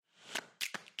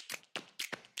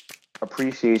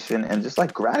appreciation and just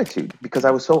like gratitude, because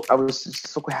I was just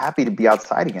so happy to be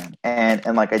outside again.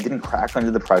 And like I didn't crack under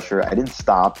the pressure. I didn't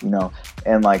stop,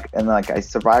 and I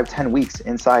survived 10 weeks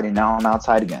inside, and now I'm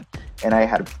outside again. And I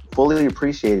had fully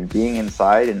appreciated being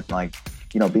inside and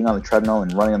being on the treadmill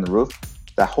and running on the roof.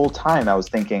 That whole time I was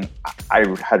thinking I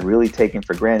had really taken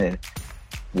for granted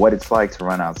what it's like to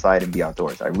run outside and be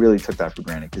outdoors. I really took that for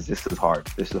granted, because this is hard.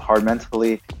 This is hard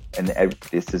mentally, and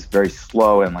this is very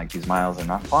slow, and like these miles are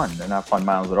not fun. They're not fun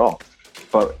miles at all.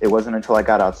 But it wasn't until I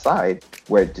got outside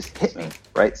where it just hit me,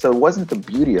 right? So it wasn't the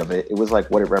beauty of it. It was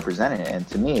like what it represented. And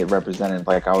to me, it represented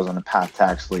like I was on the path to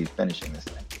actually finishing this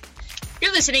thing.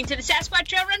 You're listening to the Sasquatch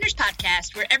Trail Runners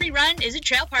podcast, where every run is a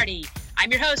trail party. I'm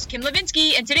your host, Kim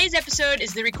Levinsky, and today's episode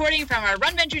is the recording from our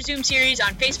Run Venture Zoom series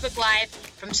on Facebook Live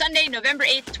from Sunday, November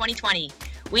 8th, 2020.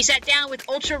 We sat down with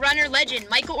ultra runner legend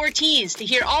Michael Ortiz to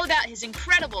hear all about his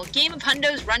incredible Game of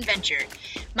Hundos run venture.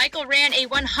 Michael ran a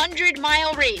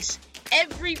 100-mile race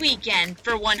every weekend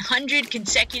for 100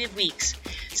 consecutive weeks.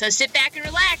 So sit back and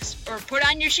relax, or put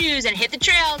on your shoes and hit the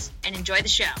trails and enjoy the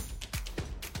show.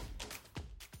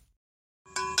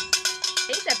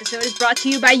 Today's episode is brought to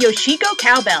you by Yoshiko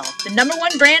Cowbell, the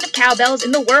 #1 brand of cowbells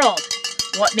in the world.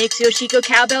 What makes Yoshiko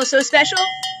Cowbell so special?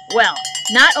 Well,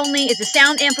 not only is the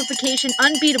sound amplification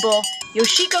unbeatable,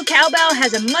 Yoshiko Cowbell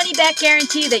has a money-back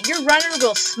guarantee that your runner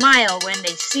will smile when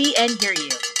they see and hear you.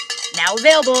 Now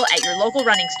available at your local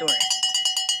running store.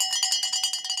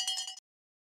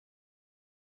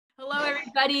 Hello,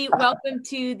 everybody. Welcome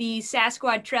to the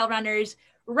Sasquatch Trail Runners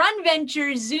Run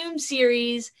Venture Zoom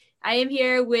series. I am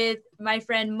here with my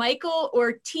friend Michael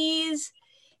Ortiz,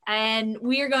 and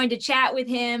we are going to chat with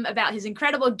him about his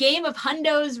incredible Game of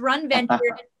Hundos run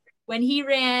venture when he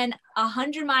ran a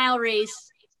 100-mile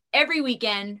race every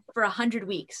weekend for 100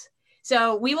 weeks.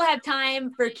 So we will have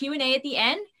time for Q&A at the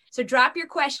end. So drop your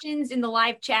questions in the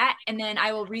live chat, and then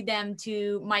I will read them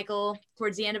to Michael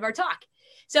towards the end of our talk.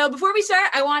 So before we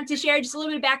start, I want to share just a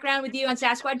little bit of background with you on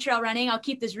Sasquatch Trail Running. I'll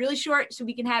keep this really short so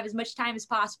we can have as much time as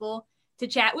possible to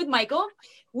chat with Michael.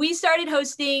 We started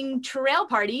hosting trail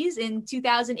parties in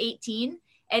 2018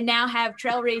 and now have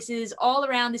trail races all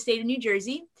around the state of New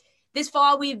Jersey. This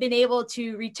fall, we've been able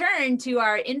to return to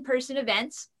our in-person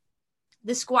events.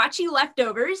 The Squatchy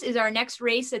Leftovers is our next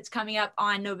race that's coming up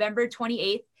on November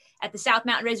 28th at the South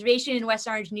Mountain Reservation in West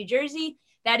Orange, New Jersey.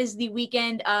 That is the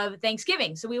weekend of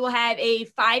Thanksgiving. So we will have a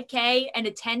 5K and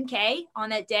a 10K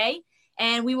on that day.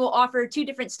 And we will offer 2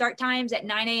 different start times at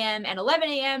 9 a.m. and 11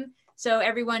 a.m. so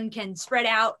everyone can spread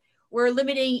out. We're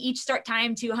limiting each start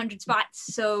time to 100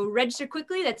 spots. So register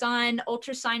quickly. That's on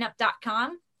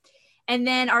ultrasignup.com. And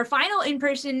then our final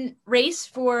in-person race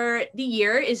for the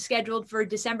year is scheduled for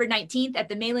December 19th at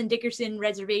the Malin Dickerson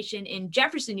Reservation in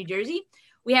Jefferson, New Jersey.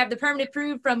 We have the permit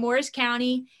approved from Morris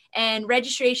County, and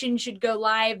registration should go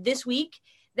live this week.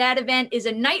 That event is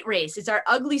a night race. It's our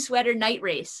Ugly Sweater night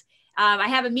race. I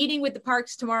have a meeting with the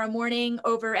parks tomorrow morning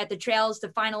over at the trails to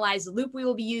finalize the loop we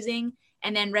will be using,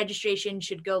 and then registration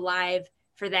should go live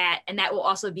for that, and that will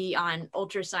also be on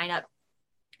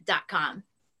ultrasignup.com.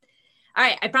 All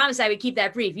right, I promised I would keep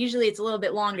that brief. Usually it's a little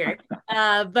bit longer.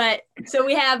 But so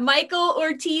we have Michael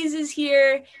Ortiz is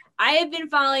here. I have been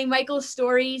following Michael's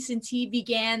story since he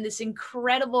began this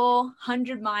incredible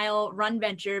 100-mile run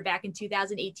venture back in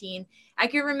 2018. I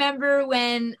can remember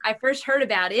when I first heard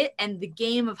about it and the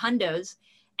Game of Hundos,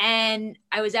 and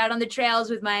I was out on the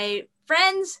trails with my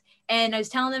friends, and I was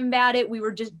telling them about it. We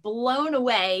were just blown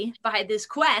away by this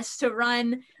quest to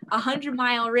run a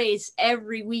 100-mile race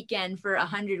every weekend for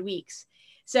 100 weeks.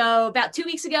 So about 2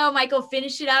 weeks ago, Michael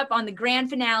finished it up on the grand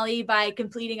finale by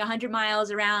completing 100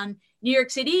 miles around New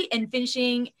York City and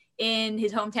finishing in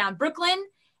his hometown, Brooklyn.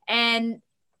 And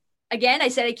again, I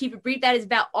said I'd keep it brief. That is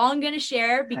about all I'm going to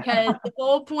share, because the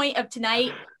whole point of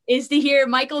tonight is to hear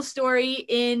Michael's story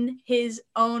in his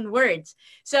own words.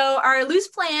 So our loose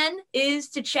plan is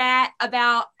to chat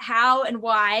about how and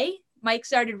why Mike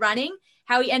started running,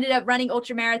 how he ended up running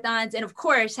ultra marathons, and of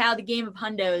course, how the Game of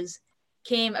Hundos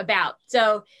came about.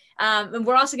 So, and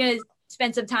we're also going to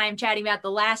spend some time chatting about the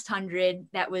last 100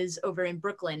 that was over in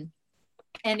Brooklyn.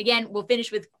 And again, we'll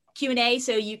finish with Q&A,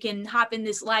 so you can hop in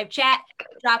this live chat,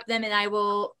 drop them, and I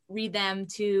will read them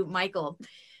to Michael.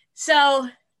 So,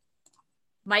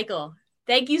 Michael,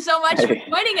 thank you so much for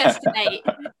joining us tonight.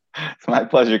 It's my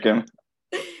pleasure, Kim.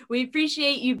 We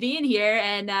appreciate you being here,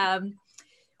 and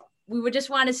we would just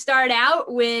want to start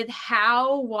out with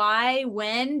how, why,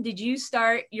 when did you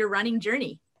start your running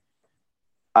journey?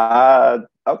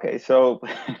 Okay, so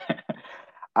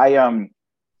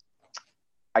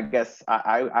I guess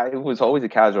I was always a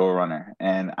casual runner,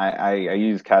 and I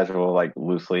use casual like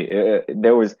loosely.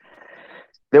 There was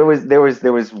there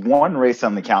was one race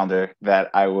on the calendar that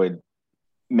I would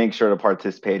make sure to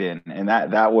participate in, and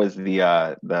that was the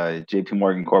JP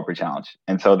Morgan Corporate Challenge.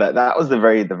 And so that was the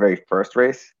very first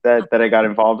race that I got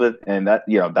involved with, and that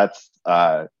that's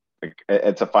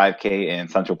it's a 5K in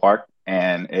Central Park,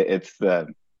 and it's the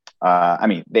I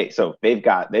mean they've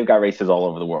got races all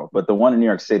over the world, but the one in New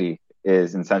York City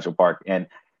is in Central Park, and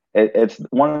it's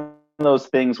one of those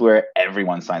things where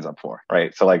everyone signs up for,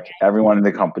 right? So like everyone in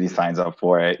the company signs up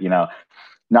for it,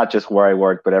 not just where I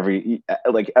work, but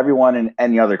everyone in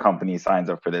any other company signs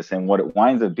up for this. And what it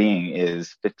winds up being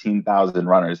is 15,000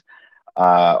 runners,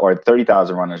 or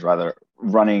 30,000 runners rather,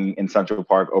 running in Central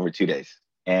Park over 2 days.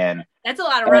 And that's a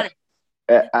lot of running.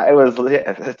 It's a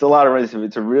lot of running.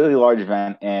 It's a really large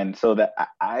event. And so that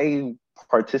I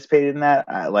participated in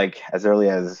that like as early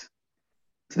as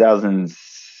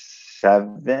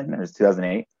 2007 or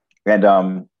 2008.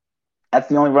 And that's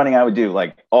the only running I would do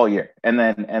like all year. And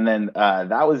then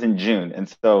that was in June. And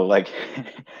so like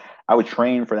I would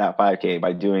train for that 5K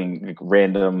by doing like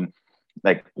random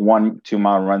like 1-2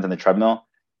 mile runs on the treadmill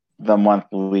the month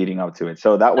leading up to it.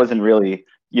 So that wasn't really,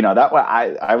 that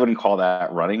I wouldn't call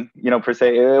that running, per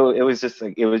se. It was just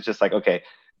like, okay,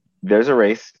 there's a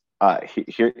race.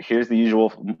 Here's the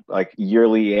usual like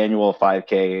yearly annual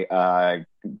 5K.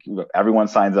 Everyone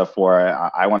signs up for it.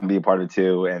 I want to be a part of it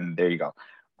too. And there you go.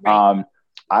 Right.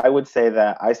 I would say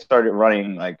that I started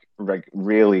running like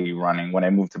really running when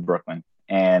I moved to Brooklyn,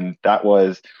 and that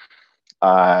was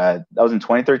in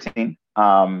 2013.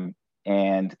 And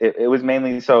it was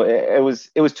mainly it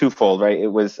was twofold, right? It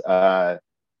was I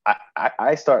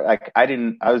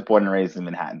was born and raised in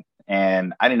Manhattan,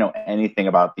 and I didn't know anything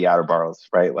about the outer boroughs,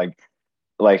 right? Like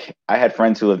I had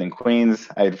friends who lived in Queens,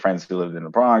 I had friends who lived in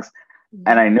the Bronx,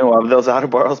 and I knew of those outer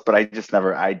boroughs, but I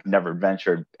never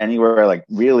ventured anywhere like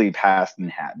really past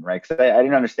Manhattan, right? Because I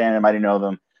didn't understand them, I didn't know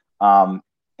them.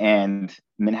 And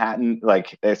Manhattan,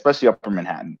 like especially Upper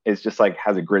Manhattan, is just like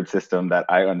has a grid system that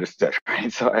I understood,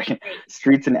 right? So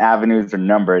streets and avenues are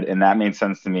numbered, and that made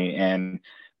sense to me. And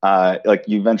like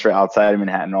you venture outside of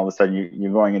Manhattan, all of a sudden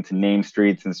you're going into named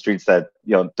streets and streets that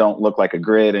don't look like a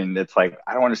grid, and it's like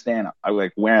I don't understand. I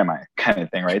like, where am I, kind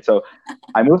of thing, right? So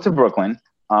I moved to Brooklyn.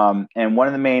 And one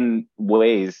of the main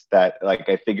ways that like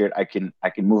I figured I can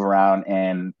move around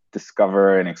and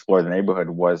discover and explore the neighborhood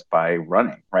was by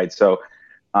running, right? So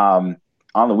on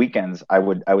the weekends I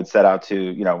would set out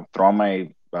to throw on my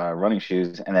running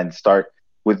shoes and then start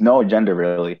with no agenda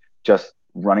really, just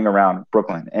running around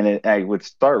Brooklyn. And I would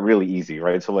start really easy,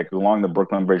 right? So like along the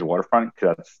Brooklyn Bridge waterfront,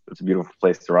 because that's a beautiful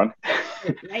place to run.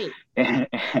 Right. And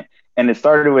it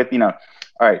started with all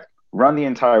right, run the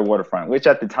entire waterfront, which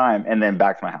at the time, and then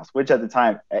back to my house, which at the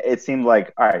time, it seemed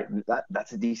like, all right,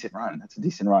 that's a decent run. That's a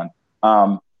decent run.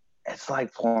 It's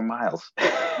like 4 miles.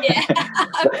 Yeah,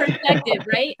 perspective,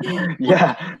 right?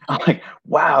 Yeah, I'm like,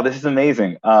 wow, this is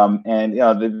amazing. And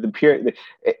the period,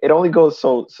 it only goes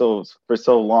so for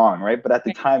so long, right? But at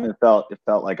the time, it felt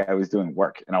like I was doing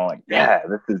work, and I'm like, yeah,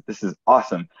 this is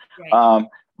awesome. Right.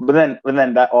 But then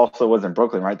that also wasn't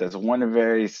Brooklyn, right? There's one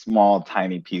very small,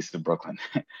 tiny piece of Brooklyn.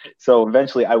 So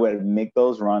eventually I would make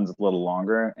those runs a little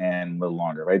longer and a little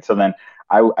longer, right? So then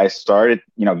I started,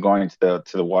 going to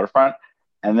the waterfront,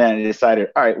 and then I decided,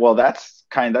 all right, well, that's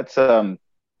to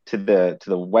the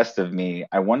west of me.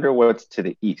 I wonder what's to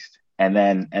the east. And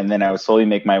then I would slowly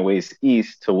make my ways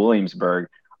east to Williamsburg,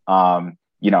 go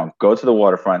to the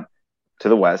waterfront, to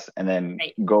the west, and then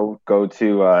go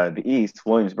to the east,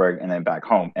 Williamsburg, and then back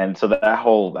home. And so that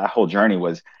whole journey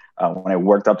was, when I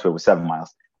worked up to it, was 7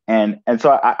 miles. And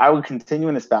so I would continue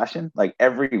in this fashion, like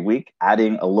every week,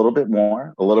 adding a little bit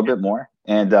more.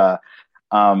 And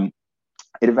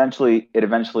it eventually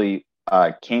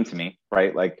came to me,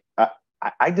 right? Like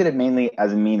I did it mainly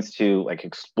as a means to like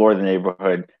explore the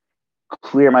neighborhood,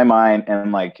 clear my mind,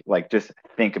 and like just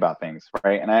think about things,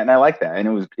 right? And I like that,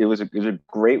 and it was a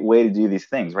great way to do these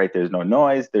things, right? There's no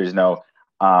noise, there's no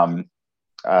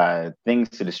things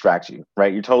to distract you,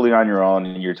 right? You're totally on your own,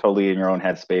 and you're totally in your own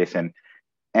headspace,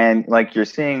 and like you're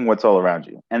seeing what's all around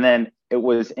you. And then it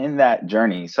was in that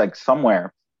journey, it's like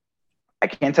somewhere, I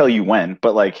can't tell you when,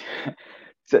 but like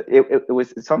so it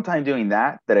was sometime doing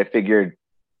that I figured,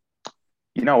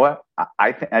 you know what?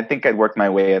 I think I'd worked my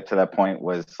way up to that point,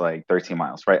 was like 13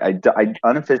 miles, right? I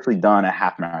unofficially done a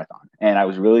half marathon, and I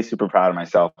was really super proud of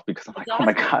myself, because I'm like, oh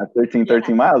my God,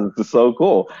 13 miles. This is so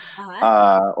cool.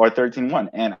 Or 13-1.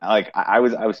 And like, I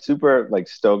was super like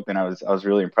stoked, and I was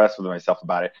really impressed with myself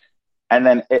about it. And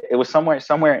then it was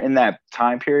somewhere in that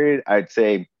time period, I'd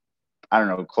say, I don't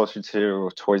know, closer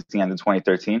to towards the end of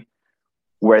 2013,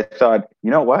 where I thought, you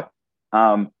know what?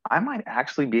 I might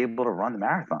actually be able to run the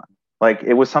marathon. Like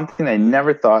it was something I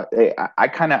never thought. I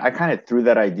kind of threw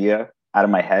that idea out of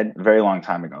my head a very long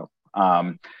time ago.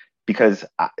 Because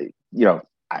you know,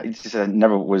 I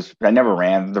never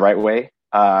ran the right way.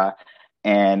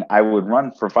 And I would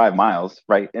run for 5 miles,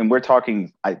 right? And we're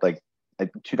talking like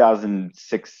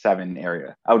 2006, 2007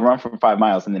 area. I would run for 5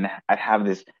 miles, and then I'd have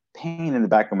this pain in the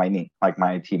back of my knee, like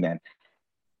my IT man,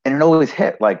 and it always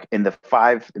hit like in the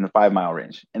 5 mile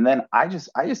range. And then I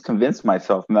just convinced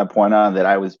myself from that point on that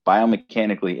I was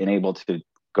biomechanically unable to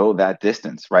go that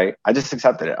distance, right? I just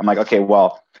accepted it. I'm like, okay,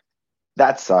 well,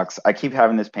 that sucks. I keep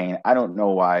having this pain. I don't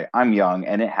know why. I'm young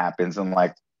and it happens. And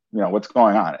like, what's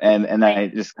going on? And then I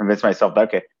just convinced myself that,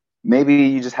 okay, maybe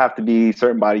you just have to be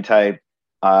certain body type,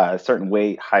 certain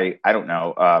weight, height, I don't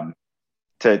know,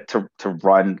 to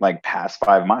run like past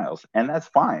 5 miles. And that's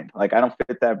fine. Like I don't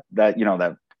fit that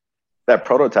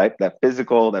prototype, that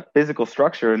physical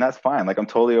structure, and that's fine. Like I'm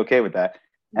totally okay with that.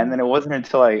 And then it wasn't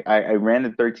until I ran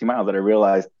the 13 miles that I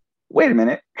realized, wait a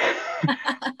minute,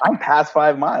 I'm past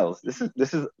 5 miles. This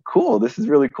is cool. This is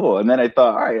really cool. And then I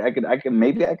thought, all right,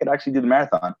 maybe I could actually do the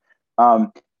marathon.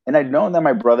 And I'd known that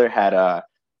my brother had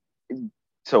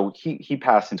so he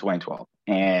passed in 2012,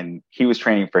 and he was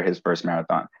training for his first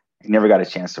marathon. He never got a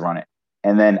chance to run it.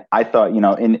 And then I thought,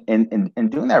 in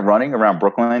doing that running around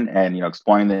Brooklyn and,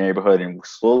 exploring the neighborhood and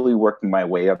slowly working my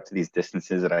way up to these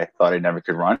distances that I thought I never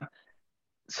could run,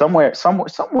 somewhere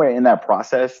in that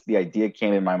process, the idea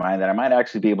came in my mind that I might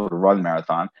actually be able to run the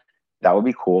marathon. That would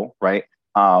be cool, right?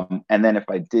 And then if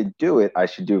I did do it, I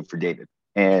should do it for David.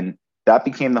 And that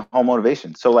became the whole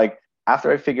motivation. So like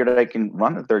after I figured I can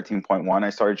run the 13.1, I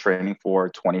started training for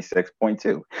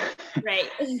 26.2. Right.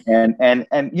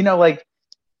 and like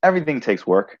everything takes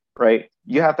work, right?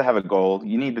 You have to have a goal.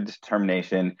 You need the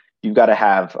determination. You've got to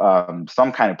have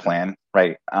some kind of plan,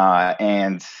 right?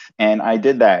 And I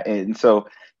did that. And so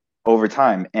over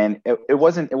time, and it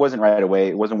wasn't right away.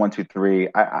 It wasn't 1, 2, 3.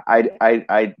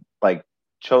 I like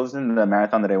chosen the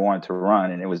marathon that I wanted to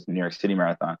run, and it was the New York City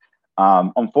Marathon.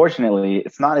 Unfortunately,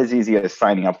 it's not as easy as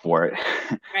signing up for it.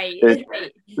 Right. There's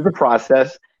a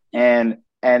process, and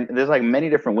there's like many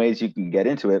different ways you can get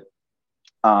into it.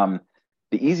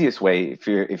 The easiest way, if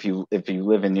you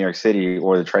live in New York City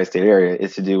or the tri-state area,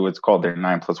 is to do what's called their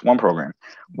 9+1 program,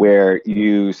 where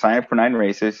you sign up for 9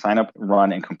 races, sign up,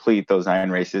 run, and complete those 9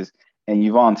 races, and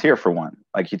you volunteer for one.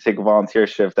 Like you take a volunteer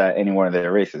shift at any one of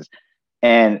their races,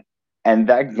 and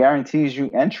that guarantees you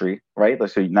entry, right?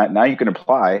 So now you can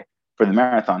apply for the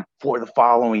marathon for the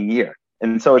following year.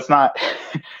 And so it's not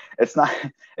a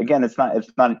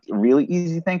really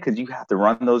easy thing, because you have to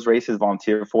run those races,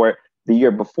 volunteer for it the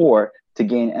year before to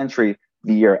gain entry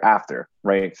the year after,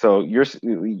 right? So you're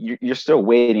still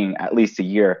waiting at least a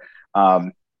year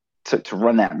to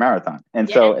run that marathon. And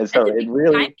so it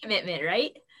really time commitment,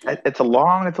 right? It's a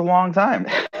long time.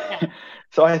 Yeah.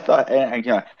 So I thought,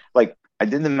 like I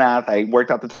did the math, I worked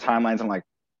out the timelines. I'm like,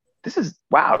 this is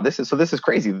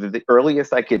crazy. The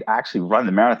earliest I could actually run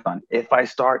the marathon, if I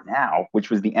start now, which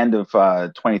was the end of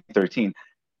 2013,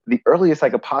 the earliest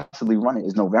I could possibly run it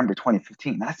is November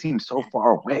 2015. That seems so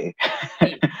far away.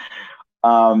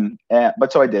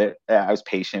 But so I did it. I was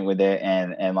patient with it,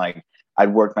 and like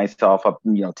I'd worked myself up,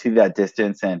 to that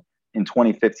distance. And in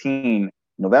 2015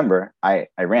 November, I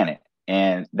ran it,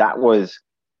 and that was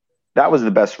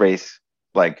the best race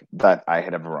like that I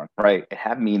had ever run. Right, it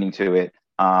had meaning to it.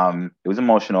 It was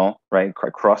emotional. Right,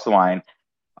 crossed the line.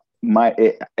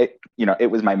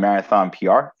 It was my marathon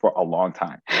PR for a long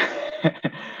time.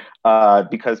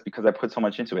 Because I put so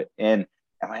much into it, and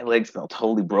my legs felt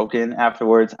totally broken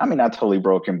afterwards. I mean, not totally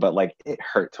broken, but like it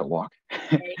hurt to walk.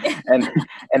 and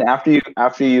after you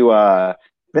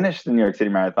finish the New York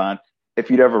City Marathon, if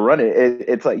you'd ever run it,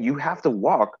 it's like you have to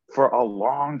walk for a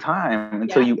long time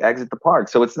until you exit the park.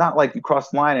 So it's not like you cross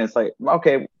the line and it's like,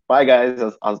 okay, bye guys,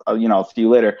 I'll see you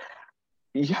later.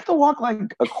 You have to walk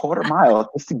like a quarter mile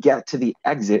just to get to the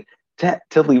exit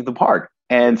to leave the park.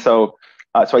 And so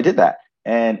I did that.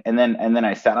 And then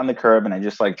I sat on the curb and I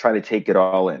just like try to take it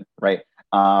all in, right?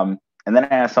 And then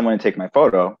I asked someone to take my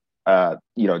photo,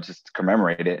 just to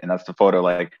commemorate it. And that's the photo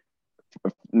like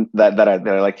that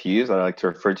I like to use. I like to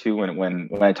refer to when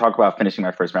I talk about finishing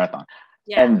my first marathon.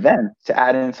 Yeah. And then to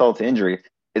add insult to injury,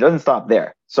 it doesn't stop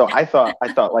there. So I thought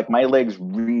like my legs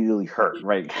really hurt,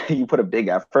 right? You put a big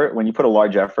effort, when you put a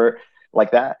large effort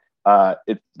like that,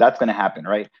 that's going to happen,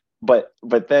 right? But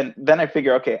then I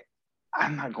figure, okay,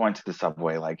 I'm not going to the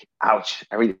subway. Like, ouch!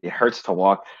 It hurts to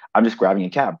walk. I'm just grabbing a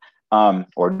cab,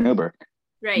 or an Uber.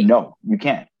 Right? No, you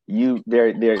can't.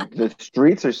 The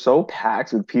streets are so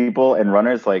packed with people and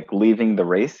runners like leaving the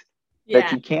race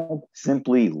that you can't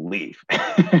simply leave.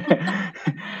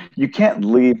 you can't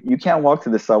leave. You can't walk to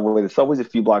the subway. The subway's a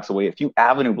few blocks away, a few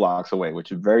avenue blocks away,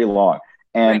 which is very long.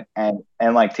 And Right.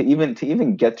 and like to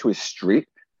even get to a street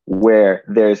where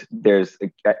there's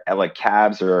like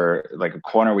cabs or like a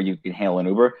corner where you can hail an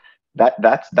Uber,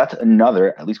 that's another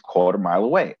at least quarter mile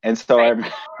away. And so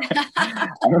Right.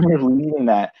 I remember leaving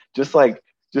that just like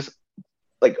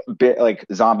bit like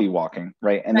zombie walking,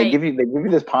 right? And Right. they give you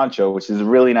this poncho, which is a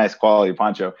really nice quality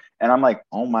poncho. And I'm like,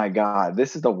 oh my God,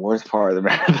 this is the worst part of the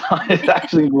marathon. It's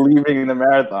actually leaving the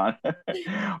marathon. But I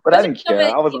Those are didn't some care.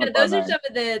 of I was on yeah, cloud those are nine. some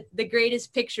of the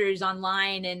greatest pictures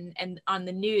online and on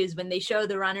the news when they show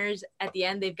the runners at the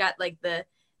end. They've got like the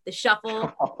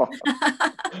shuffle.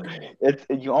 It's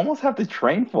you almost have to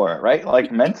train for it, right?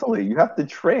 Like mentally, you have to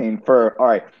train for, all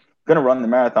right, gonna run the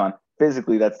marathon.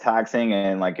 Physically, that's taxing,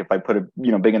 and like if I put a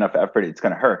big enough effort, it's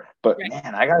gonna hurt. But Right.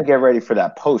 man, I gotta get ready for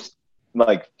that post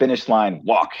like finish line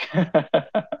walk.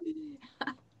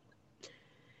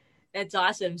 That's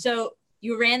awesome. So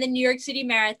you ran the New York City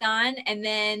Marathon, and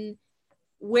then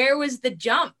where was the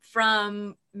jump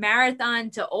from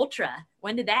marathon to ultra?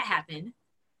 When did that happen?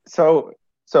 So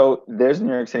there's the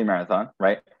New York City Marathon,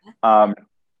 right? Um,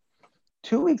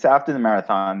 2 weeks after the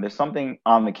marathon, there's something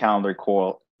on the calendar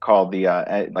called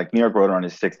the like New York Road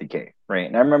Runners 60K, right?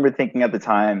 And I remember thinking at the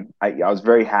time, I was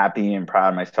very happy and proud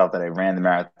of myself that I ran the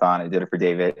marathon. I did it for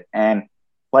David, and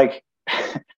like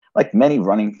like many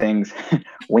running things,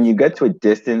 when you get to a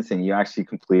distance and you actually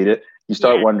complete it, you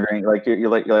start Yeah. wondering, like you're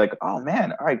like, oh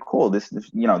man, all right, cool. This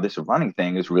running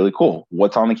thing is really cool.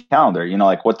 What's on the calendar?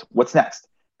 Like what's next?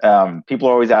 People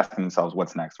are always asking themselves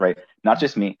what's next, right? Not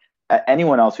just me.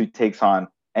 Anyone else who takes on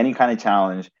any kind of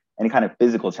challenge, any kind of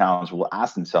physical challenge, will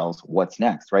ask themselves what's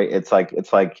next, right? It's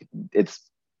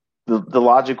the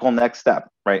logical next step,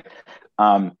 right?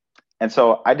 Um, and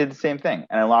so I did the same thing,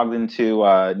 and I logged into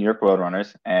New York Road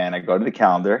Runners, and I go to the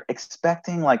calendar,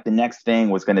 expecting like the next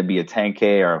thing was going to be a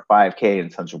 10K or a 5K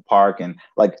in Central Park, and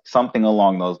like something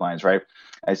along those lines, right?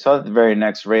 I saw that the very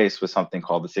next race was something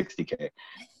called the 60K,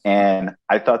 and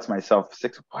I thought to myself,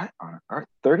 what on earth?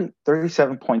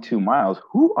 37.2 miles.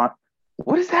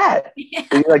 What is that? Yeah.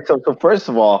 Like, so first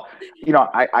of all,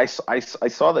 I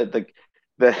saw that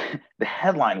the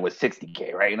headline was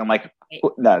 60K, right? And I'm like,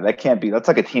 no, that can't be. That's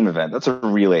like a team event. That's a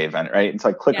relay event, right? And so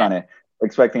I click Yeah. on it,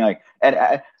 expecting like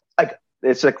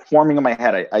it's like forming in my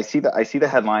head. I see the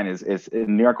headline is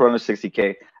in New York Runner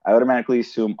 60K. I automatically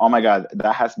assume, oh my God,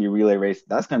 that has to be a relay race.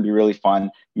 That's going to be really fun.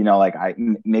 Like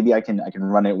maybe I can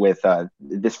run it with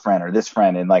this friend or this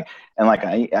friend, and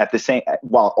I at the same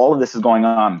while all of this is going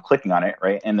on, I'm clicking on it,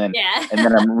 right? And then Yeah.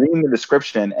 I'm reading the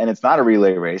description, and it's not a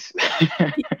relay race.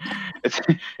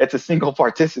 It's a single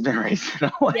participant race.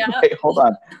 And I'm like, Yeah. wait, hold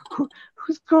on.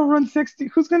 Who's going to run 60?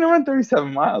 Who's going to run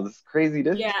 37 miles? It's crazy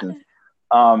distance.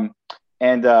 Yeah.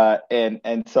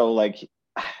 And so like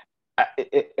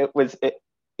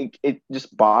it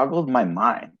just boggled my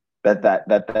mind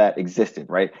that existed,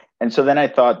 right? And so then I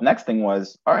thought next thing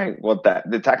was, all right, well,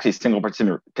 that's actually a single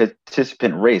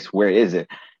participant race. Where is it?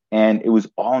 And it was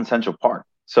all in Central Park.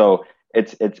 So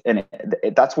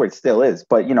that's where it still is.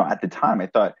 But at the time I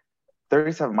thought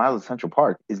 37 miles of Central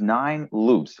Park is 9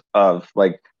 loops of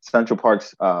like Central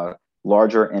Park's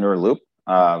larger inner loop,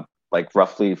 like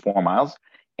roughly 4 miles,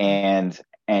 and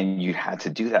you had to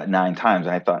do that 9 times.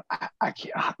 And I thought, I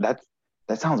can't.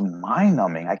 That sounds mind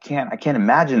numbing. I can't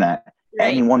imagine that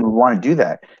Right. anyone would want to do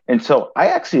that. And so I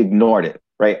actually ignored it.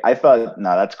 Right? I thought,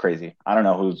 no, that's crazy. I don't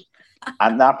know who's.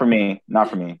 Not for me. Not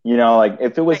for me. Like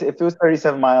if it was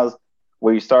 37 miles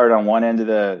where you started on one end of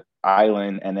the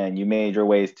island and then you made your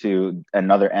ways to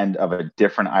another end of a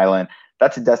different island,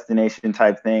 that's a destination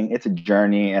type thing. It's a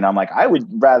journey, and I'm like, I would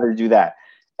rather do that.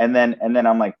 And then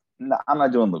I'm like, no, I'm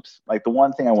not doing loops. Like the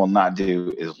one thing I will not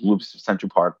do is loops of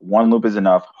Central Park. One loop is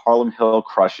enough. Harlem Hill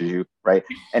crushes you, right?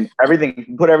 And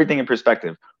put everything in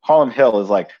perspective. Harlem Hill is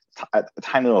like a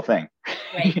tiny little thing.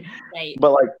 Right. Right.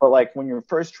 But like when you're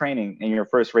first training and you're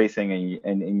first racing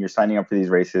and you're signing up for these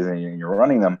races and you're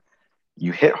running them,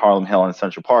 you hit Harlem Hill in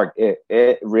Central Park, it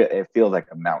feels like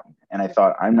a mountain. And I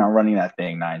thought, I'm not running that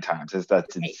thing 9 times.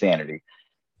 That's insanity.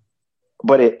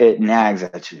 But it nags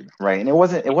at you, right? And it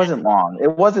wasn't long.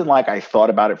 It wasn't like I thought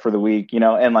about it for the week,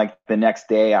 and like the next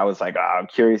day I was like, oh, I'm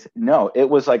curious. No, it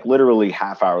was like literally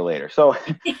half hour later. So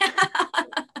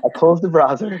I closed the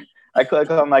browser. I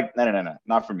click. I'm like, no,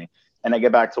 not for me. And I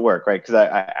get back to work, right? Because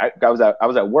I was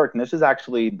at work, and this is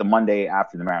actually the Monday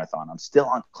after the marathon. I'm still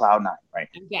on cloud 9, right?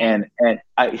 Okay. And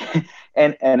I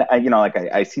and I, like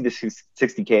I see this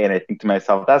 60K, and I think to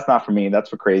myself, that's not for me.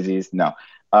 That's for crazies. No.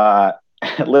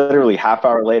 Literally half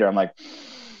hour later, I'm like,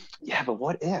 yeah, but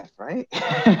what if, right?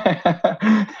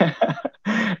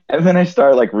 And then I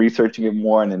started like researching it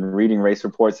more and then reading race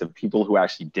reports of people who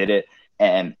actually did it.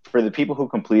 And for the people who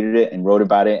completed it and wrote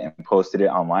about it and posted it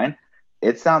online,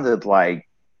 it sounded like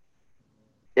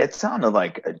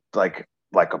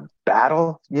like a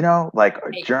battle, like a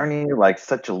Right. journey, like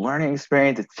such a learning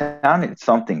experience. It sounded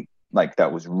something like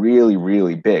that was really,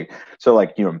 really big. So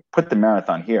like, put the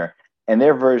marathon here, and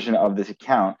their version of this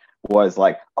account was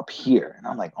like up here. And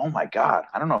I'm like, oh my God,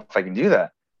 I don't know if I can do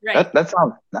that. Right. That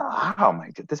sounds no, how my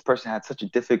this person had such a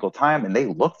difficult time and they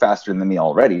look faster than me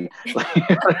already. Like,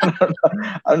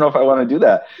 I don't know if I want to do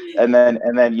that. And then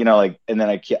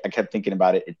I kept thinking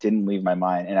about it. It didn't leave my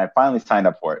mind, and I finally signed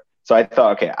up for it. So I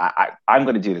thought, okay, I'm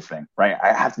going to do this thing, right?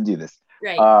 I have to do this.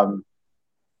 Right.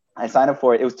 I signed up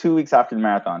for it. It was 2 weeks after the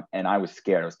marathon, and I was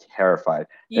scared. I was terrified.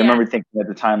 Yeah. I remember thinking at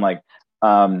the time, like,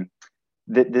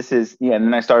 this is, yeah. And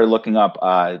then I started looking up,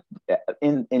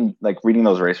 in like reading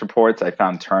those race reports, I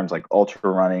found terms like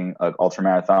ultra running, ultra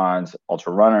marathons,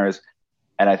 ultra runners,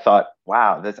 and I thought,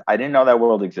 wow, I didn't know that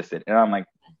world existed. And I'm like,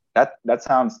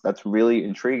 that's really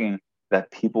intriguing that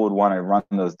people would want to run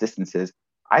those distances.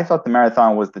 I thought the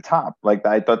marathon was the top. Like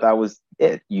I thought that was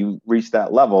it. You reached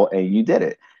that level and you did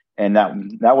it. And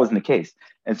that wasn't the case.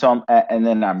 And so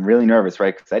I'm really nervous,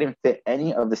 right? Because I didn't fit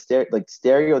any of the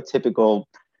stereotypical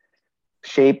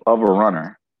shape of a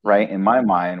runner, right? In my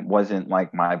mind, wasn't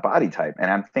like my body type.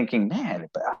 And I'm thinking, man,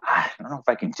 but I don't know if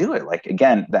I can do it. Like,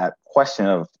 again, that question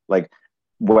of like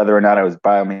whether or not I was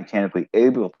biomechanically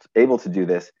able to do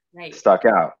this, right, stuck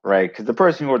out, right? Because the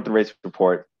person who wrote the race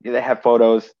report, they have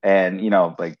photos and,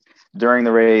 like during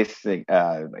the race, like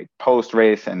post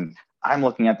race, and I'm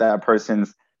looking at that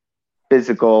person's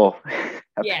physical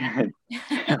appearance.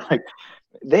 Like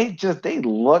they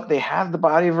have the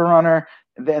body of a runner.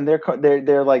 Then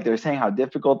they're saying how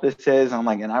difficult this is. And I'm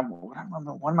like, and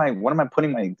what am I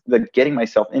putting getting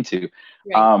myself into?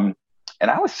 right. And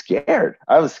I was scared.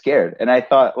 And I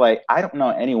thought, like, I don't know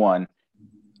anyone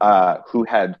who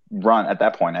had run at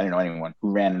that point. I didn't know anyone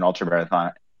who ran an ultra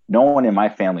marathon. No one in my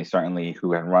family, certainly,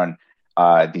 who had run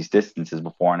these distances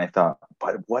before. And I thought,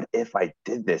 but what if I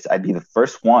did this? I'd be the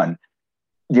first one,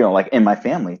 like in my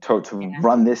family to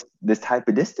run this type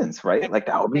of distance, right? Like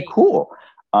that would be cool.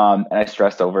 And I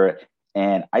stressed over it,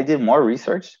 and I did more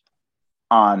research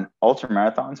on ultra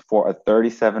marathons for a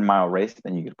 37-mile race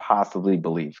than you could possibly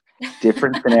believe.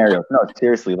 Different scenarios. No,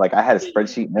 seriously, like I had a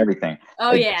spreadsheet and everything.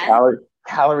 Oh, like yeah.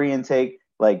 Calorie intake,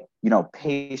 like,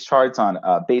 pace charts on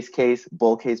base case,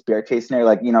 bull case, bear case scenario,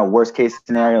 like, worst case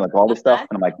scenario, like all this stuff. And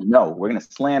I'm like, no, we're going to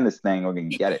slam this thing. We're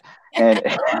going to get it. And,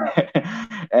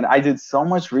 and I did so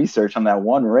much research on that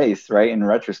one race, right? In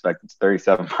retrospect, it's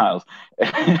 37 miles.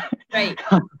 Right.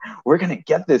 We're going to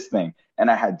get this thing.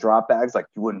 And I had drop bags like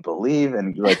you wouldn't believe,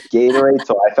 and like Gatorade.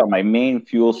 So I felt my main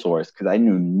fuel source, because I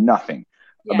knew nothing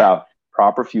about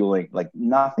proper fueling, like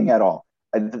nothing at all.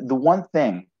 The one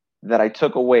thing that I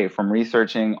took away from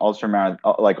researching ultra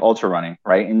running,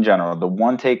 right, in general, the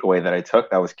one takeaway that I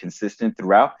took that was consistent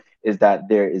throughout is that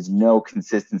there is no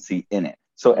consistency in it.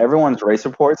 So everyone's race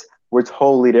reports were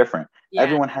totally different. Yeah.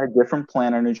 Everyone had a different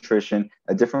plan on nutrition,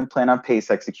 a different plan on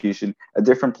pace execution, a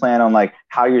different plan on like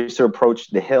how you're to approach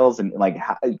the hills and like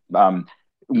how,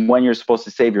 when you're supposed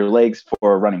to save your legs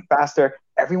for running faster.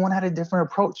 Everyone had a different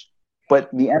approach. But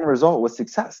the end result was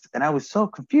success. And I was so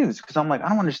confused because I'm like, I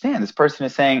don't understand. This person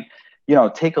is saying,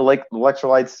 take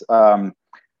electrolytes,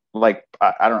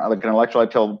 I don't know, like an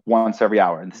electrolyte pill once every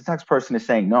hour. And this next person is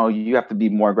saying, no, you have to be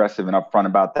more aggressive and upfront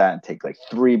about that and take like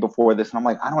 3 before this. And I'm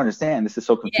like, I don't understand. This is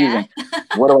so confusing. Yeah.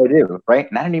 What do I do? Right.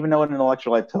 And I didn't even know what an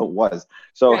electrolyte pill was.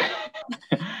 So,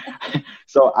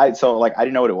 I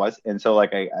didn't know what it was. And so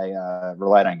like, I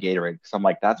relied on Gatorade. So I'm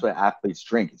like, that's what athletes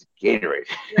drink, is Gatorade.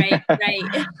 Right.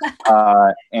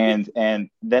 And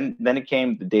then it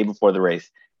came the day before the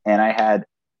race, and I had,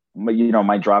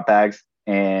 my drop bags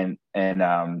and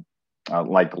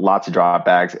like lots of drop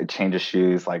bags, a change of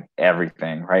shoes, like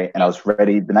everything, right? And I was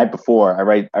ready the night before.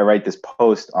 I write this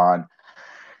post on,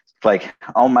 like,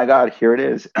 oh my God, here it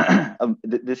is.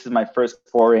 This is my first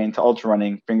foray into ultra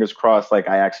running. Fingers crossed, like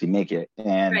I actually make it.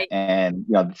 And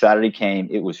the Saturday came.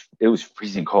 It was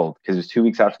freezing cold because it was 2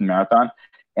 weeks after the marathon,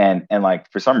 and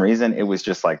like for some reason it was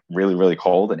just like really, really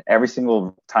cold. And every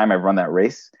single time I've run that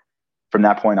race from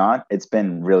that point on, it's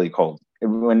been really cold.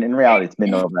 When in reality, it's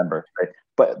mid-November, right?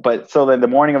 But so then the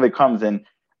morning of it comes, and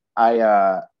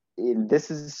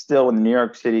this is still in New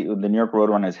York City. The New York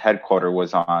Roadrunners headquarters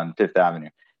was on Fifth Avenue,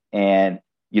 and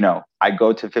I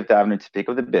go to Fifth Avenue to pick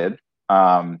up the bib,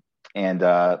 and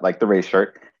like the race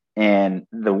shirt. And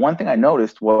the one thing I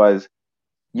noticed was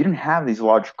you didn't have these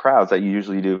large crowds that you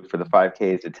usually do for the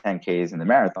 5Ks, the 10Ks, and the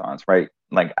marathons, right?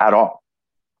 Like at all.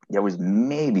 there was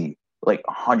maybe like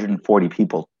 140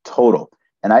 people total.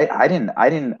 And I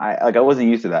wasn't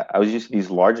used to that. I was used to these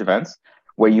large events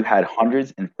where you had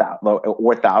hundreds and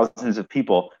or thousands of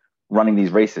people running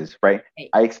these races, right? Right.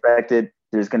 I expected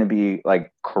there's going to be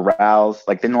like corrals,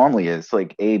 like there normally is,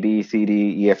 like A, B, C,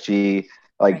 D, E, F, G.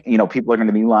 Like, Right. you know, people are going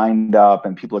to be lined up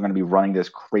and people are going to be running this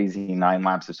crazy 9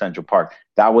 laps of Central Park.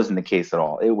 That wasn't the case at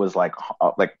all. It was like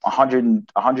 100,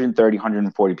 130,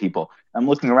 140 people. I'm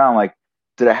looking around like,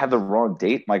 did I have the wrong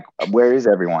date? Like, where is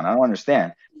everyone? I don't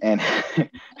understand. And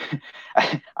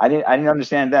I didn't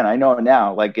understand then. I know it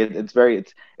now. Like it's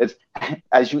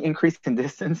as you increase in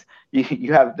distance,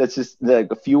 you have that's just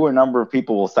the fewer number of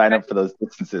people will sign up for those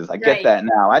distances. I get Right. that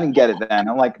now. I didn't get it then.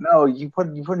 I'm like, no, you put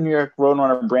New York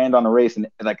Roadrunner brand on a race, and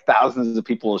like thousands of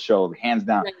people will show, hands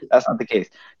down. Right. That's not the case.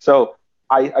 So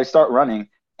I start running,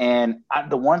 and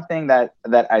the one thing that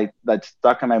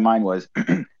stuck in my mind was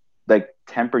like,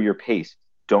 temper your pace.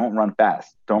 Don't run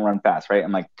fast. Don't run fast, right?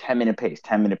 I'm like 10-minute pace,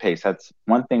 10-minute pace. That's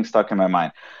one thing stuck in my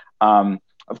mind.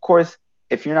 Of course,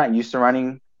 if you're not used to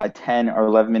running a 10 or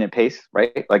 11-minute pace,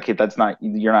 right? Like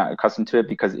you're not accustomed to it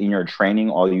because in your training,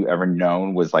 all you ever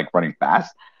known was like running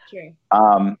fast. Sure.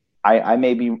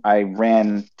 I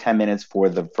ran 10 minutes for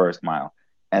the first mile.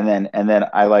 And then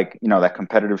I like, you know, that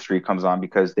competitive streak comes on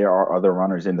because there are other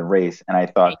runners in the race. And I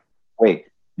thought, wait,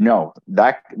 no,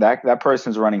 that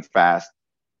person's running fast.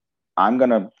 I'm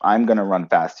gonna run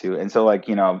fast too. And so, like,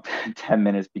 you know, 10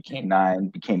 minutes became 9,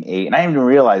 became 8, and I didn't even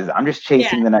realize it. I'm just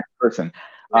chasing the next person.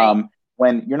 Right.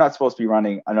 When you're not supposed to be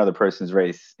running another person's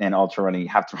race in ultra running, you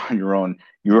have to run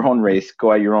your own race,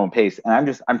 go at your own pace.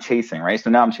 And I'm chasing, right? So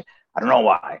now I don't know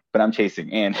why, but I'm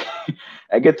chasing, and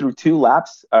I get through 2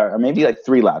 laps, or maybe like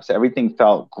 3 laps. Everything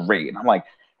felt great, and I'm like,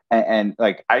 and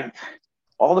like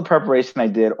all the preparation I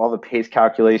did, all the pace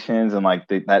calculations, and like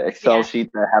that Excel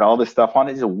sheet that had all this stuff on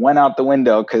it just went out the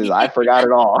window because I forgot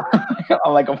it all.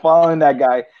 I'm following that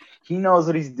guy. He knows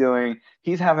what he's doing.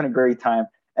 He's having a great time.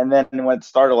 And then when it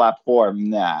started lap 4,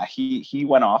 he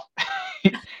went off.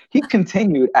 He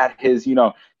continued at his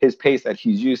pace that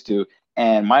he's used to,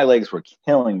 and my legs were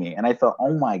killing me. And I thought,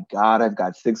 oh my God, I've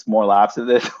got 6 more laps of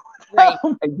this. What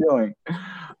am I doing?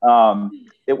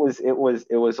 It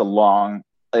was a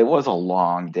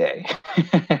long day,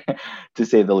 to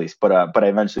say the least. But I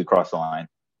eventually crossed the line.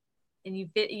 And you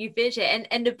finish it.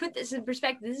 And to put this in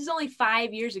perspective, this is only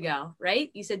 5 years ago,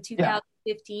 right? You said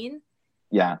 2015.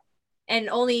 Yeah. And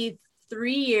only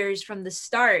 3 years from the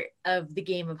start of the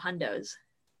game of Hundos.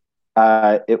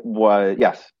 It was,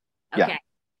 yes. Okay. Yeah.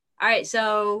 All right.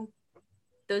 So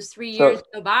those 3 years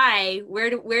go by. Where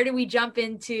do we jump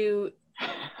into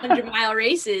 100-mile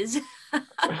races?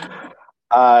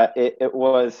 It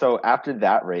was, so after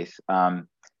that race,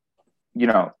 you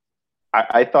know,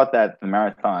 I thought that the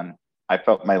marathon, I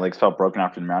felt my legs felt broken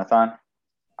after the marathon.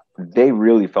 They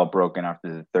really felt broken after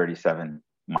the 37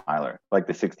 miler, like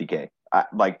the 60K.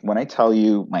 Like when I tell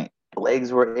you my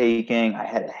legs were aching, I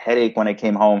had a headache when I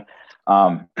came home.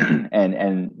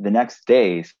 And the next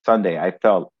day, Sunday, I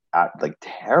felt like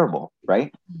terrible,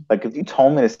 right? Like if you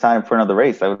told me to sign up for another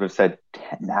race, I would have said,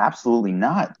 absolutely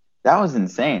not. That was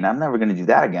insane. I'm never going to do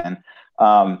that again.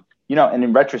 You know, and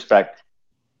in retrospect,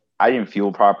 I didn't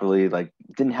fuel properly, like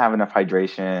didn't have enough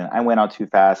hydration. I went out too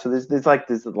fast. So there's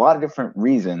a lot of different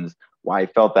reasons why I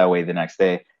felt that way the next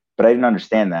day, but I didn't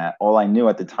understand that. All I knew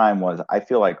at the time was I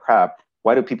feel like crap.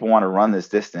 Why do people want to run this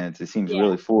distance? It seems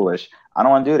really foolish. I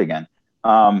don't want to do it again.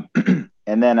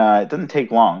 And then it doesn't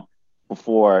take long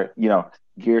before, you know,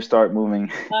 gears start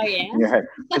moving in your head,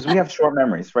 because we have short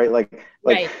memories, right? Like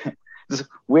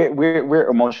we're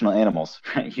emotional animals,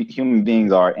 right? Human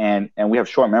beings are, and we have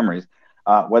short memories,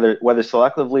 whether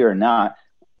selectively or not.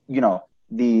 You know,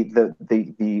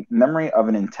 the memory of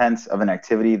an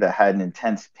activity that had an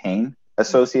intense pain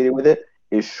associated with it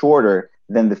is shorter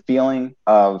than the feeling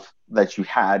of that you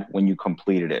had when you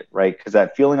completed it, right? Because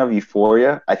that feeling of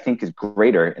euphoria, I think, is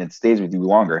greater and it stays with you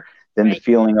longer than the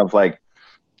feeling of like,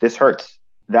 this hurts.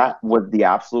 That was the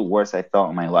absolute worst I felt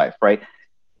in my life, right?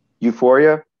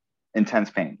 Euphoria, intense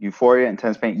pain. Euphoria,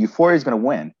 intense pain. Euphoria is going to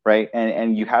win, right?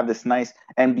 And you have this nice,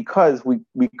 and because we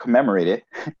commemorate it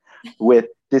with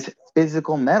this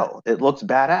physical medal, it looks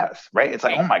badass, right? It's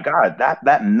like, oh my God,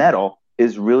 that medal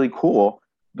is really cool.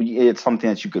 It's something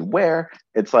that you could wear.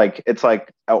 It's like,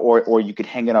 or you could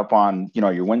hang it up on, you know,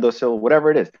 your windowsill, whatever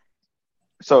it is.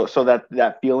 So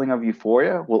that feeling of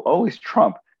euphoria will always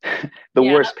trump the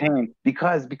worst pain,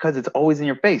 because it's always in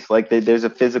your face. Like there's a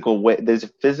physical way, there's a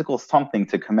physical something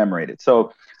to commemorate it.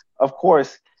 So of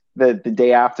course, the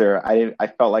day after, I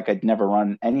felt like I'd never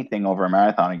run anything over a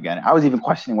marathon again. I was even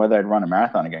questioning whether I'd run a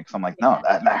marathon again because I'm like, no,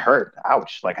 that hurt.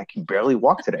 Ouch! Like I can barely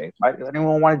walk today. I don't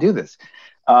even want to do this.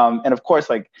 And of course,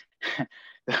 like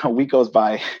a week goes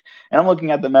by, and I'm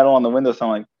looking at the medal on the window, so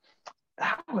I'm like,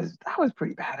 that was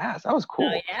pretty badass. That was cool.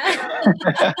 Oh,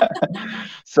 yeah.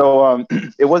 So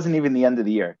it wasn't even the end of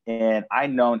the year, and I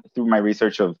know through my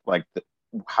research of like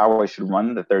how I should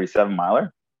run the 37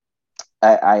 miler.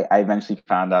 I eventually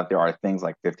found out there are things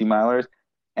like 50 milers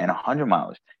and 100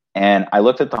 milers. And I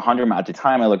looked at the 100 at the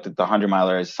time. I looked at the 100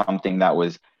 miler as something that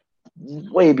was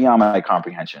way beyond my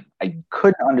comprehension. I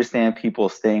couldn't understand people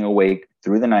staying awake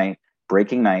through the night,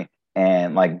 breaking night,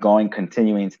 and like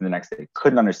continuing to the next day.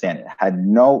 Couldn't understand it. Had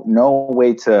no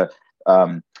way to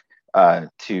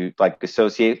like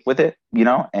associate with it,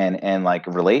 and like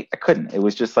relate. I couldn't. It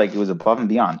was just like it was above and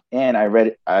beyond. And I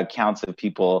read accounts of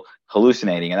people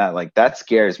hallucinating, and that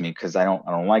scares me because I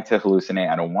don't like to hallucinate.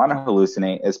 I don't want to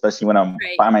hallucinate, especially when I'm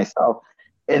by myself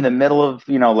in the middle of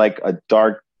like a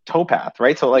dark towpath,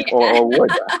 right? So like or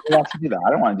woods. I don't want to do that. I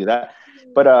don't want to do that.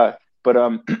 But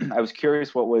I was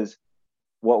curious what was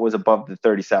above the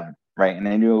 37. Right. And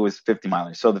I knew it was 50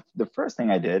 milers. So the first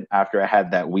thing I did after I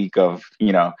had that week of,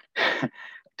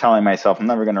 telling myself I'm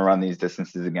never going to run these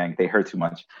distances again, they hurt too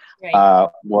much,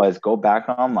 was go back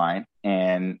online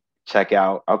and check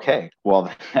out, okay, well,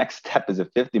 the next step is a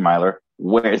 50 miler.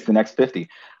 Where's the next 50?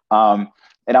 And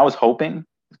I was hoping,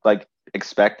 like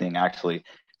expecting actually,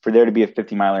 for there to be a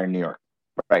 50 miler in New York.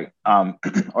 Right.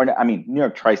 New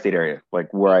York tri-state area,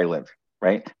 like where I live.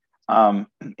 Right. And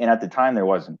at the time there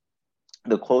wasn't.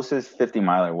 The closest 50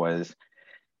 miler was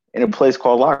in a place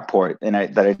called Lockport, and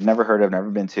that I'd never heard of,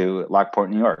 never been to, Lockport,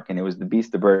 New York. And it was the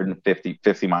Beast of Burden 50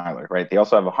 miler, right? They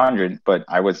also have 100, but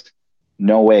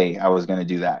no way I was going to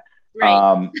do that.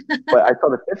 Right. But I saw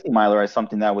the 50 miler as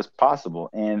something that was possible.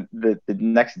 And the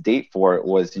next date for it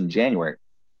was in January.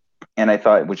 And I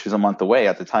thought, which was a month away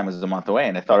at the time, it was a month away.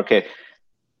 And I thought, okay.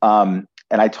 And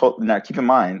now keep in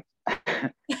mind,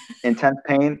 intense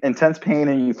pain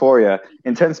and euphoria.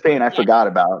 Intense pain I forgot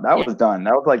about. That was done.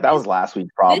 That was last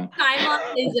week's problem. This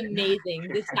timeline is amazing.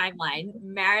 This timeline.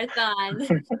 Marathon.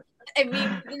 I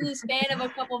mean, in the span of a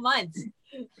couple months.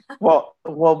 Well,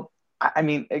 I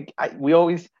mean, I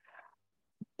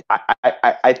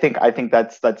think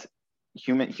that's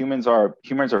humans are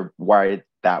wired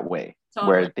that way. Totally.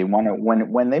 Where they want to,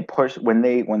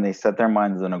 when they set their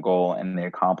minds on a goal and they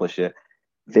accomplish it,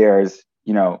 there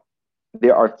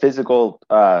are physical,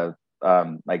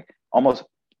 like almost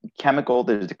chemical,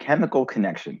 there's a chemical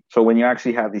connection. So when you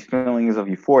actually have these feelings of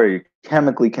euphoria, you're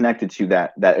chemically connected to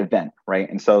that event, right?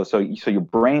 And so your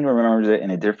brain remembers it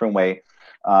in a different way.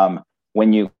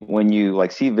 When you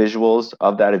like see visuals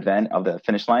of that event, of the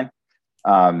finish line,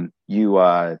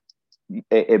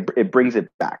 it brings it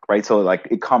back, right? So like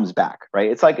it comes back,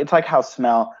 right? It's like how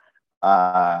smell,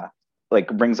 like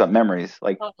brings up memories.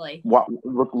 Like totally.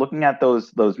 Looking at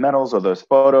those medals or those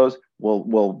photos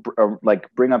will like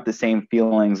bring up the same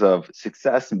feelings of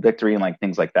success and victory and like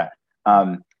things like that.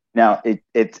 Now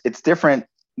it's different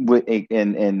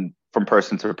from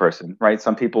person to person, right?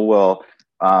 Some people will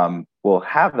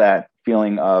have that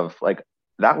feeling of like,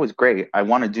 that was great, I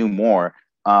want to do more,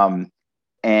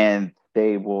 and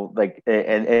they will like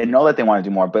and know that they want to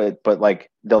do more, but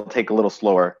like they'll take a little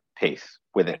slower pace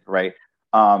with it, right?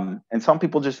 And some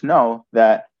people just know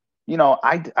that,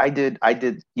 I did,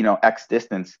 X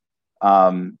distance,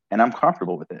 and I'm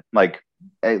comfortable with it. Like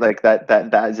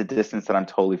that is a distance that I'm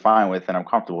totally fine with, and I'm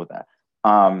comfortable with that.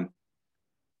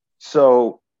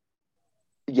 So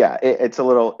yeah, it was a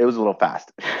little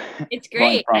fast. It's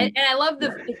great. And I love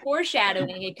the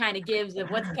foreshadowing it kind of gives of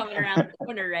what's coming around the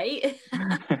corner, right?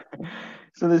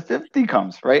 So the 50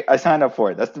 comes, right? I signed up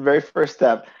for it. That's the very first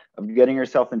step of getting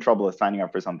yourself in trouble, is signing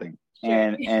up for something. Sure.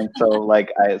 And so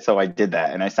like I did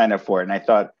that, and I signed up for it, and I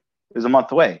thought it was a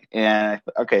month away, and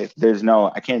okay,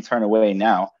 I can't turn away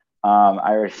now. I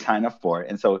already signed up for it.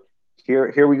 And so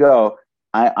here we go.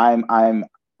 I'm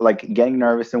like getting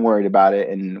nervous and worried about it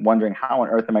and wondering, how on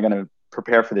earth am I going to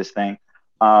prepare for this thing?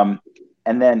 And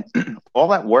then all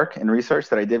that work and research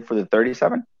that I did for the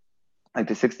 37, like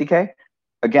the 60K,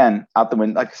 again, out the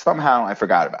window. Like somehow I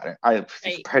forgot about it. I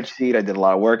spreadsheet, I did a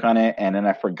lot of work on it, and then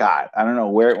I forgot. I don't know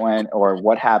where it went or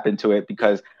what happened to it,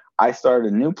 because I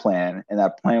started a new plan, and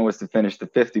that plan was to finish the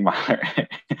 50 miler.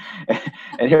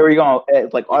 And here we go.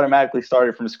 It like automatically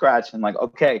started from scratch, and like,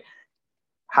 okay,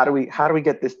 how do we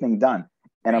get this thing done?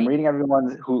 And I'm reading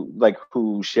everyone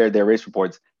who shared their race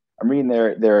reports. I'm reading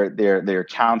their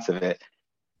accounts of it.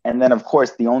 And then, of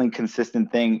course, the only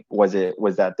consistent thing was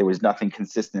that there was nothing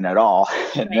consistent at all.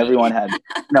 And everyone had,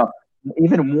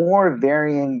 even more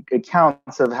varying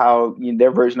accounts of how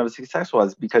their version of success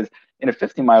was, because in a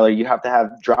 50 miler you have to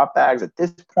have drop bags at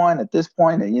this point,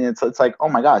 and it's like, oh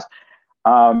my gosh.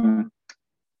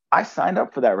 I signed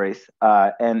up for that race,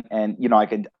 and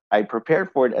I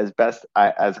prepared for it as best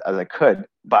as I could,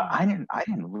 but I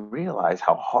didn't realize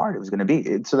how hard it was going to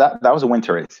be. So that was a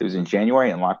winter race. It was in January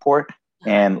in Lockport,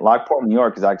 and Lockport, New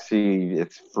York is actually,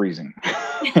 it's freezing.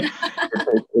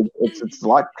 It's a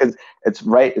lot, because it's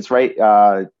right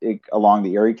along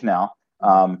the Erie Canal,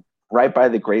 right by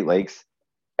the Great Lakes.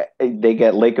 They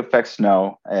get lake effect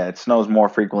snow. It snows more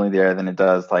frequently there than it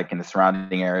does like in the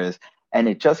surrounding areas, and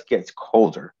it just gets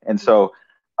colder. And so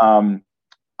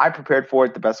I prepared for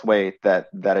it the best way that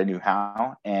I knew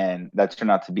how, and that turned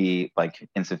out to be like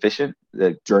insufficient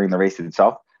during the race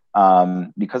itself,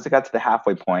 because it got to the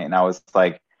halfway point and I was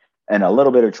like in a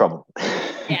little bit of trouble.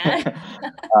 Yeah.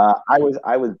 I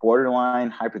was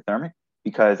borderline hypothermic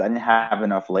because I didn't have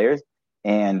enough layers,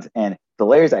 and the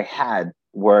layers I had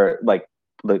were like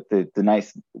the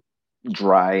nice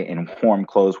dry and warm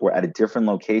clothes were at a different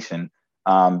location,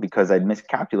 because I'd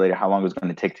miscalculated how long it was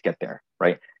going to take to get there.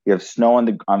 Right, you have snow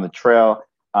on the trail,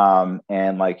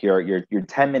 and like your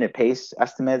 10-minute pace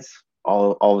estimates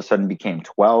all of a sudden became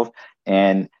 12,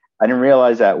 and I didn't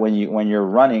realize that when you're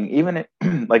running, even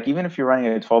if you're running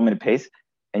at a 12-minute pace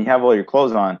and you have all your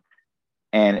clothes on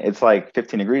and it's like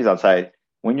 15 degrees outside,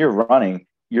 when you're running,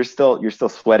 you're still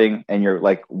sweating and you're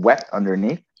like wet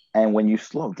underneath. And when you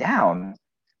slow down,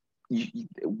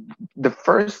 the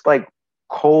first like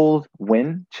cold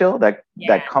wind chill that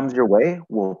comes your way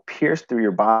will pierce through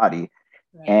your body,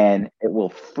 right, and it will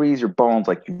freeze your bones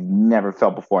like you've never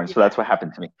felt before. And so that's what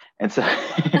happened to me. And so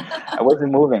I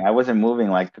wasn't moving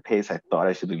like the pace I thought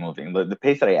I should be moving, the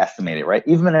pace that I estimated, right?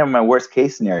 Even in my worst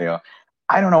case scenario,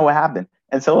 I don't know what happened.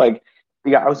 And so like,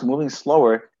 I was moving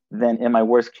slower than in my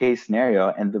worst case scenario,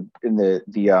 and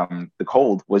the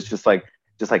cold was just like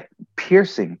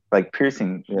piercing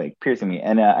me.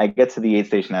 And I get to the aid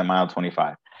station at mile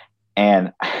 25,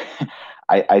 and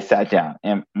I sat down,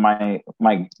 and my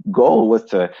goal was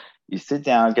to sit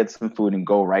down, get some food, and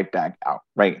go right back out.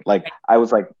 Right, like I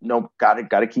was like, nope,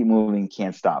 gotta keep moving,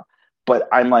 can't stop. But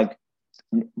I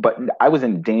was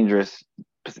in a dangerous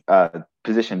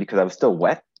position because I was still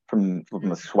wet from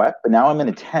the sweat. But now I'm in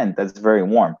a tent that's very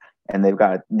warm, and they've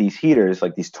got these heaters,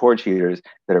 like these torch heaters,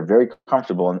 that are very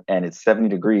comfortable, and it's 70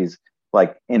 degrees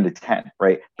like in the tent,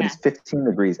 right? But it's 15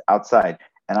 degrees outside,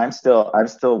 and I'm still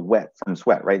wet from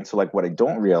sweat, right? So like, what I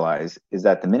don't realize is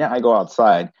that the minute I go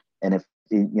outside, and if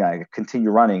I continue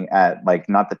running at like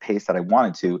not the pace that I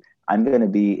wanted to, I'm going to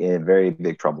be in very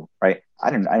big trouble, right?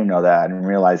 I didn't know that. I didn't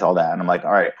realize all that, and I'm like,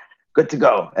 all right, good to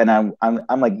go. And I'm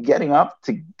like getting up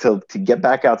to get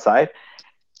back outside,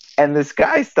 and this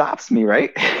guy stops me,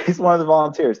 right? He's one of the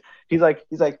volunteers. He's like,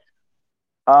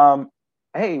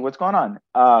 hey, what's going on?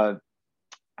 How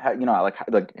you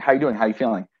doing? How you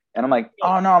feeling? And I'm like,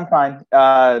 oh no, I'm fine.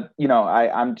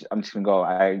 I'm just gonna go.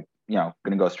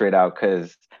 Gonna go straight out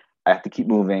because I have to keep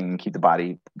moving and keep the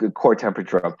body good core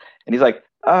temperature up. And he's like,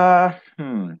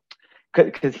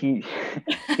 because he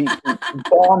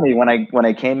saw me when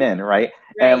I came in, right?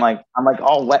 And like I'm like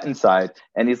all wet inside,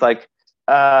 and he's like,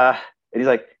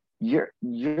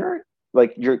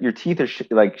 your teeth are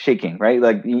like shaking, right?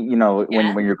 Like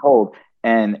when you're cold,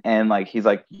 and like he's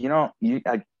like,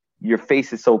 your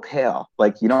face is so pale,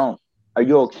 like are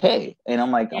you okay? And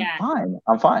I'm like,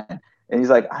 I'm fine. And he's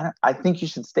like, I think you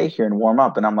should stay here and warm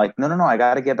up. And I'm like, no, I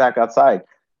got to get back outside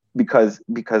because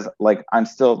like I'm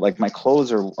still like my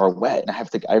clothes are wet, and I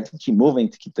have to keep moving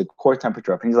to keep the core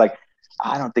temperature up. And he's like,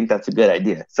 I don't think that's a good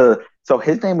idea. So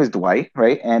his name was Dwight,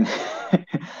 right? And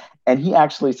and he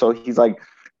actually, so he's like,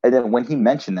 and then when he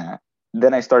mentioned that,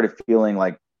 then I started feeling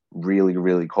like really,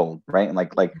 really cold, right? And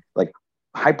like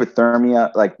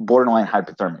hypothermia, like borderline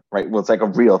hypothermic, right? Well, it's like a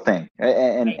real thing.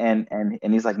 And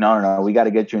he's like, no, we got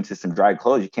to get you into some dry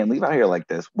clothes. You can't leave out here like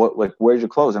this. Where's your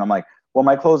clothes? And I'm like, well,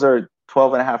 my clothes are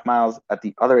 12 and a half miles at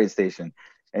the other aid station.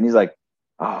 And he's like,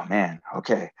 oh man,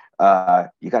 okay.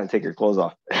 You got to take your clothes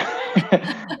off.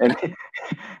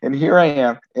 and here I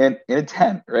am in a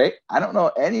tent, right? I don't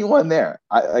know anyone there.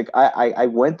 I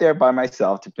went there by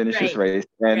myself to finish this race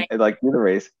and like do the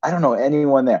race. I don't know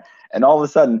anyone there. And all of a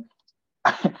sudden,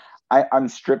 I'm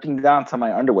stripping down to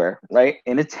my underwear, right,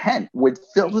 in a tent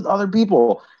filled with other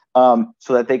people,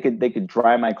 so that they could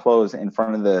dry my clothes in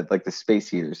front of the space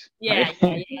heaters. Yeah,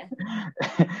 right?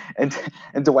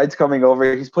 And Dwight's coming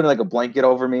over. He's putting like a blanket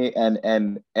over me,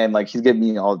 and like he's giving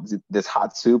me all this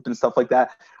hot soup and stuff like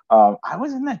that. I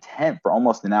was in that tent for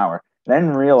almost an hour, and I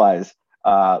didn't realize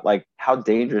like how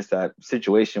dangerous that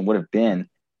situation would have been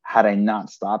had I not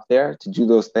stopped there to do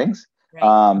those things.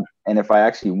 Right. And if I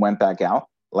actually went back out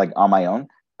like on my own,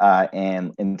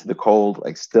 and into the cold,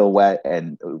 like still wet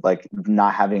and like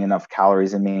not having enough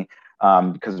calories in me,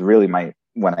 because really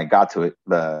when I got to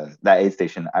that aid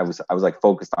station, I was like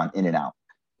focused on in and out,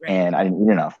 Right. and I didn't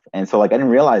eat enough, and so like I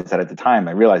didn't realize that at the time.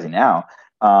 I realize it now,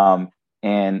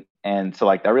 and so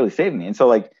like that really saved me, and so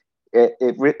like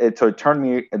it turned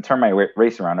my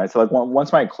race around. Right, so like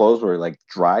once my clothes were like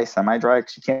dry, semi-dry,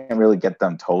 because you can't really get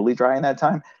them totally dry in that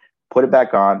time. Put it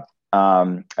back on.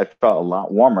 I felt a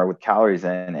lot warmer with calories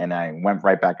in, and I went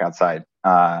right back outside,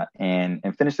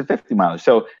 and finished the 50 miles.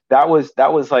 So that was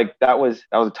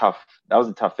a tough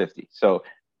 50. So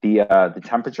the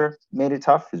temperature made it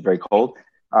tough. It's very cold,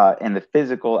 and the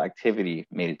physical activity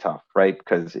made it tough, right?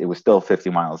 Because it was still 50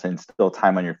 miles and still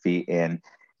time on your feet, and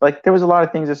like there was a lot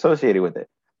of things associated with it.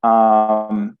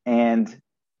 And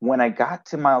when I got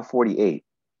to mile 48,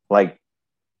 like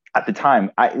at the time,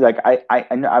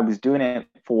 I was doing it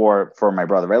for my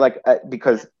brother, right? Like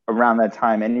because around that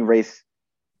time, any race,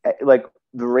 like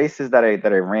the races that I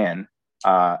ran,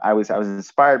 I was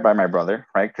inspired by my brother,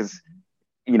 right? Because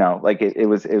like it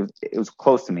was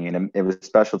close to me, and it was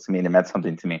special to me, and it meant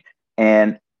something to me.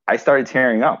 And I started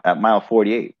tearing up at mile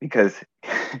 48 because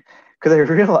I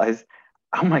realized,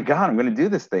 oh my God, I'm going to do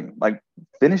this thing, like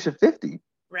finish at 50.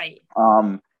 Right.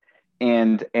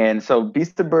 And so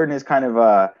Beast of Burden is kind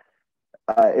of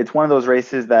it's one of those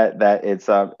races that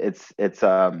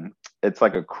it's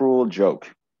like a cruel joke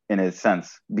in a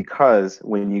sense, because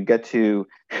when you get to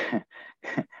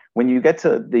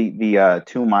the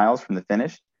 2 miles from the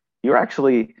finish, you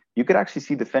could actually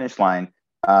see the finish line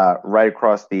right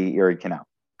across the Erie Canal,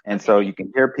 and so you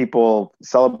can hear people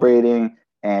celebrating,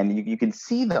 and you can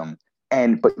see them,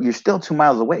 but you're still 2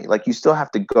 miles away. Like you still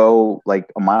have to go like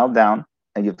a mile down,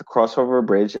 and you have to cross over a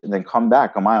bridge and then come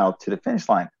back a mile to the finish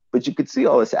line. But you could see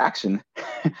all this action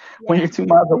when you're 2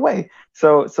 miles away.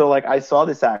 So like I saw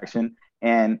this action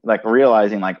and like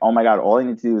realizing like, oh my God, all I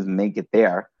need to do is make it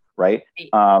there, right?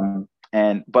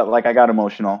 But like I got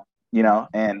emotional,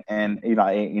 and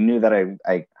I knew that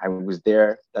I was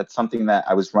there. That's something that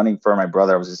I was running for my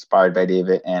brother. I was inspired by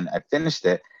David, and I finished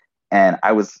it, and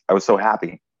I was so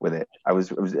happy with it. I was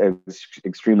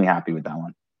extremely happy with that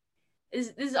one.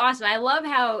 This is awesome. I love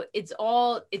how it's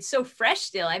so fresh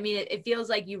still. I mean, it feels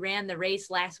like you ran the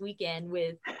race last weekend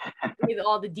with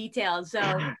all the details. So,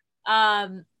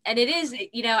 and it is,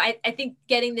 I think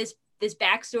getting this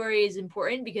backstory is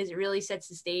important because it really sets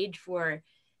the stage for,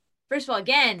 first of all,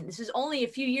 again, this was only a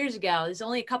few years ago. This is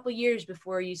only a couple years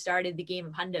before you started the Game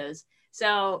of Hundos.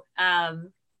 So,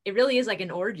 it really is like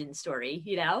an origin story,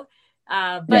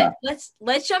 but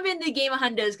let's jump into the Game of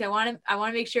Hundos, because I want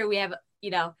to make sure we have,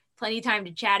 plenty of time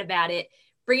to chat about it.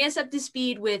 Bring us up to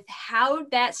speed with how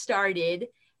that started.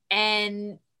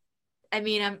 And I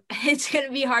mean, it's going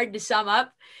to be hard to sum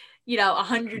up,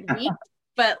 100 weeks,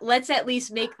 but let's at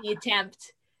least make the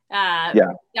attempt,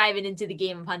 diving into the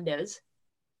Game of Hundos.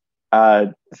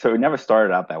 So it never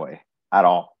started out that way at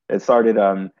all. It started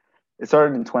in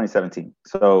 2017.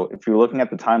 So if you're looking at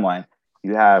the timeline,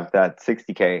 you have that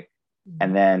 60K,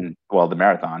 and then, the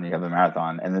marathon, you have the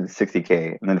marathon, and then the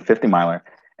 60K, and then the 50 miler.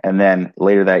 And then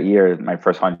later that year, my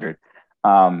first 100.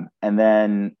 And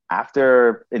then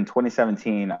in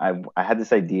 2017, I had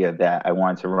this idea that I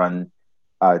wanted to run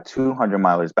 200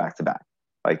 milers back to back.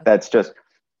 Like that's just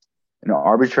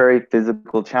arbitrary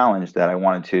physical challenge that I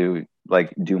wanted to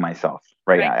like do myself.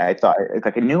 Right. I thought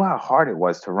like I knew how hard it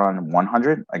was to run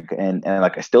 100. Like and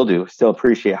like I still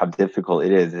appreciate how difficult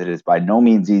it is. It is by no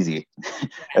means easy.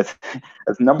 That's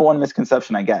the number one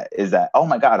misconception I get, is that, oh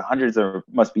my God, hundreds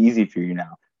must be easy for you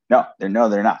now. No, they're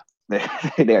not.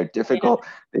 They are difficult.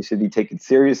 They should be taken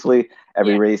seriously.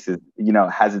 Every race is,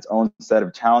 has its own set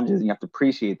of challenges, and you have to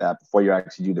appreciate that before you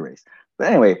actually do the race. But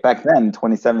anyway, back then in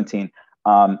 2017,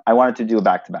 I wanted to do a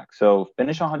back-to-back. So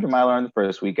finish a 100-miler on the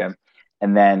first weekend,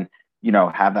 and then,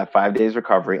 have that 5 days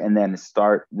recovery, and then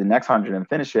start the next 100 and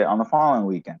finish it on the following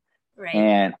weekend. Right.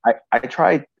 And I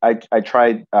tried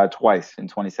twice in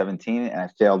 2017, and I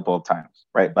failed both times.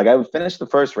 Right. Like I would finish the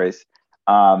first race,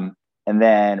 and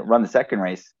then run the second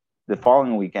race the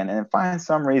following weekend, and then find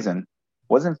some reason,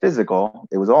 wasn't physical,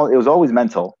 it was always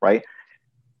mental, right,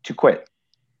 to quit.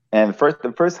 And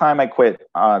the first time I quit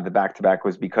the back-to-back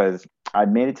was because I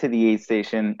made it to the aid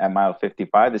station at mile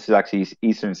 55. This is actually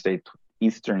Eastern States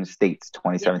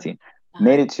 2017. Yeah.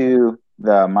 Made it to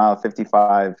the mile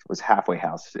 55, was Halfway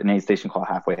House, an aid station called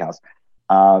Halfway House.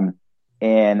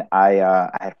 And I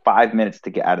had 5 minutes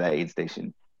to get out of that aid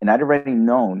station. And I'd already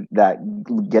known that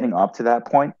getting up to that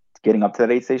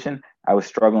aid station, I was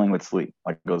struggling with sleep.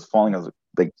 Like I was falling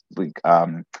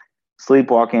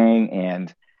sleepwalking,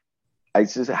 and I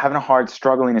was just having a hard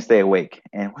struggling to stay awake.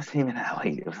 And it wasn't even that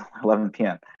late. It was 11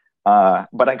 p.m.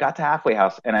 But I got to halfway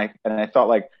house, and I thought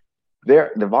like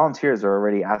the volunteers are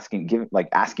already asking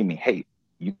me, hey,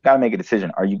 you got to make a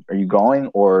decision. Are you going,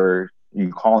 or are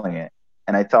you calling it?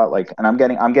 And I thought like, and I'm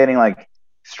getting like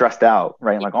stressed out,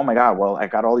 right? Like, oh my God, well, I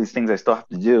got all these things I still have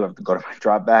to do. I have to go to my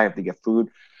drop bag. I have to get food.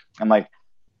 I'm like,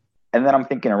 and then I'm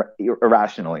thinking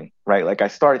irrationally, right? Like I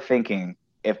started thinking,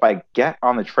 if I get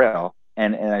on the trail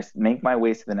and I make my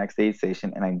way to the next aid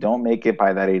station and I don't make it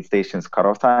by that aid station's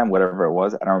cutoff time, whatever it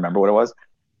was, I don't remember what it was.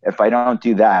 If I don't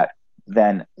do that,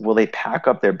 then will they pack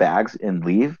up their bags and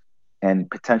leave and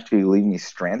potentially leave me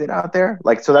stranded out there?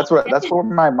 Like, so that's what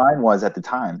my mind was at the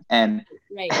time. And,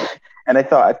 right. And I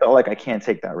felt like I can't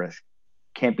take that risk.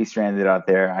 Can't be stranded out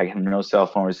there. I have no cell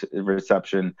phone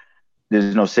reception.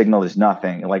 There's no signal. There's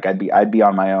nothing. Like I'd be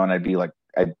on my own. I'd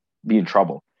be in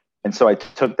trouble. And so I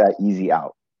took that easy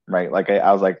out, right? Like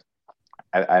I was like,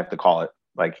 I have to call it.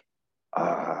 Like,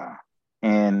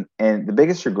 and the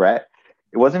biggest regret,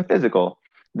 it wasn't physical.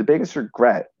 The biggest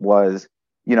regret was,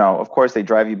 of course they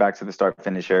drive you back to the start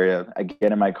finish area. I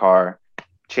get in my car,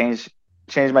 change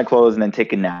my clothes, and then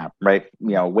take a nap, right?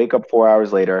 Wake up 4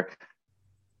 hours later.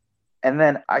 And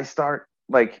then I start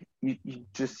like, you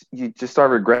just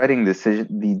start regretting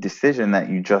the decision that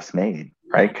you just made,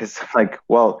 right? Because like,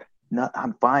 well, no,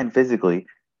 I'm fine physically.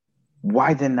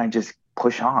 Why didn't I just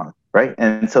push on, right?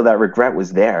 And so that regret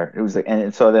was there. It was like,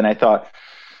 and so then I thought,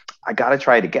 I got to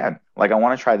try it again. Like I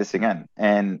want to try this again.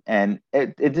 And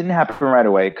it didn't happen right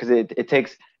away because it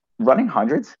takes running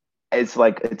hundreds. It's a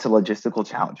logistical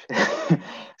challenge.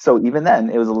 So even then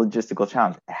it was a logistical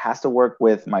challenge. It has to work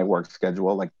with my work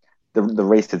schedule, like the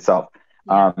race itself.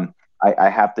 Yeah. I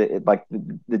have to like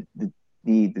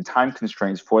the time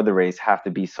constraints for the race have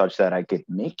to be such that I could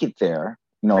make it there,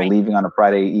 right, leaving on a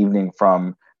Friday evening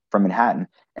from Manhattan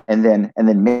and then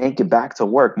make it back to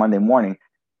work Monday morning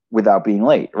without being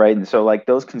late. Right. And so like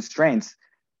those constraints,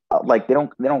 like they're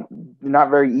not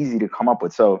very easy to come up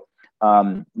with. So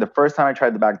the first time I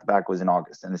tried the back-to-back was in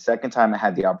August, and the second time I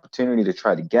had the opportunity to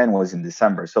try it again was in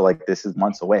December. So like this is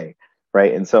months away,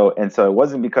 right? And so it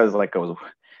wasn't because like I was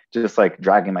just like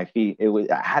dragging my feet.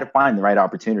 I had to find the right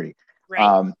opportunity,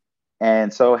 right?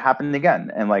 And so it happened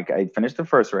again, and like I finished the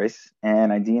first race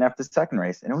and I DNF'd the second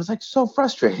race, and it was like so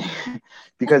frustrating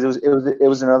because it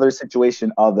was another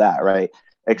situation of that, right?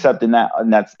 Except in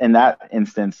that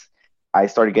instance, I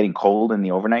started getting cold in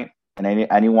the overnight. And I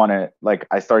didn't want to, like,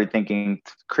 I started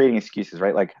creating excuses,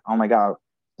 right? Like, oh my God,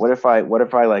 what if I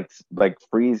like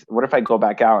freeze? What if I go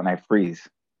back out and I freeze,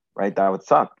 right? That would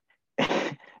suck.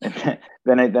 And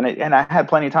then I had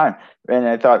plenty of time, and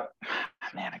I thought,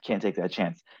 man, I can't take that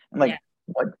chance. I'm like, yeah.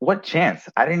 What chance?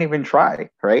 I didn't even try,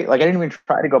 right? Like I didn't even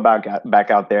try to go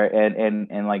back out there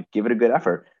and like give it a good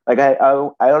effort. Like I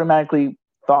automatically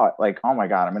thought like, oh my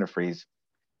God, I'm gonna freeze.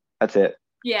 That's it.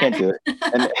 Yeah. Can't do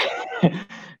it.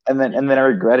 And then I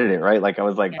regretted it, right? Like I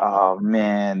was like, oh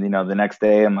man, the next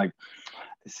day I'm like,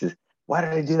 why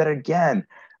did I do that again?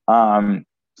 So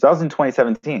that was in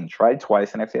 2017, tried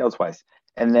twice and I failed twice.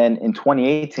 And then in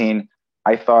 2018,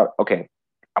 I thought, okay,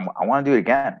 I want to do it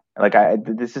again. Like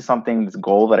this is this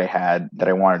goal that I had that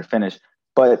I wanted to finish,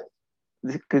 but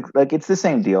like, it's the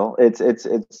same deal. It's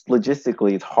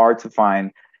logistically, it's hard to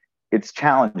find. It's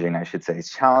challenging, I should say. It's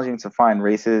challenging to find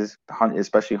races,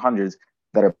 especially hundreds,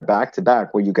 that are back to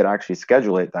back where you could actually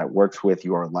schedule it that works with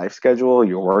your life schedule,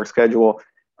 your work schedule,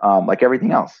 like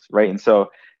everything else, right? And so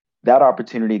that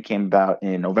opportunity came about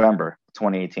in November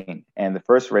 2018, and the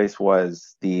first race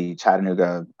was the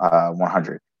Chattanooga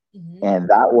 100, mm-hmm. And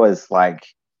that was like,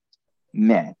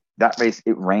 man, that race,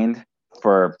 it rained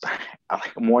for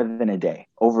like more than a day,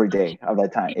 over a day of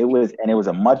that time. It was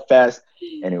a mud fest,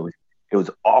 and it was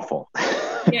awful.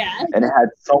 Yeah. And it had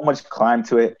so much climb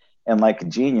to it. And like a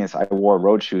genius, I wore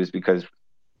road shoes because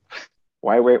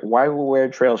why wear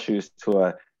trail shoes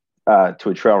to a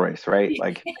trail race, right?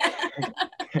 Like,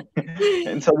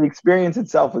 and so the experience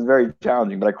itself was very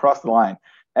challenging, but I crossed the line.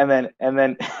 And then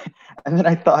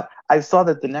I saw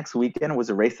that the next weekend was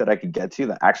a race that I could get to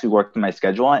that actually worked in my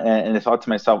schedule. And I thought to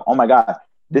myself, oh my God,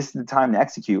 this is the time to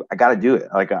execute. I got to do it.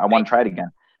 Like I want to try it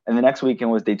again. And the next weekend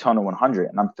was Daytona 100.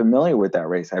 And I'm familiar with that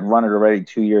race. I'd run it already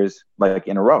 2 years, like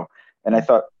in a row. And I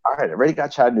thought, all right, I already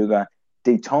got Chattanooga.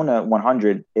 Daytona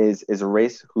 100 is a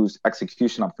race whose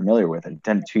execution I'm familiar with. I've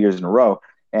done it 2 years in a row,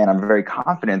 and I'm very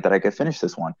confident that I could finish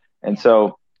this one. And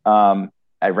so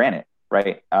I ran it,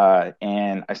 right?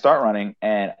 And I start running,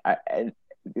 and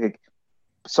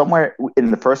somewhere in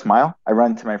the first mile, I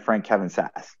run into my friend Kevin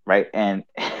Sass, right? And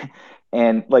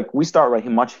And like we start right,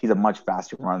 he's a much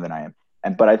faster runner than I am.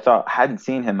 But I thought hadn't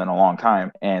seen him in a long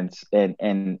time. And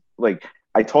like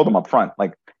I told him up front,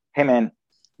 like, hey man,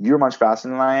 you're much faster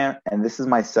than I am. And this is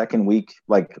my second week,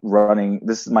 like running.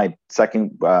 This is my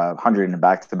second 100 in a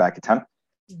back-to-back attempt.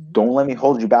 Don't let me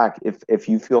hold you back. If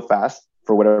you feel fast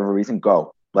for whatever reason,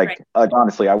 go. Like,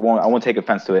 honestly, I won't take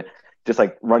offense to it. Just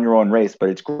like run your own race, but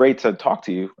it's great to talk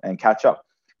to you and catch up.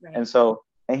 Right.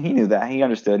 And he knew that, he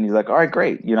understood, and he's like, all right,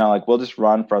 great. Like we'll just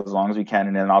run for as long as we can,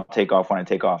 and then I'll take off when I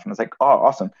take off. And it's like, oh,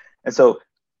 awesome. And so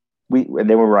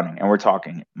they were running and we're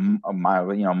talking. A mile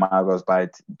goes by,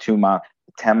 2 miles,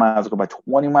 10 miles go by,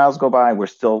 20 miles go by. We're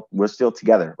still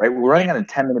together, right? We're running at a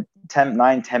 10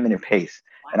 minute pace.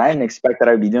 Wow. And I didn't expect that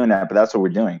I'd be doing that, but that's what we're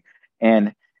doing.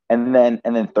 And then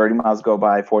 30 miles go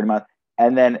by, 40 miles.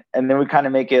 And then we kind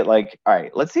of make it like, all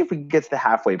right, let's see if we can get to the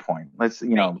halfway point. Let's,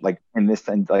 like in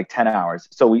 10 hours.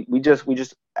 So we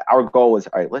just, our goal was,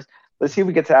 all right, let's see if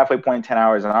we get to the halfway point in 10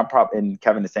 hours. And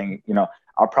Kevin is saying,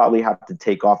 I'll probably have to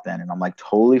take off then. And I'm like,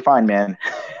 totally fine, man.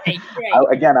 Right.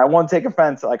 I won't take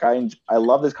offense. Like I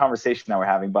love this conversation that we're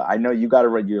having, but I know you got to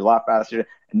run. You're a lot faster.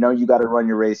 I know you got to run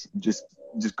your race. Just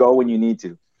go when you need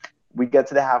to. We get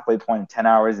to the halfway point in 10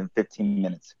 hours and 15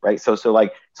 minutes. Right. So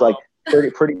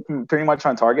 30, pretty much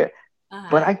on target,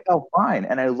 but I felt fine.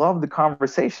 And I love the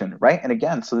conversation. Right. And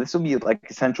again, so this will be like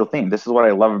a central theme. This is what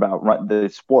I love about the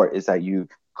sport is that you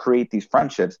create these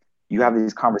friendships. You have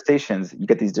these conversations, you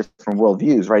get these different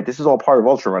worldviews, right? This is all part of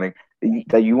ultra running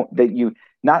that you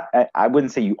not, I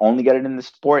wouldn't say you only get it in the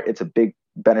sport. It's a big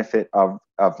benefit of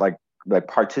like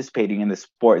participating in the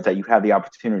sport is that you have the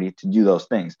opportunity to do those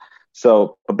things.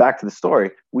 So, but back to the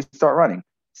story, we start running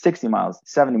 60 miles,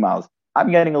 70 miles.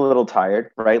 I'm getting a little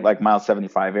tired, right? Like mile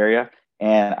 75 area.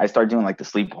 And I start doing like the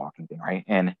sleepwalking thing, right?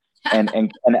 And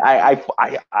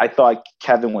I thought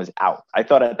Kevin was out. I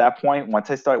thought at that point, once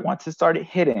it started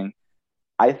hitting,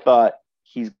 I thought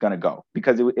he's going to go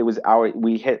because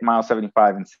we hit mile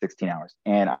 75 in 16 hours.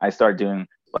 And I started doing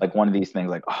like one of these things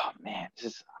like, oh man,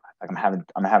 this is like,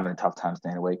 I'm having a tough time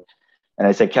staying awake. And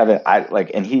I said, Kevin,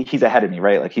 and he's ahead of me,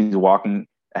 right? Like he's walking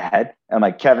ahead. And I'm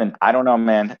like, Kevin, I don't know,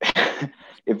 man.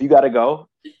 If you got to go.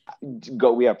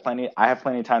 I have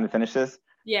plenty of time to finish this.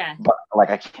 Yeah. But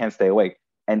like, I can't stay awake.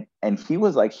 And he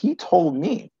was like, he told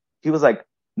me, he was like,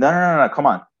 no, come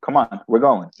on. We're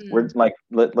going. We're like,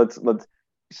 let's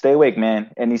stay awake,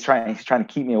 man. And he's trying to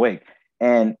keep me awake.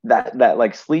 And that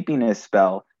like sleepiness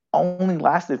spell only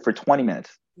lasted for 20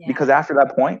 minutes because after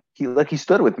that point, he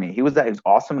stood with me. He was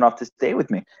awesome enough to stay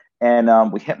with me.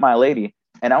 And we hit mile 80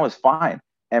 and I was fine.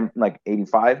 And like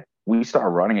 85, we started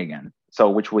running again. So,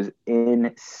 which was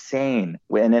insane.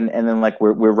 And then like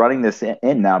we're running this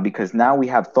in now because now we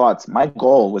have thoughts. My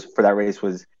goal for that race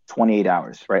was 28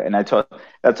 hours, right? And I told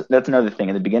that's another thing.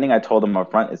 In the beginning, I told him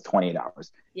up front it's 28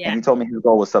 hours. Yeah. And he told me his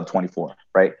goal was sub 24,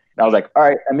 right? And I was like, all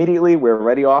right, immediately we're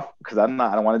ready off because I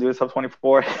don't want to do a sub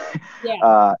 24.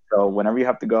 Yeah. So whenever you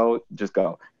have to go, just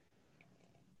go.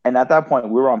 And at that point,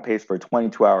 we were on pace for a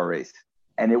 22-hour race.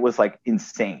 And it was like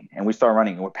insane. And we started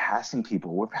running and we're passing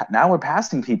people. Now we're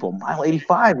passing people. Mile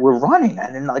 85, we're running.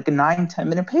 And in like a 9-10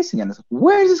 minute pace again. It's like,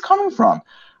 where is this coming from?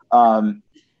 And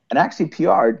actually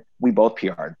PR'd. We both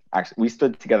PR'd. Actually, we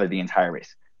stood together the entire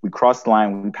race. We crossed the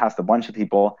line. We passed a bunch of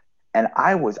people. And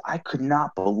I could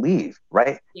not believe,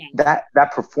 right? Yeah.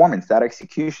 That performance, that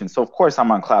execution. So of course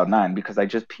I'm on cloud 9 because I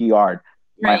just PR'd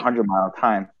my 100-mile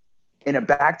time in a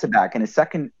back-to-back, in a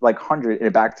second, like 100 in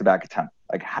a back-to-back attempt.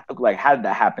 Like how did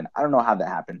that happen? I don't know how that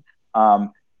happened.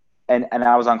 And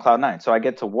I was on cloud 9. So I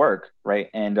get to work, right?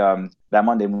 And that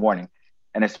Monday morning,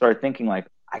 and I started thinking like,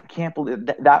 I can't believe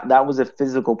that was a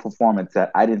physical performance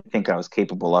that I didn't think I was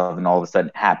capable of, and all of a sudden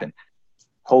it happened.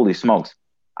 Holy smokes.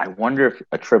 I wonder if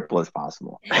a trip was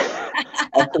possible. And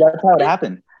so that's how it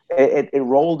happened. It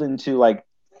rolled into like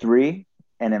 3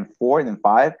 and then 4 and then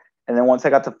 5. And then once I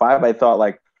got to 5, I thought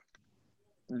like,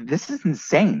 this is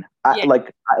insane. Let's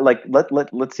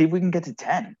see if we can get to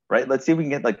 10, right? Let's see if we can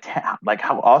get like 10. Like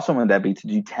how awesome would that be to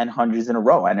do 10 hundreds in a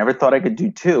row? I never thought I could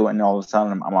do 2, and all of a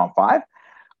sudden I'm on 5.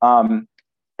 And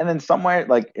then somewhere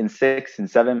like in 6 and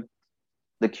 7,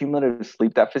 the cumulative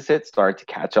sleep deficit started to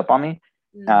catch up to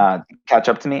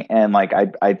me. And like,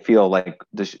 I'd feel like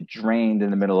just drained in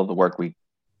the middle of the work week,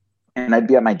 and I'd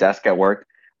be at my desk at work.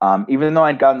 Even though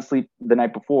I'd gotten sleep the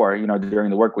night before, during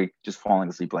the work week, just falling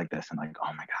asleep like this. I'm like,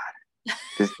 oh my God,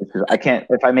 this is, I can't,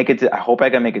 if I make it to, I hope I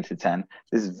can make it to 10.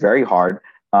 This is very hard.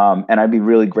 And I'd be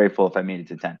really grateful if I made it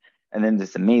to 10. And then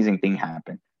this amazing thing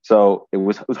happened. So it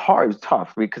was hard. It was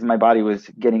tough because my body was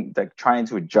trying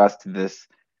to adjust to this,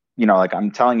 like I'm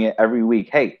telling it every week,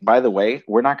 hey, by the way,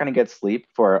 we're not going to get sleep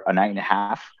for a night and a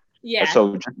half. Yeah.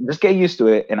 So just get used to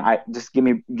it, and I just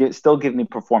still give me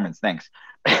performance. Thanks.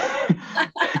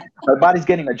 My body's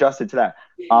getting adjusted to that.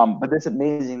 But this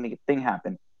amazing thing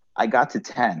happened. I got to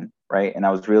 10, right, and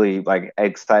I was really like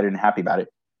excited and happy about it,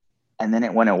 and then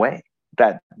it went away.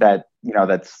 That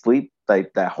sleep,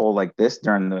 like that whole like this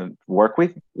during the work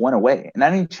week went away, and I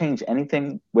didn't change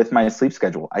anything with my sleep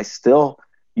schedule. I still,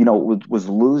 was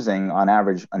losing on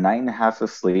average a night and a half of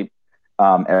sleep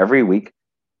every week.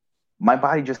 My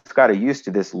body just got used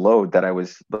to this load that I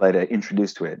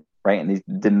introduced to it, right? And these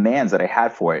demands that I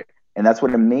had for it. And that's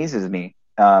what amazes me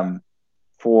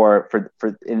for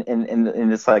in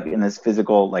this like in this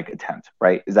physical like attempt,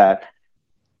 right? Is that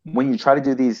when you try to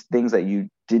do these things that you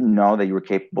didn't know that you were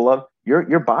capable of,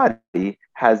 your body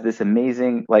has this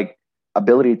amazing like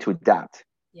ability to adapt.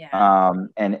 Yeah.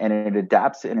 And it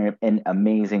adapts in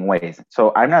amazing ways.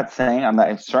 So I'm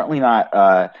certainly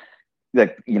not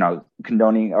like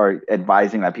condoning or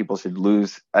advising that people should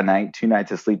lose a night, 2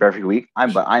 nights of sleep every week.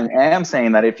 But I am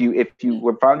saying that if you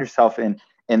found yourself in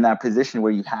that position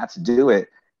where you had to do it,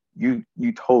 you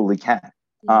totally can.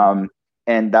 Mm-hmm.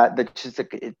 And that just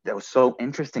that was so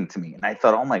interesting to me. And I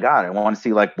thought, oh my God, I want to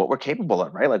see like what we're capable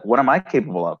of, right? Like what am I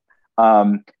capable of?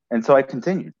 And so I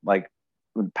continued like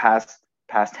past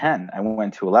 10, I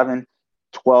went to 11,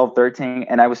 12, 13,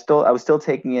 and I was still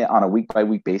taking it on a week by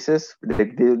week basis.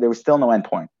 There was still no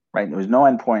endpoint, right? There was no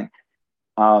endpoint.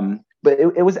 But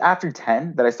it was after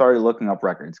 10 that I started looking up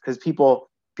records, because people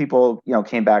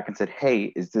came back and said,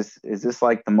 hey, is this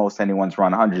like the most anyone's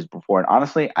run hundreds before? And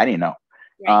honestly, I didn't know.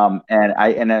 Right. And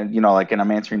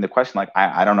I'm answering the question like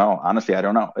I don't know. Honestly, I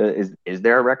don't know. Is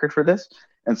there a record for this?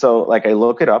 And so like I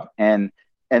look it up, and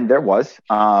there was.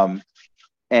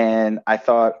 And I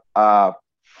thought,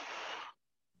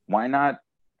 why not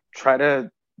try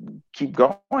to keep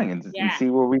going and see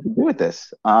what we can do with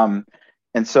this?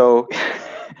 And so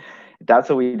that's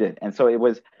what we did. And so it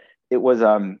was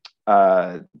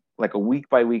like a week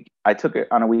by week. I took it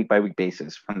on a week by week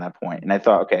basis from that point. And I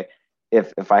thought, okay,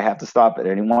 if I have to stop at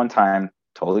any one time,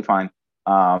 totally fine.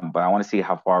 But I want to see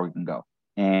how far we can go.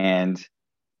 And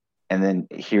then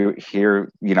here,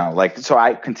 so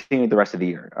I continued the rest of the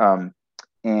year.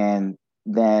 And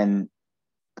then,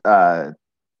 I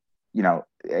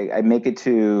make it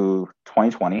to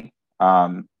 2020.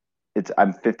 I'm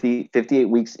 58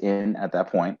 weeks in at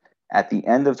that point. At the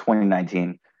end of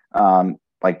 2019,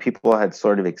 like people had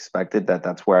sort of expected that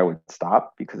that's where I would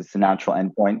stop, because it's a natural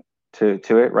endpoint to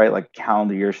it, right? Like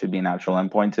calendar year should be a natural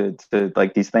endpoint to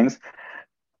like these things.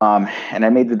 And I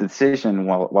made the decision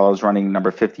while I was running number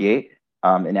 58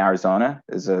 in Arizona,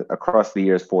 is across the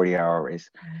year's 40-hour race.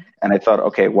 And I thought,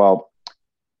 okay, well,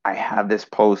 I have this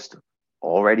post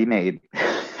already made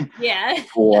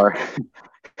for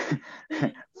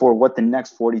what the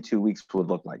next 42 weeks would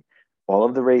look like. All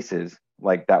of the races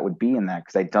like that would be in that,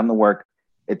 because I'd done the work.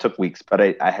 It took weeks, but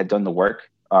I had done the work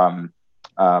for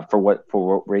what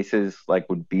races like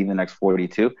would be the next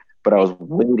 42. But I was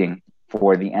waiting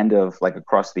for the end of like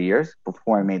across the years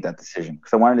before I made that decision,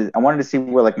 because I wanted to see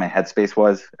where like my headspace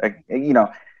was.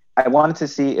 I wanted to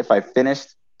see if I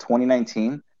finished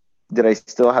 2019, did I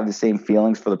still have the same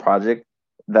feelings for the project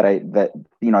that I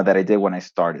did when I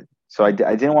started. So I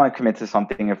didn't want to commit to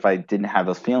something if I didn't have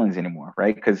those feelings anymore,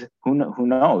 right? Because who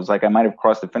knows? Like I might have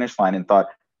crossed the finish line and thought,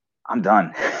 I'm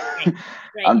done. Right.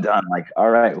 I'm done. Like, all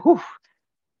right, whew,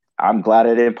 I'm glad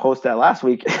I didn't post that last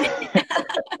week.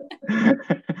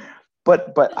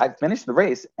 But I finished the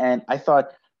race, and I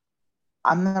thought,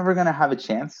 I'm never gonna have a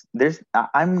chance.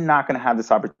 I'm not gonna have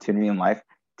this opportunity in life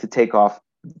to take off,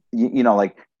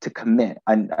 like to commit.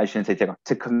 I shouldn't say take off,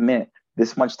 to commit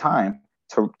this much time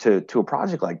to a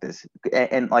project like this.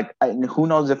 And who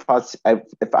knows if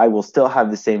I will still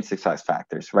have the same success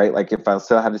factors, right? Like if I'll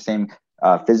still have the same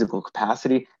physical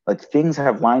capacity. Like things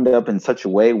have lined up in such a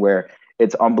way where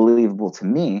it's unbelievable to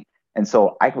me. And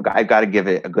so I got to give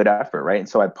it a good effort, right? And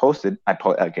so I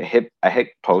hit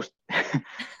post.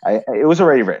 It was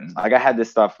already written. Like I had this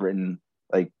stuff written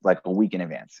like a week in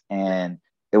advance, and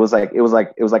it was like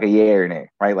a yay or nay,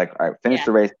 right? Like, all right, finish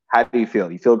the race. How do you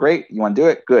feel? You feel great? You want to do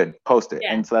it? Good. Post it.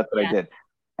 Yeah. And so that's what I did.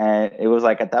 And it was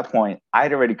like at that point,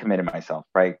 I'd already committed myself,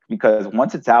 right? Because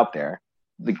once it's out there,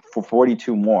 like for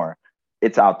 42 more,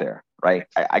 it's out there, right?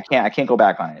 I can't go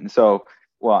back on it. And so,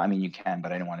 well, I mean, you can,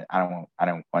 but I don't want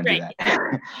to do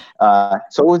that.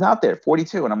 So it was out there,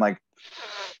 42, and I'm like,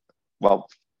 well,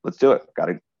 let's do it. Got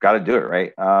to do it,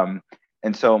 right?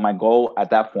 And so my goal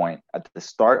at that point, at the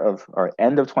start of or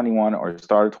end of 21 or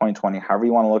start of 2020, however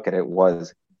you want to look at it,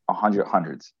 was 100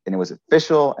 hundreds, and it was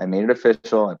official. I made it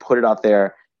official. I put it out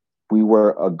there. We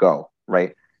were a go,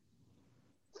 right?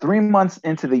 3 months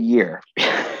into the year,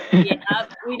 Yeah,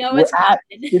 we know We're what's at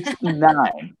coming.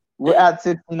 69. We're at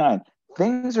 69.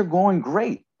 Things are going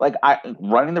great. Like I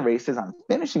running the races, I'm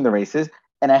finishing the races,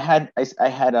 and I had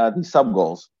these sub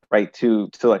goals, right? To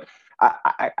like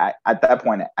I at that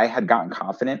point I had gotten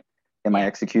confident in my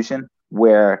execution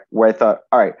where I thought,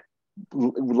 all right,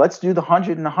 let's do the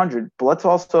 100 and 100, but let's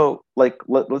also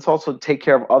let's also take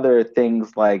care of other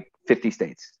things like 50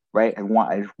 states, right? I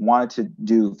wanted to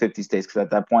do 50 states because at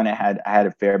that point I had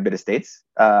a fair bit of states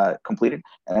completed,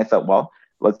 and I thought, well,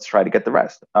 let's try to get the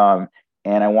rest. And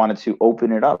I wanted to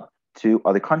open it up to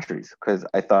other countries because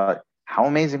I thought, how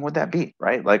amazing would that be,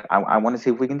 right? Like I want to see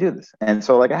if we can do this. And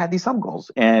so like I had these sub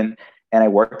goals, and I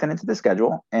worked it into the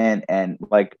schedule, and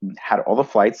like had all the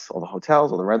flights, all the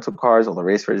hotels, all the rental cars, all the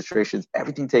race registrations,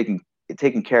 everything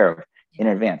taken care of in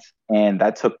advance. And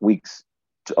that took weeks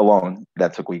alone.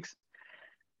 That took weeks.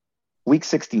 Week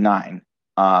 69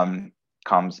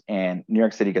 comes, and New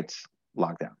York City gets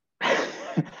locked down,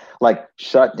 like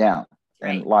shut down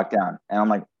and locked down. And I'm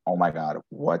like, oh my God,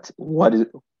 what's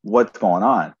going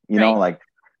on? You know, like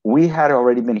we had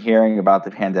already been hearing about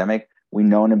the pandemic. We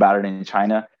known about it in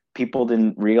China. People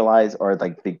didn't realize, or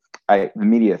like the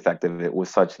media effect of it was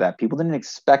such that people didn't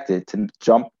expect it to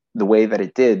jump the way that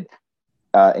it did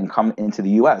and come into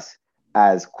the U.S.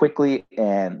 as quickly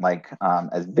and like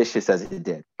as vicious as it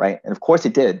did, right? And of course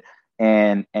it did.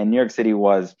 And New York City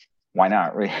was, why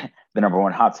not, right? The number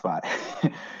one hotspot.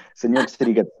 So New York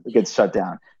City gets shut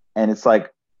down, and it's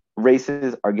like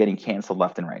races are getting canceled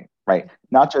left and right, right?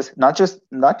 Not just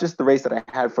the race that I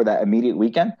had for that immediate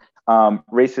weekend.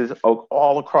 Races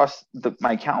all across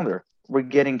my calendar were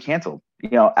getting canceled, you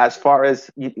know, as far as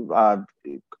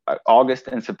August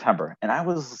and September. And I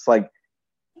was just like,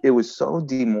 it was so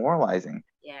demoralizing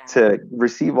to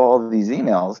receive all of these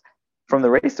emails from the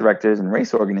race directors and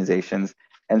race organizations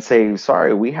and say,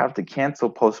 sorry, we have to cancel,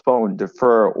 postpone,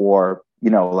 defer, or, you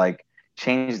know, like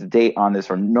change the date on this,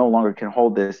 or no longer can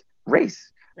hold this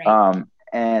race.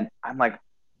 And I'm like,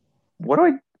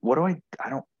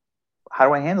 how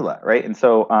do I handle that, right? And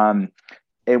so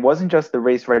it wasn't just the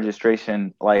race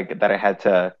registration like that I had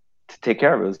to take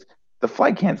care of. It was the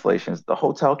flight cancellations, the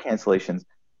hotel cancellations.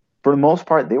 For the most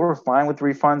part, they were fine with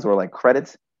refunds or like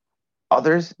credits.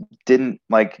 Others didn't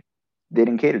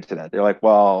cater to that. They're like,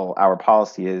 well, our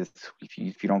policy is if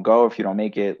you don't go, if you don't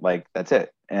make it, like that's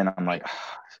it. And I'm like,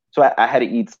 so I had to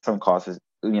eat some costs,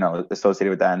 you know, associated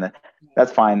with that, and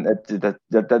that's fine.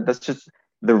 That's just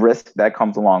the risk that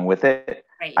comes along with it.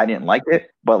 I didn't like it,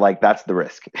 but like that's the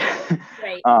risk.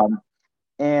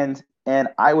 And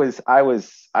I was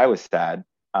sad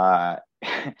that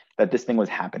this thing was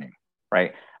happening.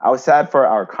 Right. I was sad for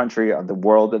our country, of the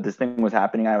world, that this thing was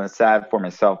happening. I was sad for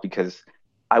myself because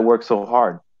I worked so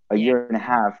hard, a year and a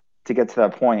half to get to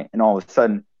that point, and all of a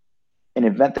sudden, an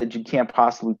event that you can't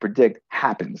possibly predict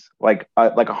happens, like a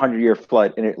 100-year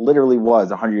flood, and it literally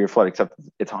was a 100-year flood, except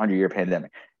it's a 100-year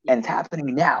pandemic, and it's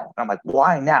happening now. I'm like,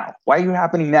 why now? Why are you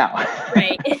happening now?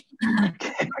 Right.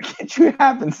 Can't you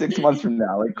happen 6 months from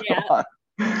now? Like, come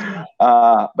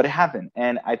on. But it happened,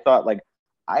 and I thought like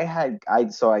I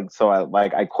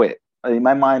quit. In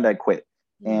my mind, I quit,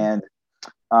 and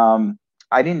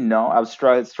I didn't know. I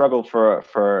struggled for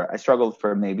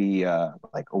maybe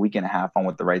like a week and a half on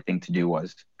what the right thing to do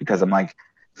was, because I'm like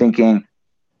thinking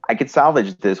I could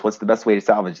salvage this. What's the best way to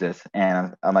salvage this?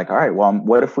 And I'm like, all right, well,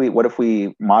 what if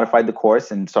we modified the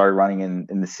course and started running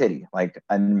in the city? Like,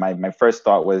 and my first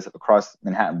thought was across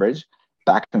Manhattan Bridge,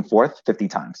 back and forth 50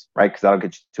 times, right? Because that'll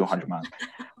get you to 100 miles.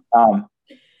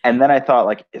 And then I thought,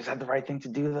 like, is that the right thing to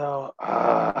do, though?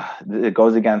 It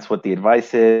goes against what the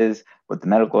advice is, what the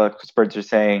medical experts are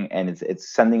saying, and it's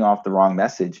sending off the wrong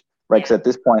message, right? Because at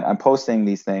this point, I'm posting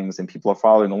these things, and people are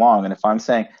following along. And if I'm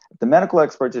saying, if the medical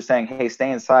experts are saying, hey,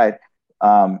 stay inside,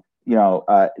 don't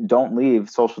leave,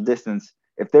 social distance.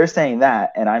 If they're saying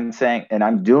that, and I'm saying, and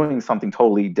I'm doing something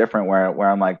totally different,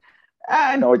 where I'm like,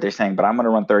 I know what they're saying, but I'm going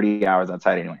to run 30 hours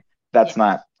outside anyway. That's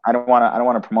not. I don't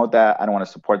want to promote that. I don't want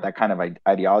to support that kind of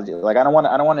ideology. Like I don't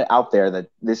want it out there that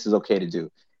this is okay to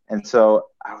do. And so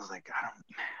I was like, I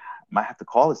might have to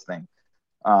call this thing.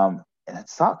 And it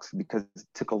sucks because it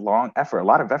took a lot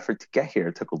of effort to get here.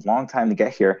 It took a long time to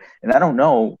get here. And I don't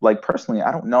know, like personally,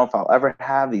 I don't know if I'll ever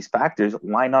have these factors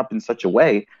line up in such a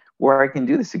way where I can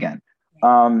do this again.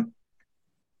 And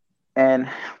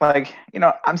like, you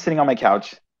know, I'm sitting on my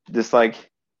couch, just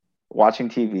like watching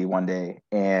TV one day,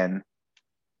 and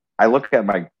I look at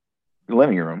my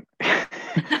living room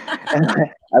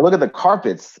and I look at the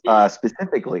carpets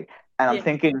specifically, and I'm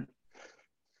thinking,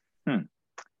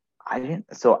 I didn't.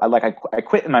 So I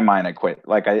quit in my mind. I quit.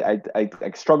 Like I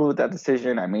struggled with that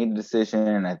decision. I made a decision,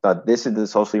 and I thought this is the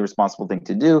socially responsible thing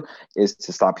to do is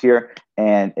to stop here.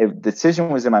 And if the decision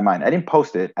was in my mind, I didn't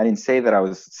post it. I didn't say that I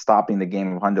was stopping the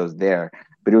game of hundos there,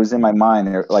 but it was in my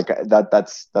mind. Like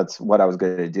that's what I was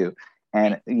going to do.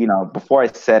 And before I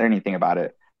said anything about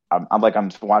it, I'm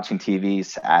just watching TV,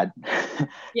 sad,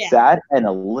 Yeah. sad, and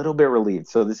a little bit relieved.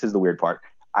 So this is the weird part.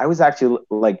 I was actually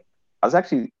like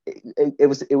it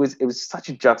was such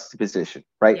a juxtaposition,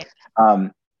 right? Yeah.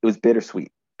 It was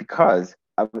bittersweet because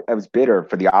I was bitter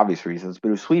for the obvious reasons, but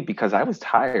it was sweet because I was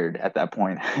tired at that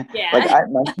point. Yeah. Like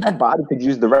my body could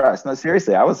use the rest. No,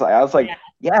 seriously, I was like,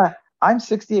 yeah, I'm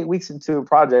 68 weeks into a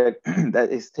project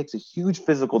takes a huge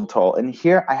physical toll, and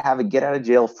here I have a get out of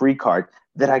jail free card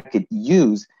that I could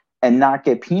use and not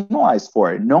get penalized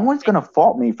for it. No one's going to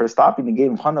fault me for stopping the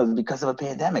game of hundos because of a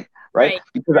pandemic, right?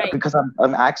 Because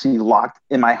I'm actually locked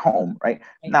in my home, right?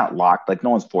 Not locked, like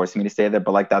no one's forcing me to stay there,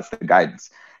 but like that's the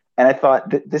guidance. And I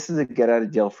thought this is a get out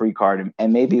of jail free card,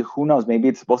 and maybe, who knows, maybe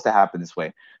it's supposed to happen this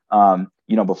way.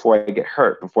 Before I get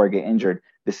hurt, before I get injured,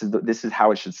 this is how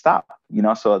it should stop.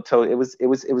 So it was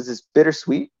this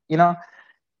bittersweet,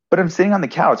 but I'm sitting on the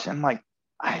couch and I'm like,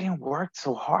 I didn't work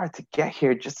so hard to get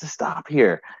here just to stop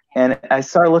here. And I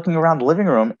started looking around the living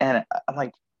room, and I'm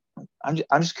like, I'm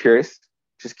just curious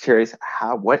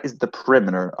what is the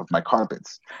perimeter of my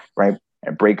carpets, right?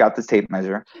 I break out this tape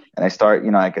measure, and I start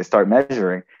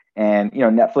measuring, and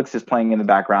Netflix is playing in the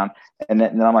background, and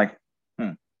then I'm like,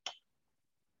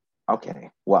 okay,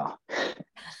 well,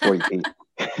 40 feet.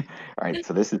 All right,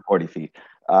 so this is 40 feet.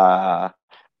 I'm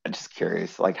just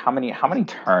curious, like how many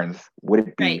turns would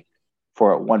it be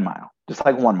for 1 mile? Just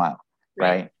like 1 mile,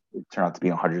 right? It turned out to be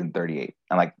 138.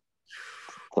 And like,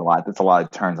 it's a lot. That's a lot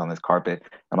of turns on this carpet.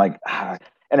 I'm like,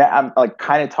 and I'm like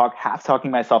kind of half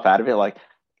talking myself out of it. Like,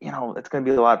 it's going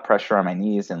to be a lot of pressure on my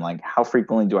knees. And like, how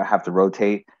frequently do I have to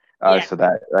rotate so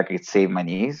that I could save my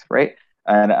knees, right?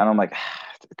 And I'm like,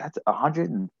 that's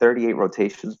 138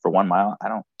 rotations for 1 mile. I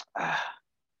don't,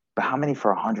 but how many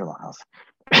for 100 miles?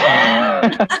 So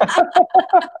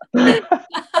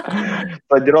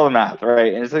I did all the math,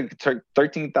 right? And it's like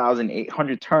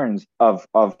 13,800 turns of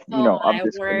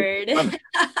this word.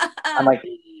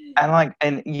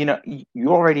 and you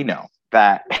already know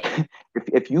that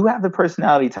if you have the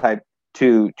personality type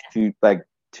to do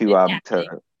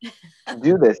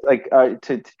this, like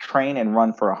to train and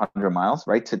run for 100 miles,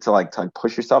 right? To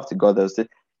push yourself to go those,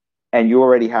 and you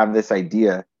already have this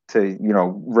idea to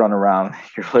run around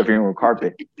your living room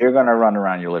carpet, you're gonna run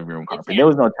around your living room carpet. There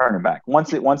was no turning back.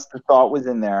 Once the thought was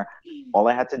in there, all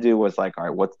I had to do was like, all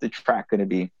right, what's the track gonna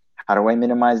be? How do I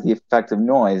minimize the effect of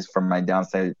noise from my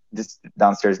downstairs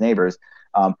neighbors?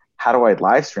 How do I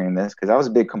live stream this? Because that was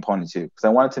a big component too. Because I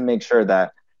wanted to make sure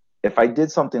that if I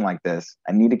did something like this,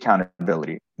 I need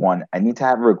accountability. One, I need to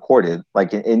have it recorded.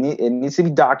 Like it needs to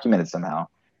be documented somehow.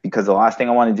 Because the last thing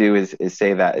I want to do is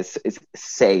say that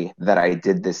I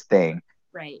did this thing,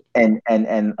 right?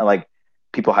 And like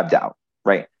people have doubt,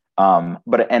 right?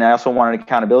 But I also wanted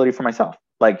accountability for myself.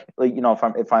 Like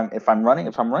if I'm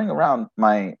running around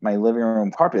my living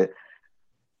room carpet,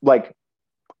 like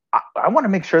I want to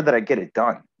make sure that I get it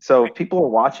done. So if people are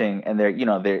watching and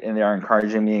they're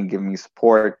encouraging me and giving me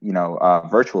support,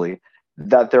 virtually,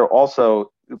 that they're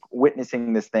also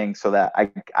witnessing this thing so that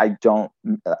I don't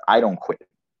quit.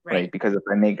 Right. Because if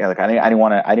I make I didn't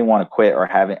want to quit or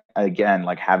have it again,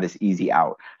 like have this easy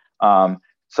out.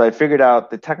 So I figured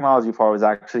out the technology part was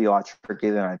actually a lot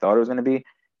trickier than I thought it was going to be.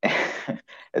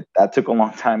 That took a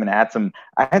long time, and I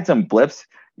had some blips,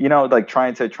 like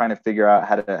trying to figure out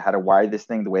how to wire this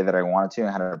thing the way that I wanted to and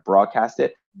how to broadcast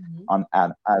it on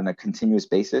a continuous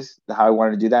basis, how I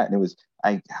wanted to do that. And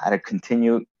I had a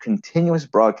continuous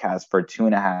broadcast for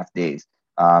 2.5 days.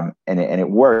 And it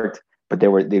worked. But it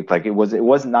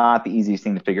was not the easiest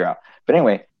thing to figure out. But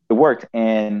anyway, it worked,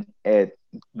 and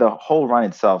the whole run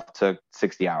itself took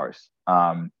 60 hours.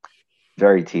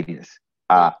 Very tedious.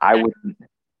 I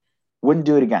wouldn't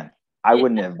do it again. I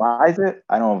wouldn't advise it.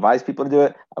 I don't advise people to do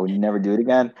it. I would never do it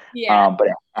again. But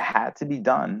it had to be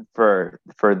done for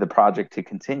the project to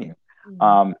continue.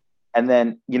 And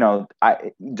then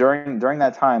during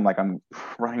that time, like I'm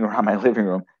running around my living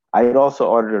room, I had also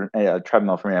ordered a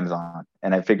treadmill from Amazon,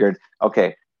 and I figured,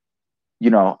 okay,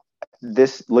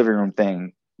 this living room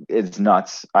thing is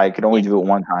nuts. I could only do it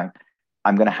one time.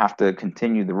 I'm going to have to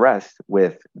continue the rest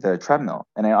with the treadmill.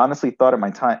 And I honestly thought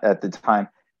at the time,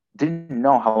 didn't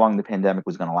know how long the pandemic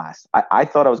was going to last. I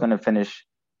thought I was going to finish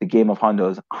the game of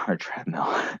hundos on a treadmill.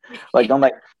 I'm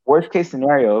like, worst case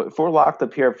scenario, if we're locked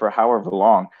up here for however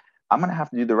long, I'm gonna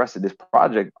have to do the rest of this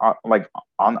project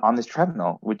on this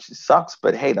treadmill, which sucks,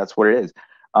 but hey, that's what it is.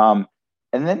 Um,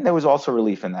 and then there was also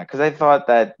relief in that because I thought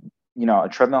that a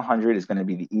treadmill 100 is going to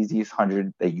be the easiest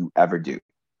 100 that you ever do,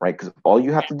 right? Because all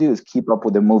you have to do is keep up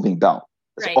with a moving belt.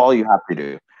 That's Right. all you have to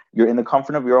do. You're in the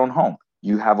comfort of your own home.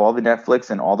 You have all the Netflix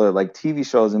and all the like TV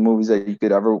shows and movies that you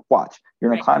could ever watch.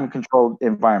 You're in a climate controlled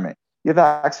environment. You have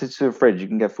access to a fridge. You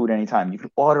can get food anytime. You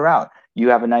can order out. You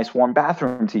have a nice warm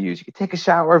bathroom to use. You can take a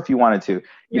shower if you wanted to.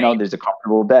 There's a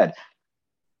comfortable bed.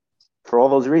 For all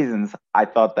those reasons, I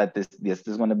thought that this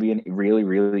is going to be a really,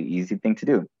 really easy thing to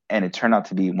do. And it turned out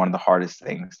to be one of the hardest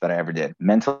things that I ever did.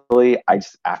 Mentally, I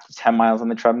just, after 10 miles on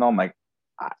the treadmill, I'm like,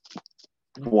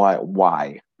 why?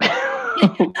 What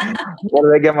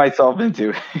did I get myself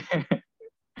into?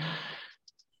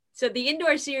 So the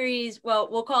indoor series, well,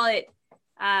 we'll call it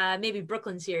maybe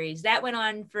Brooklyn series, that went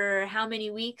on for how many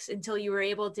weeks until you were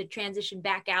able to transition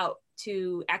back out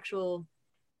to actual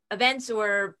events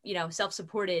or,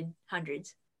 self-supported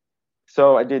hundreds?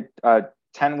 So I did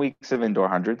 10 weeks of indoor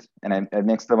hundreds, and I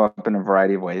mixed them up in a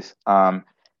variety of ways. And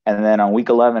then on week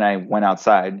 11, I went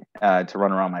outside to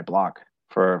run around my block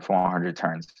for 400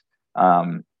 turns.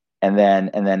 And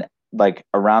then like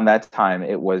around that time,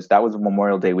 that was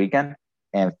Memorial Day weekend,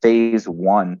 and phase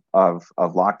one of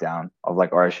lockdown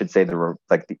or I should say the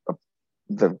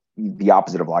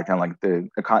opposite of lockdown, like the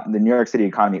New York City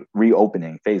economy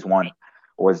reopening. Phase one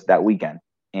was that weekend,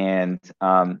 and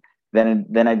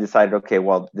then I decided, okay,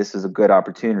 well, this is a good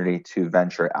opportunity to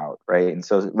venture out, right? And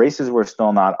so races were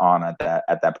still not on at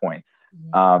that point.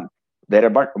 Mm-hmm. They had a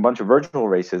bunch of virtual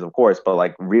races, of course, but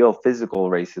like real physical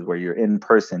races where you're in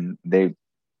person, they,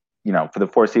 for the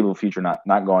foreseeable future,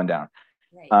 not going down.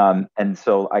 Right. And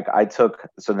so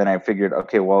then I figured,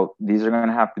 okay, well, these are going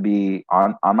to have to be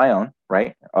on my own,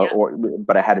 right? Yeah.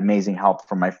 But I had amazing help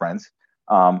from my friends.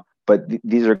 But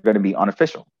these are going to be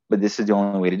unofficial, but this is the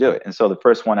only way to do it. And so the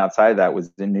first one outside of that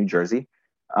was in New Jersey.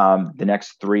 The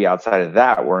next three outside of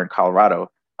that were in Colorado.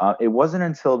 It wasn't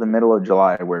until the middle of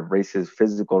July where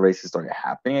physical races started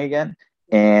happening again.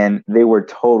 And they were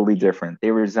totally different.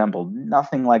 They resembled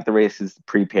nothing like the races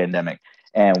pre-pandemic.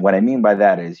 And what I mean by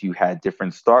that is you had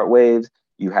different start waves.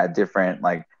 You had different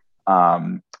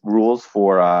rules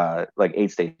for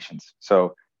aid stations.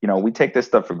 So, we take this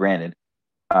stuff for granted.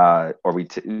 Or we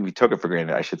took it for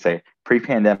granted, I should say.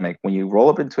 Pre-pandemic, when you roll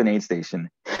up into an aid station,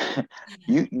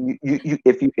 if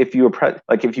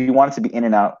you wanted to be in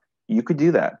and out, you could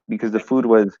do that because the food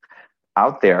was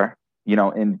out there,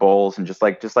 in bowls and just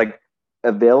like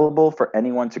available for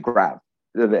anyone to grab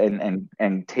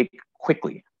and take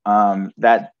quickly. During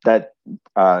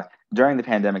the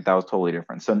pandemic, that was totally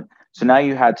different. So now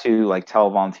you had to tell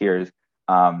volunteers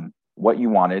what you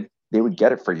wanted. They would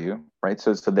get it for you, right?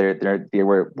 So they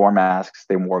wore masks,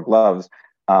 they wore gloves.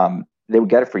 They would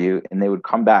get it for you, and they would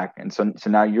come back. And so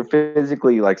now you're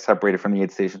physically separated from the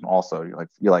aid station. Also,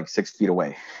 you're 6 feet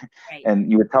away, right.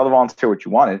 And you would tell the volunteer what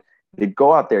you wanted. They'd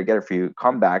go out there, get it for you,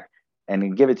 come back, and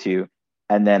then give it to you,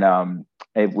 and then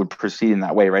it would proceed in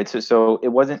that way, right? So it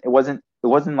wasn't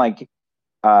like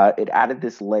it added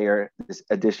this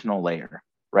additional layer,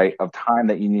 right, of time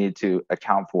that you needed to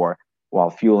account for while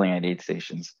fueling at aid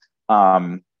stations.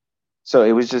 So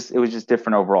it was just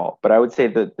different overall. But I would say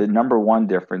that the number one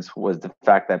difference was the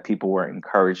fact that people were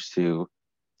encouraged to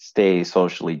stay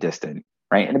socially distant,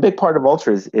 right? And a big part of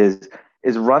ultras is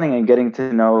running and getting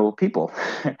to know people,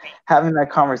 having that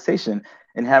conversation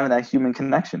and having that human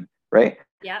connection, right?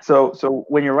 Yeah. So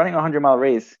when you're running a 100-mile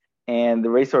race and the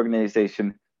race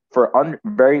organization, for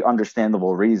very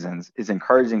understandable reasons, is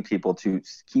encouraging people to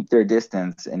keep their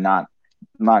distance and not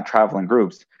travel in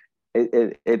groups,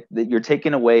 you're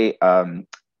taking away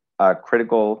a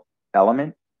critical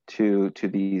element to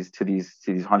these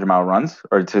 100-mile runs,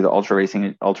 or to the ultra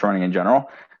running in general.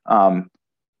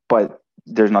 But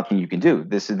there's nothing you can do.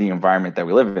 This is the environment that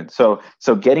we live in. So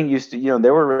getting used to,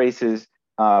 there were races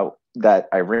that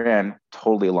I ran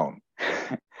totally alone,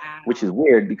 which is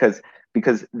weird because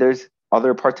there's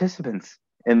other participants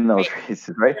in those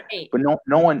races, right? But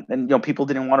no one, and people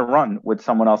didn't want to run with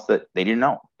someone else that they didn't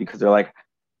know, because they're like,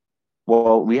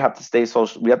 well, we have to stay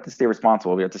social, we have to stay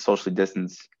responsible, we have to socially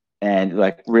distance, and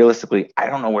realistically, I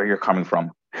don't know where you're coming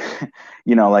from.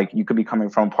 You could be coming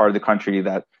from part of the country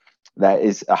that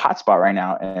is a hotspot right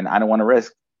now, and I don't want to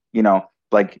risk,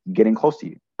 getting close to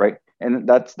you, right? And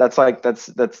that's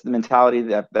the mentality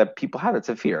that people have. It's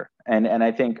a fear, and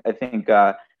I think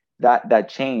that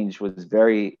change was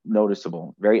very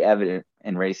noticeable, very evident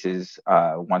in races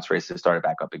once races started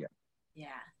back up again. Yeah,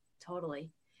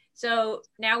 totally. So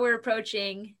now we're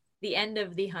approaching the end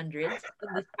of the hundreds of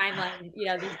this timeline,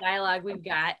 this dialogue we've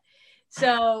got.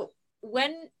 So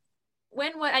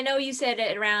what I know you said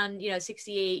at around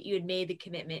 68 you had made the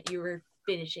commitment, you were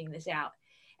finishing this out.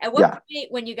 At what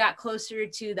point when you got closer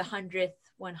to the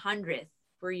 100th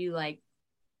were you like,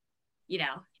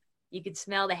 you could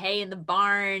smell the hay in the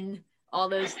barn, all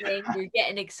those things, you're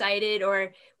getting excited,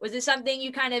 or was it something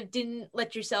you kind of didn't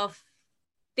let yourself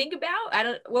think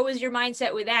about? What was your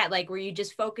mindset with that? Like, were you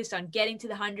just focused on getting to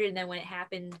the 100 and then when it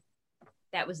happened,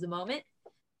 that was the moment?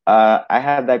 I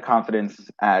had that confidence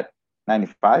at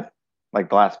 95, like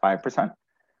the last 5%,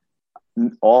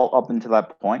 all up until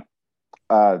that point.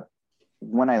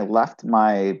 When I left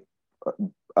my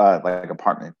like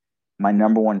apartment, my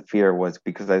number one fear was,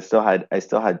 because I still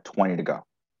had 20 to go,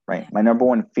 right? My number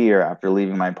one fear after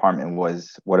leaving my apartment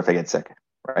was, what if I get sick,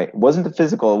 right? It wasn't the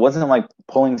physical. It wasn't like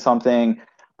pulling something,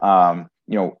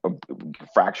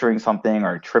 fracturing something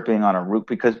or tripping on a root,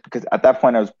 because at that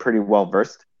point I was pretty well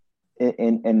versed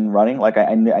in running. Like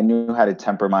I knew how to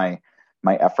temper my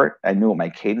effort. I knew what my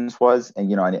cadence was,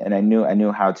 and and I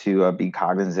knew how to be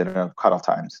cognizant of cutoff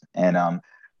times and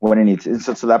when I need to.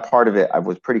 So that part of it I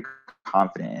was pretty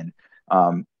confident in.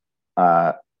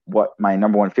 What my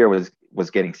number one fear was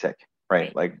getting sick,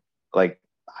 right? Like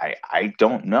I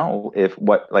don't know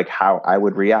how I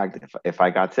would react if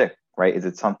I got sick, right? Is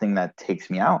it something that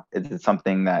takes me out? Is it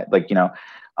something that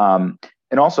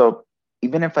and also,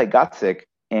 even if I got sick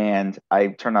and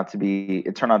it turned out to be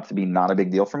not a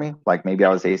big deal for me, like maybe I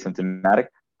was asymptomatic,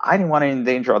 I didn't want to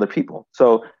endanger other people.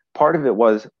 So part of it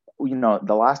was,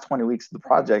 the last 20 weeks of the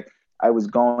project, I was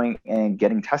going and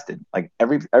getting tested. Like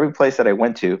every place that I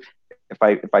went to, if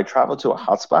I traveled to a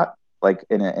hotspot, like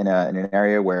in an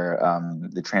area where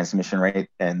the transmission rate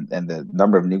and the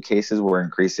number of new cases were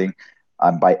increasing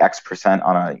by X%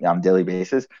 on a daily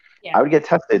basis, I would get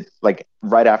tested like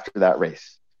right after that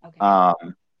race. Okay.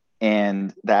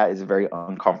 And that is a very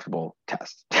uncomfortable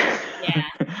test. Yeah.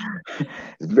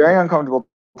 It's a very uncomfortable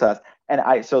test. And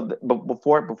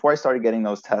before I started getting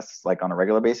those tests like on a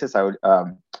regular basis, I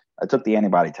took the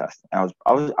antibody test, and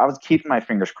I was keeping my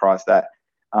fingers crossed that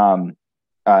and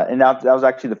that was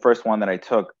actually the first one that I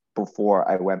took before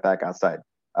I went back outside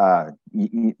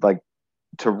like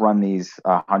to run these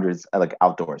hundreds like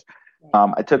outdoors.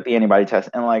 I took the antibody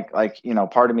test, and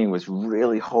part of me was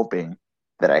really hoping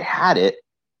that I had it,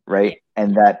 right?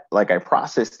 And that I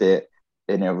processed it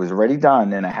and it was already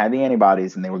done and I had the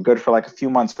antibodies and they were good for like a few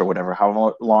months or whatever,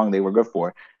 however long they were good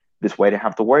for. This way I didn't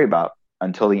have to worry about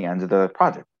until the end of the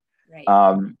project. Right.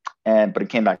 But it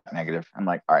came back negative. I'm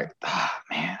like, all right,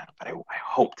 man, but I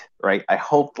hoped, right? I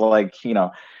hoped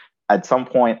at some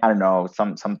point, I don't know,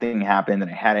 something happened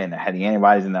and I had it and I had the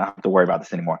antibodies and I don't have to worry about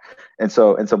this anymore. But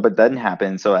that didn't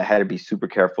happen. So I had to be super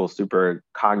careful, super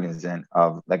cognizant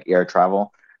of like air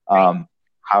travel, how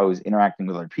I was interacting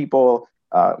with other people,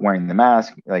 wearing the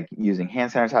mask, like using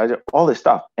hand sanitizer, all this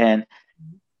stuff. And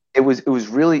it was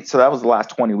really, so that was the last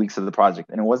 20 weeks of the project.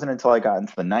 And it wasn't until I got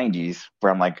into the 90s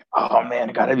where I'm like, oh man,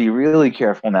 I got to be really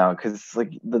careful now. Cause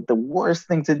like the worst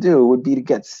thing to do would be to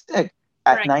get sick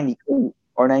at 98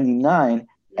 or 99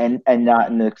 and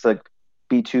it's like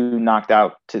be too knocked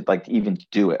out to like even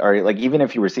do it, or like even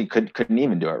if you were sick couldn't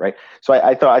even do it, right? So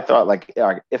I thought like,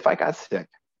 if I got sick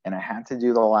and I had to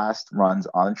do the last runs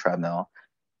on the treadmill,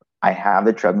 I have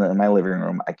the treadmill in my living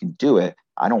room, I can do it.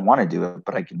 I don't want to do it,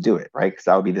 but I can do it, right? Because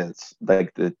that would be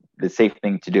the safe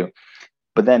thing to do.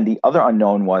 But then the other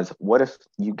unknown was, what if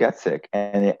you get sick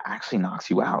and it actually knocks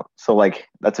you out? So like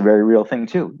that's a very real thing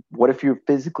too. What if you're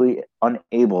physically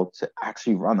unable to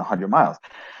actually run the 100 miles?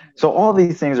 So all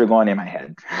these things are going in my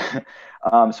head.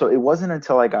 So it wasn't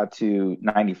until I got to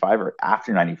 95 or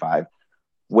after 95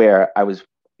 where I was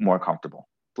more comfortable.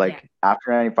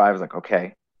 After 95, I was like,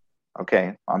 okay,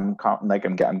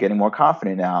 I'm getting more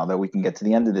confident now that we can get to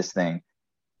the end of this thing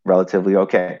relatively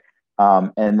okay.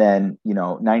 And then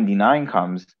 99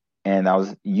 comes, and that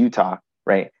was Utah,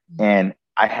 right? And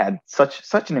I had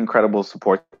such an incredible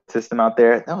support system out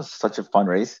there. That was such a fun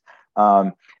race.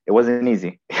 It wasn't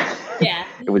easy. Yeah.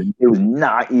 It was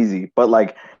not easy, but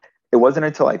like it wasn't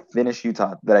until I finished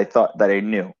Utah that I thought that I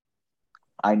knew,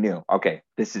 okay,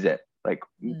 this is it. Like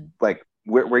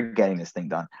we're getting this thing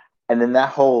done. And then that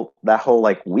whole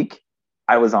like week,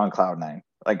 I was on cloud nine.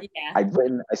 Like I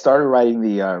started writing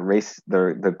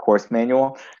the course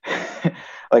manual.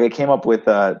 Like I came up with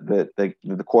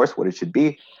the course, what it should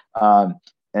be. And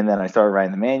then I started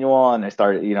writing the manual, and I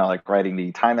started, like writing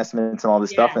the time estimates and all this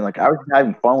stuff. And like I was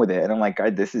having fun with it. And I'm like,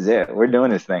 God, this is it. We're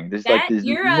doing this thing.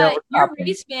 Your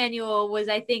race manual was,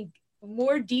 I think,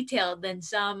 more detailed than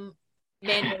some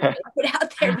manuals put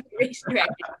out there by race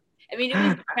directors. I mean, it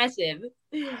was impressive.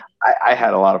 I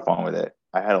had a lot of fun with it.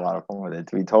 I had a lot of fun with it,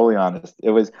 to be totally honest.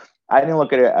 I didn't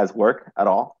look at it as work at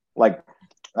all. Like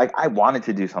I wanted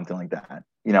to do something like that,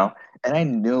 and I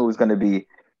knew it was going to be.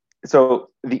 So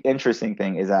the interesting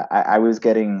thing is that I was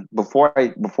getting before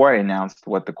I announced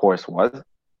what the course was.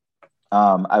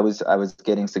 I was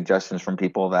getting suggestions from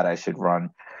people that I should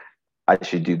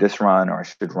do this run, or I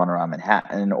should run around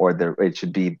Manhattan, or it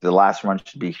should be the last run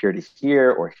should be here to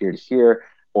here, or here to here,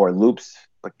 or loops.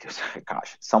 Like,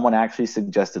 gosh, someone actually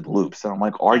suggested loops, and I'm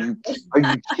like, are you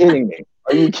kidding me?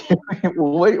 Are you kidding me?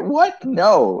 What?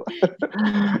 No.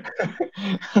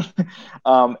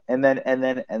 And then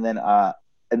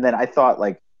I thought,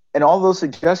 like, and all those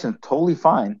suggestions totally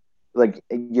fine, like,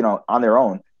 on their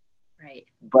own. Right.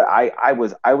 But I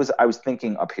was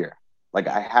thinking up here. Like,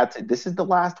 I had to. This is the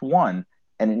last one,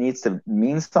 and it needs to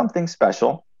mean something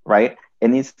special, right? It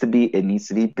needs to be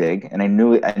big, and I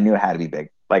knew it had to be big.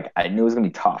 Like, I knew it was gonna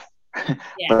be tough,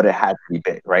 but it had to be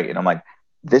big, right? And I'm like,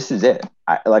 this is it.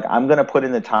 I'm gonna put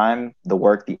in the time, the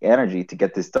work, the energy to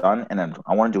get this done, and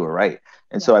I want to do it right.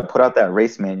 And so I put out that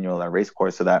race manual, that race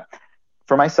course, so that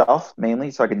for myself mainly,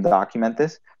 so I can document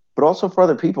this, but also for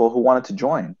other people who wanted to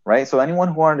join, right? So anyone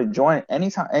who wanted to join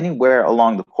anytime, anywhere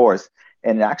along the course.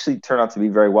 And it actually turned out to be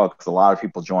very well, because a lot of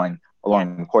people joined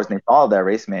along the course, and they followed that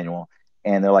race manual,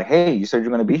 and they're like, hey, you said you're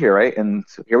going to be here, right? And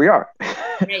so here we are.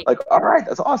 Right. Like, all right,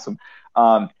 that's awesome.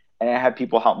 And I had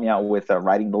people help me out with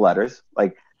writing the letters.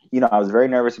 Like, I was very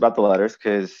nervous about the letters,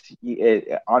 because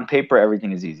on paper,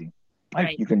 everything is easy. Like,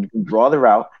 Right. you can draw the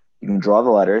route, you can draw the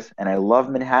letters. And I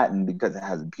love Manhattan because it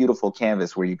has a beautiful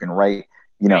canvas where you can write,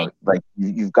 like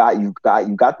you've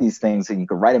got these things, and you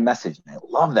can write a message. And I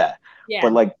love that. Yeah.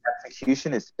 But like,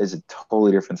 execution is a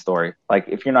totally different story. Like,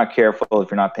 if you're not careful, if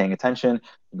you're not paying attention,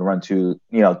 you can run too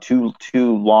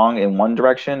long in one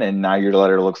direction, and now your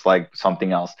letter looks like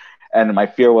something else. And my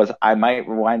fear was I might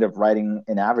wind up writing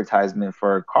an advertisement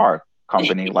for a car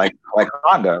company like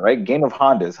Honda, right? Game of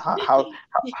Hondas. How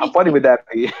funny would that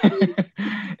be?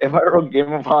 If I wrote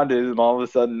Game of Hondas and all of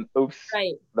a sudden, oops,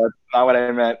 right. That's not what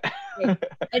I meant. Right.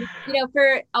 And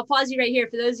I'll pause you right here.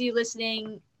 For those of you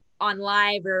listening on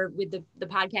live or with the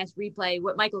podcast replay,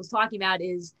 what Michael's talking about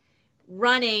is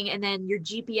running, and then your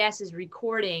GPS is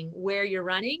recording where you're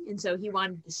running. And so he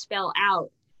wanted to spell out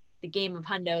the Game of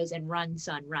Hundos and Run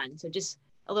Son Run. So just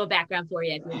a little background for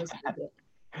you if you're listening to it.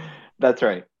 That's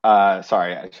right.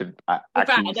 Sorry, I should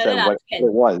actually said what it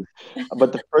was.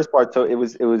 But the first part, so it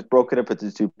was broken up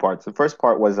into two parts. The first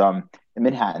part was in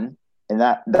Manhattan, and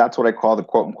that's what I call the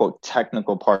quote unquote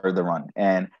technical part of the run.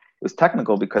 And it was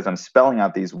technical because I'm spelling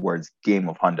out these words, Game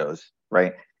of Hundos,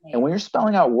 right? And when you're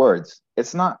spelling out words,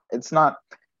 it's not.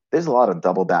 There's a lot of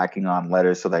double backing on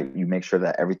letters so that you make sure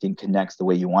that everything connects the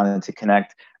way you want it to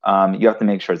connect. You have to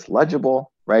make sure it's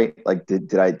legible, right? Like,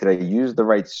 did I use the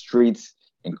right streets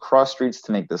and cross streets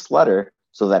to make this letter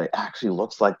so that it actually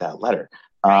looks like that letter?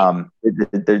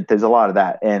 There's a lot of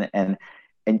that, and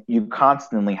you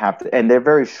constantly have to, and they're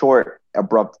very short,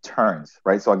 abrupt turns,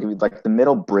 right? So I'll give you, like, the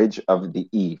middle bridge of the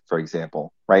E, for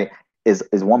example, right, is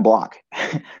one block.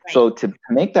 Right. So to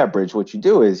make that bridge, what you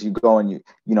do is you go and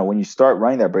when you start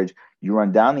running that bridge, you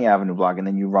run down the avenue block and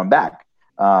then you run back.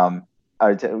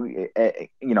 It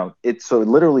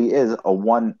literally is a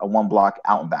one block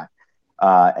out and back.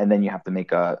 And then you have to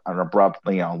make an abrupt,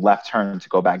 left turn to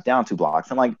go back down 2 blocks.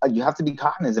 And like, you have to be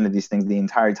cognizant of these things the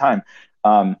entire time.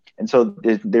 And so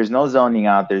there's no zoning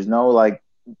out. There's no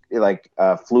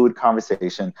fluid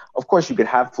conversation. Of course, you could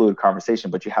have fluid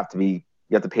conversation, but you have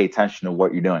to pay attention to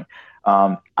what you're doing.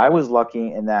 I was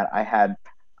lucky in that I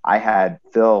had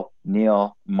Phil,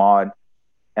 Neil, Maud,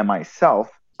 and myself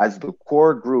as the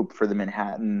core group for the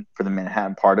Manhattan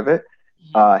part of it.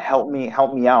 Help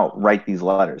me out write these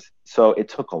letters. So it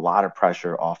took a lot of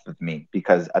pressure off of me,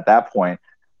 because at that point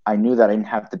I knew that I didn't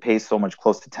have to pay so much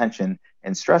close attention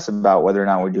and stress about whether or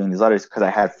not we're doing these letters, because I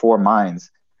had 4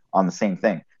 minds on the same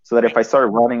thing. So that if I started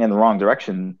running in the wrong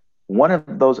direction, one of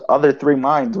those other 3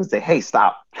 minds would say, hey,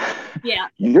 stop. Yeah.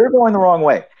 You're going the wrong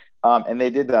way. And they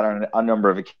did that on a number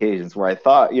of occasions where I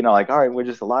thought, all right, we're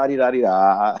just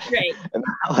la-di-da-di-da. Right. And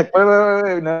I'm like,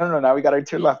 wait, no, now we got to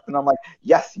turn left. And I'm like,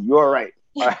 yes, you're right.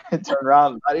 All right, turn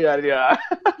around, la-di-da-di-da.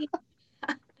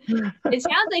 It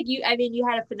sounds like you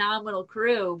had a phenomenal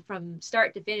crew from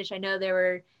start to finish. I know there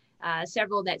were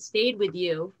several that stayed with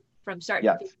you from start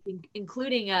to finish,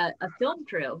 including a film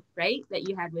crew, right, that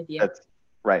you had with you. That's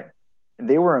right.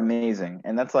 They were amazing.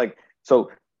 And that's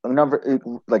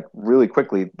really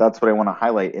quickly, that's what I want to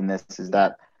highlight in this, is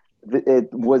that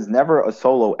it was never a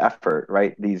solo effort,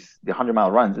 right? The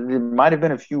 100-mile runs. There might have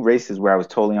been a few races where I was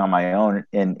totally on my own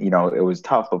and, it was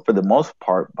tough. But for the most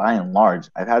part, by and large,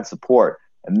 I've had support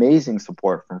amazing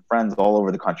support from friends all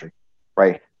over the country,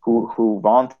 right? Who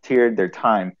volunteered their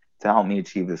time to help me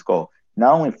achieve this goal.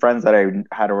 Not only friends that I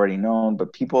had already known,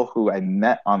 but people who I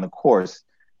met on the course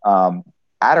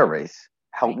at a race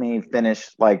helped me finish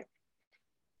like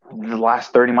the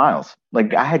last 30 miles.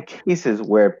 Like I had cases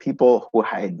where people who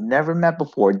I had never met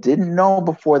before, didn't know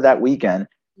before that weekend,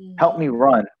 helped me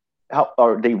run,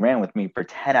 or they ran with me for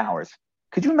 10 hours.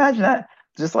 Could you imagine that?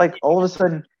 Just like all of a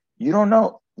sudden, you don't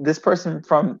know this person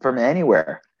from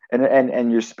anywhere,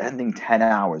 and you're spending 10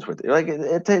 hours with it. Like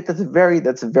that's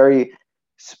a very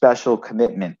special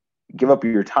commitment. Give up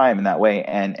your time in that way,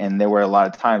 and there were a lot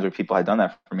of times where people had done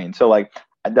that for me, and so like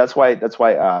that's why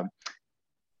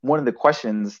one of the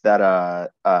questions that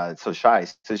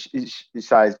Shai's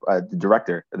the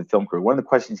director of the film crew, one of the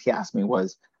questions he asked me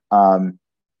was,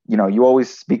 you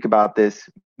always speak about this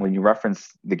when you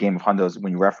reference the game of hundos,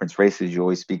 when you reference races, you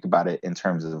always speak about it in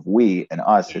terms of we and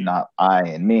us and not I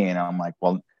and me. And I'm like,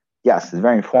 well, yes, it's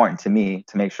very important to me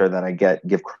to make sure that I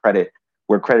give credit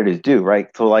where credit is due, right?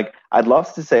 So like, I'd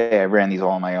love to say I ran these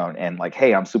all on my own and like,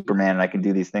 hey, I'm Superman and I can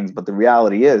do these things. But the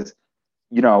reality is,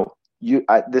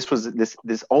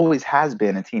 this always has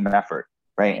been a team effort,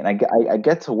 right? And I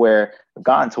get to where I've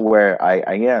gotten to where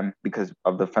I am because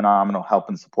of the phenomenal help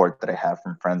and support that I have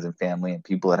from friends and family and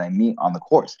people that I meet on the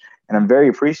course. And I'm very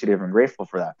appreciative and grateful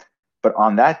for that. But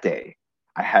on that day,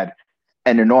 I had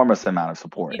an enormous amount of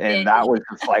support, and that was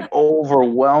just like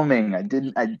overwhelming. I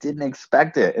didn't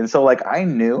expect it. And so like I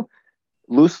knew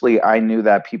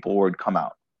that people would come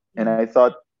out. And I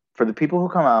thought for the people who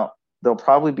come out, they'll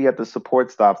probably be at the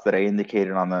support stops that I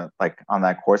indicated on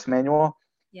that course manual.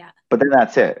 Yeah. But then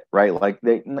that's it, right? Like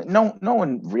no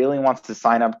one really wants to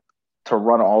sign up to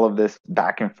run all of this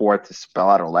back and forth to spell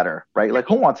out a letter, right? Like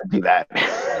who wants to do that?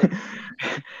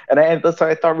 So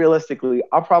I thought realistically,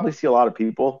 I'll probably see a lot of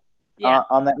people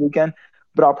on that weekend,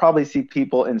 but I'll probably see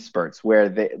people in spurts where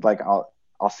they like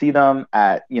I'll see them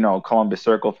at Columbus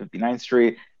Circle, 59th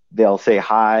Street. They'll say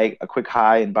hi, a quick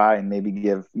hi and bye, and maybe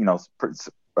give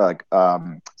like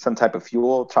some type of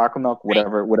fuel, chocolate milk,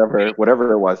 whatever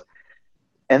it was.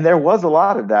 And there was a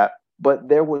lot of that, but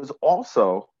there was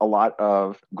also a lot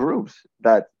of groups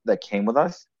that came with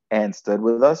us and stood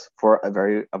with us for a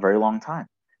very long time.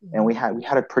 Mm-hmm. And we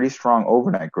had a pretty strong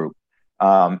overnight group.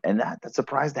 And that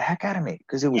surprised the heck out of me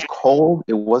because it was cold,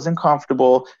 it wasn't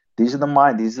comfortable. These are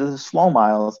the slow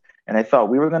miles, and I thought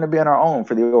we were going to be on our own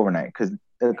for the overnight because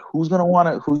who's gonna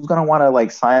want to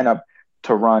like sign up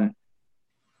to run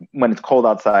when it's cold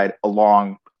outside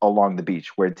along the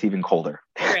beach where it's even colder.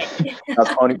 Right.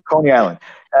 That's Coney Island.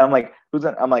 And I'm like,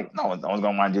 no one's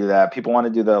gonna want to do that. People want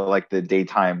to do the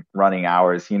daytime running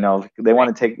hours. They want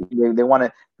to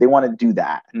they want to do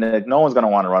that. And no one's gonna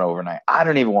want to run overnight. I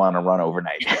don't even want to run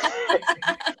overnight.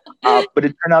 But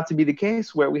it turned out to be the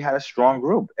case where we had a strong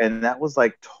group, and that was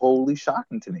like totally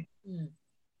shocking to me.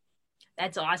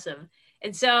 That's awesome.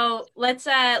 And so let's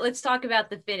talk about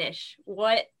the finish.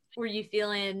 What were you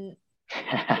feeling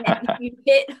when you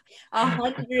hit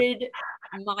 100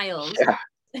 miles? Yeah.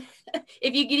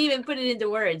 If you could even put it into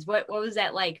words, what was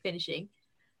that like finishing?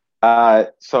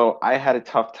 So I had a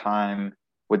tough time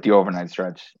with the overnight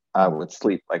stretch with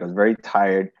sleep. Like I was very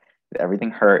tired, everything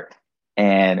hurt,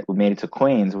 and we made it to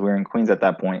Queens. We were in Queens at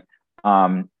that point,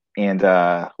 and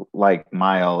like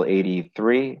mile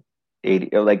 83,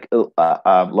 80, like low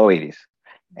 80s,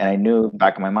 and I knew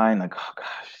back in my mind like, oh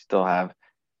gosh,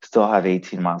 still have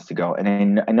 18 miles to go.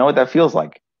 And I know what that feels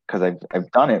like because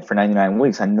I've done it for 99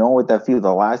 weeks. I know what that feels.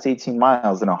 The last 18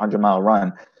 miles in a 100-mile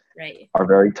run are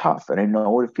very tough. And I know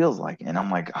what it feels like. And I'm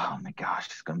like, oh my gosh,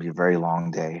 it's going to be a very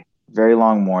long day, very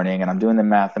long morning. And I'm doing the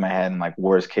math in my head and like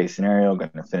worst case scenario,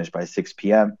 going to finish by 6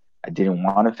 p.m. I didn't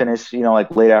want to finish,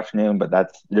 like late afternoon, but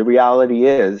that's the reality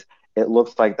is it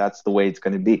looks like that's the way it's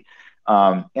going to be.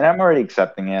 And I'm already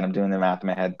accepting it. I'm doing the math in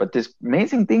my head, but this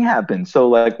amazing thing happened. So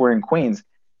like we're in Queens,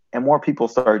 and more people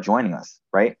started joining us,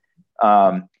 right?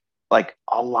 Like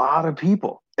a lot of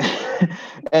people, and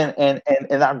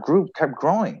that group kept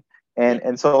growing,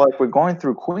 and so like we're going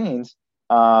through Queens,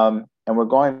 and we're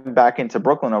going back into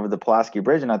Brooklyn over the Pulaski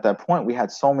Bridge, and at that point we had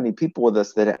so many people with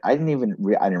us that I didn't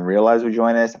realize would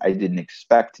join us. I didn't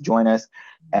expect to join us,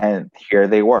 and here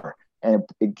they were, and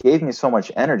it gave me so much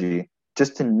energy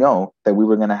just to know that we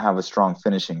were going to have a strong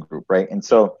finishing group, right? And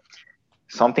so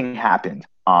something happened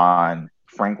on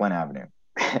Franklin Avenue,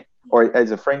 or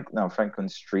as Franklin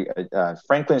Street.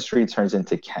 Franklin Street turns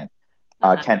into Kent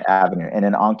Avenue, and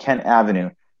then on Kent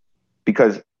Avenue,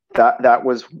 because that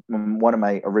was one of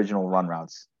my original run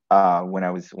routes when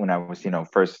I was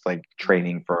first like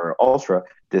training for ultra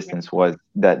distance was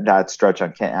that stretch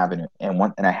on Kent Avenue,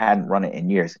 and I hadn't run it in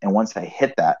years. And once I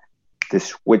hit that, this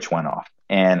switch went off,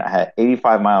 and I had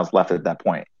 85 miles left at that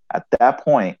point. At that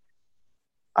point,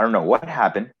 I don't know what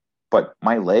happened, but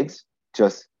my legs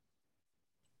just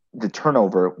the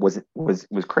turnover was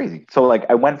crazy. So like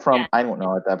I went from I don't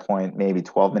know at that point maybe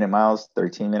 12-minute miles,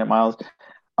 13-minute miles,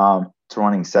 to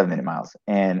running 7-minute miles,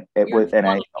 and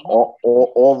I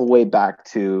all the way back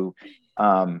to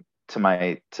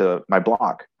my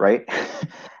block, right?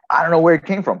 I don't know where it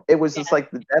came from. It was just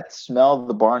like that smell of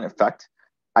the barn effect.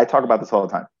 I talk about this all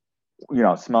the time.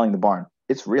 Smelling the barn.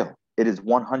 It's real. It is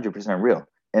 100% real.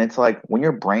 And it's like when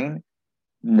your brain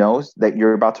knows that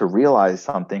you're about to realize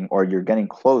something or you're getting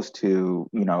close to,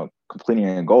 completing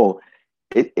a goal,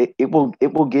 it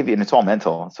will give you, and it's all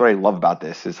mental. That's what I love about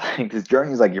this is like this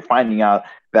journey is like you're finding out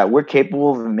that we're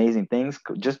capable of amazing things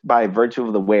just by virtue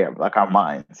of the way of like our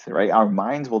minds, right? Our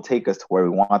minds will take us to where we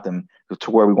want them,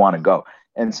 to where we want to go.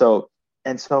 And so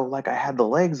like I had the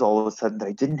legs all of a sudden that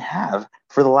I didn't have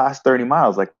for the last 30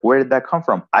 miles. Like, where did that come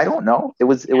from? I don't know. It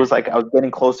was like I was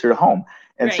getting closer to home.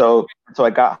 And right. So I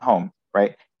got home,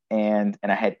 right? And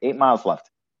I had 8 miles left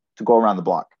to go around the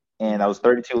block. And that was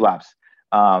 32 laps.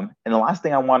 And the last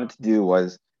thing I wanted to do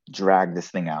was drag this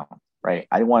thing out, right?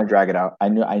 I didn't want to drag it out. I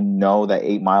know that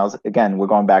 8 miles, again, we're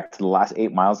going back to the last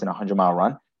 8 miles in a 100-mile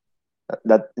run.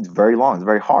 That it's very long. It's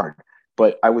very hard.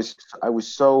 But I was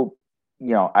so,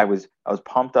 I was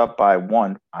pumped up by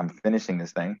one, I'm finishing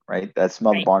this thing, right? That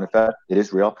smell of barn effect, it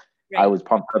is real. Right. I was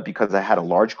pumped up because I had a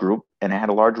large group and I had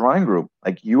a large running group.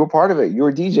 Like you were part of it. You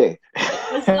were DJ.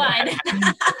 That's fun.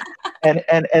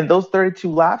 and those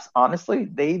 32 laps, honestly,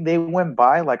 they went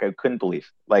by like I couldn't believe.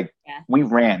 Like we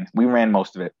ran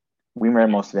most of it.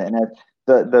 And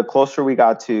the closer we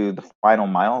got to the final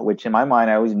mile, which in my mind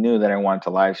I always knew that I wanted to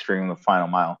live stream the final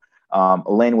mile.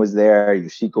 Elaine was there,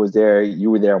 Yoshiko was there, you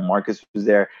were there, Marcus was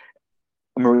there,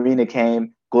 Marina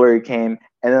came, Gloria came,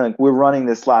 and then like we're running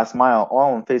this last mile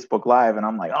all on Facebook Live, and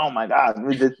I'm like, oh my God,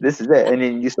 this is it. And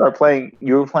then you start playing.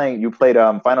 You played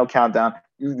Final Countdown.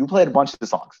 You played a bunch of the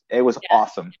songs. It was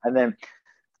awesome. And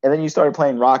then you started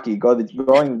playing Rocky, going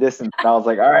the distance. And I was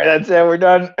like, all right, that's it, we're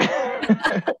done.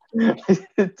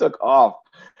 It took off,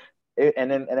 and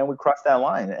then we crossed that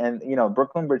line, and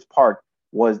Brooklyn Bridge Park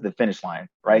was the finish line,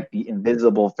 right? The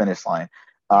invisible finish line.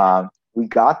 We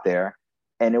got there,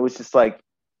 and it was just like.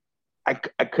 I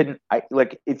couldn't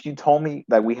like if you told me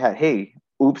that we had, hey,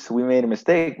 oops, we made a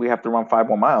mistake, we have to run 5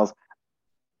 more miles.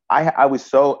 I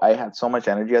had so much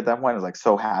energy at that point. I was like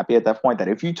so happy at that point that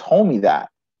if you told me that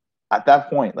at that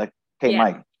point, like, hey,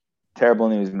 Mike, terrible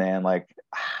news, man. Like,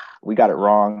 we got it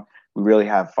wrong. We really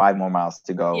have 5 more miles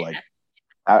to go. Yeah. Like,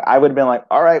 I would have been like,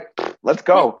 all right, let's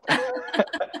go.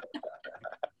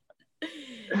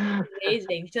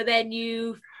 Amazing. So then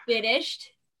you finished.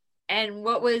 And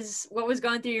what was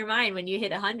going through your mind when you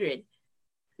hit 100?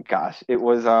 Gosh, it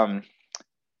was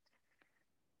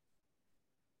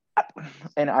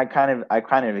and I kind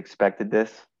of expected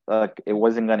this. Like it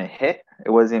wasn't gonna hit, it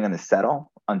wasn't gonna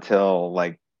settle until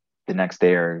like the next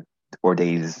day or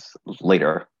days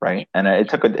later, right? And it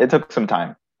took some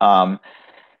time.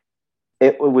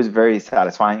 It was very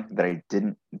satisfying that I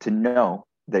didn't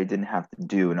have to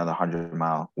do another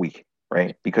 100-mile week,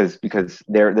 right? Because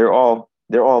they're all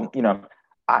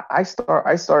I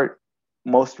start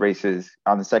most races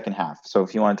on the second half. So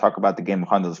if you want to talk about the game of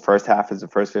hundreds, first half is the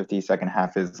first 50, second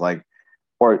half is like,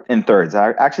 or in thirds.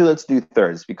 Actually, let's do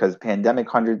thirds because pandemic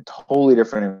 100, totally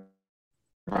different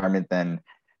environment than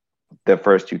the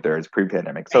first 2 thirds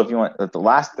pre-pandemic. So if you want the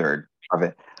last third of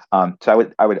it,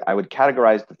 so I would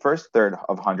categorize the first third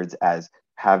of hundreds as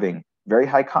having very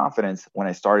high confidence when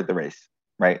I started the race.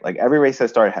 Right? Like every race I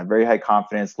started had very high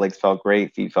confidence, legs felt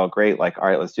great, feet felt great. Like, all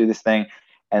right, let's do this thing.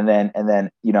 And then,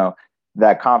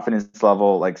 that confidence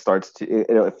level like starts to,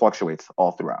 it fluctuates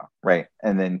all throughout. Right.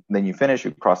 And then you finish,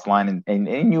 you cross the line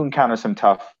and you encounter some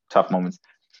tough moments.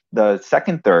 The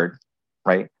second third,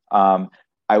 right. I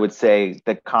would say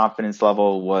the confidence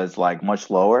level was like much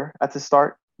lower at the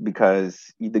start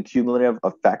because the cumulative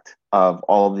effect of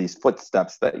all of these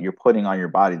footsteps that you're putting on your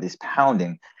body, this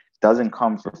pounding, doesn't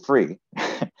come for free.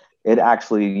 It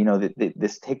actually,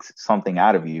 this takes something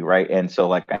out of you, right? And so,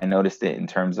 like, I noticed it in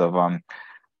terms of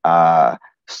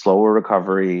slower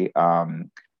recovery, a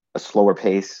slower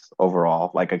pace overall.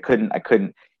 Like, I couldn't,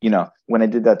 when I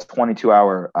did that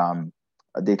 22-hour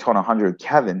Daytona 100,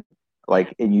 Kevin,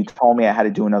 like, and you told me I had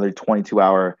to do another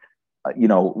 22-hour,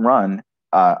 run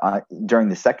during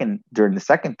the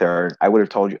second third, I would have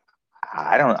told you,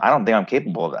 I don't think I'm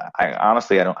capable of that. I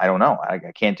honestly, I don't know.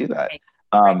 I can't do that.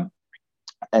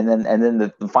 and then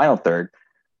the final third,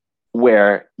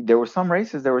 where there were some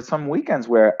races, there were some weekends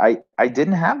where I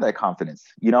didn't have that confidence.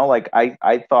 Like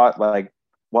I thought like,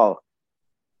 well,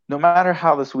 no matter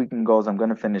how this weekend goes, I'm going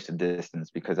to finish the distance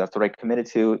because that's what I committed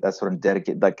to. That's what I'm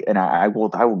dedicated. Like, and I will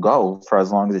go for as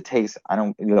long as it takes. I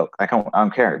don't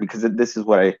care because this is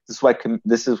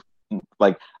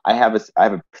like, I have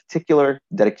a particular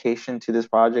dedication to this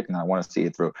project and I want to see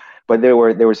it through. But there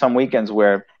were some weekends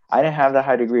where I didn't have that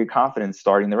high degree of confidence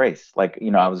starting the race. Like,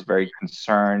 I was very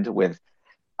concerned with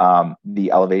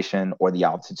the elevation or the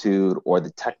altitude or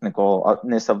the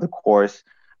technicalness of the course,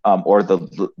 or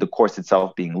the course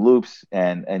itself being loops,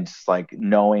 and just like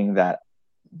knowing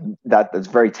that's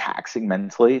very taxing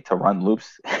mentally to run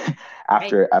loops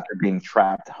after being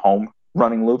trapped home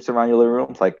running loops around your living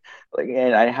room. Like,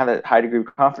 and I have a high degree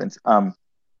of confidence.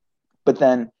 But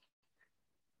then,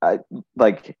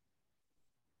 like,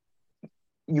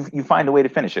 you find a way to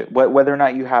finish it, whether or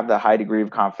not you have the high degree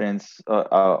of confidence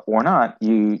or not.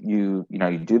 You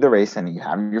do the race and you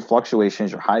have your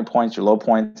fluctuations, your high points, your low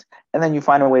points, and then you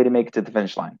find a way to make it to the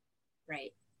finish line.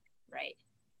 Right.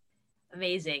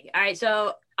 Amazing. All right,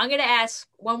 so I'm going to ask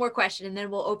one more question and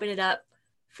then we'll open it up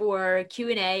for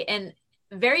Q&A. And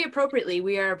very appropriately,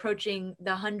 we are approaching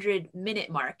the 100-minute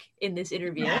mark in this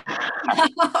interview.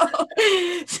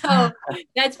 So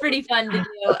that's pretty fun to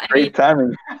do. Great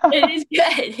timing.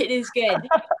 It is good.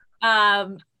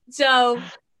 So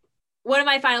one of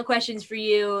my final questions for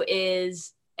you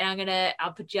is, and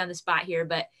I'll put you on the spot here,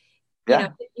 but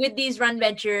with these Run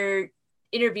Venture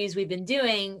interviews we've been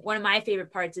doing, one of my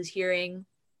favorite parts is hearing,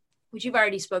 which you've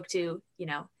already spoke to, in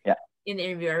the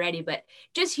interview already, but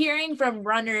just hearing from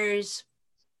runners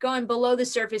going below the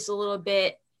surface a little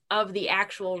bit of the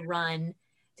actual run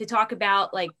to talk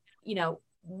about, like,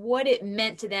 what it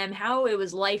meant to them, how it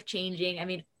was life-changing. I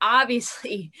mean,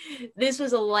 obviously this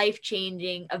was a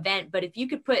life-changing event, but if you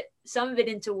could put some of it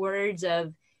into words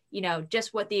of,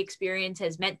 just what the experience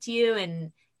has meant to you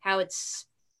and how it's,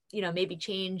 maybe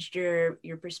changed your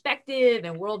perspective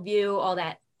and worldview,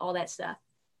 all that stuff.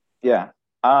 Yeah.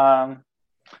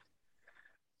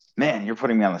 Man, you're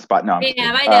putting me on the spot. No, I'm kidding.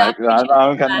 I know.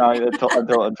 I'm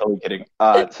totally kidding.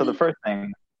 So the first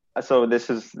thing, so this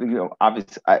is,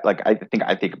 obvious. I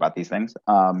think about these things.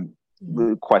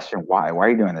 The question, why? Why are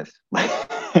you doing this?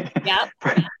 Yeah.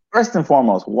 First and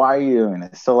foremost, why are you doing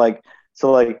this? So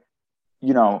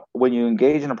when you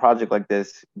engage in a project like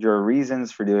this, your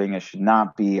reasons for doing it should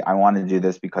not be, I want to do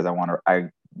this because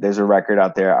there's a record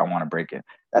out there, I want to break it.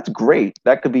 That's great.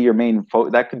 That could be your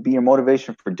that could be your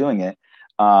motivation for doing it.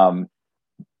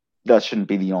 That shouldn't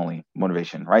be the only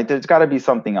motivation, right? There's got to be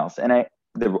something else. And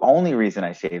the only reason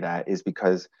I say that is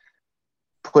because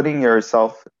putting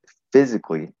yourself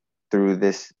physically through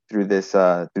this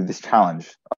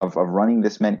challenge of running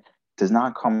this many does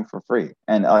not come for free.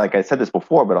 And like I said this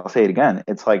before, but I'll say it again.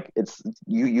 It's like,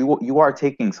 you are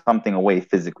taking something away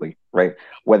physically, right?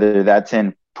 Whether that's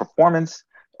in performance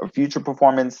or future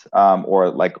performance, or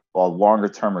like a longer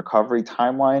term recovery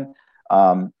timeline.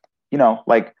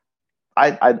 Like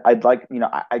I'd like,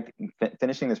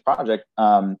 finishing this project.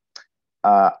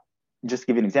 Just to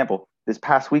give you an example, this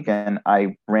past weekend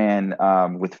I ran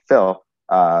with Phil,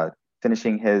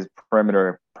 finishing his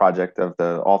perimeter project of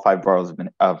all 5 boroughs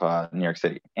of New York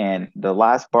City, and the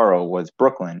last borough was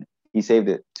Brooklyn. He saved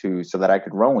it so that I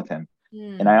could run with him,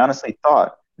 and I honestly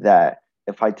thought that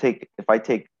if I take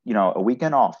a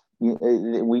weekend off,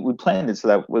 we planned it so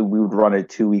that we would run it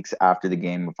 2 weeks after the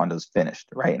game of Fundo's finished,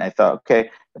 right? And I thought, okay,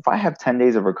 if I have 10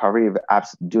 days of recovery of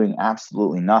doing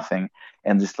absolutely nothing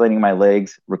and just letting my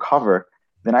legs recover,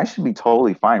 then I should be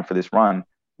totally fine for this run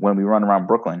when we run around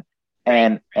Brooklyn.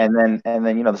 And then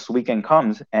this weekend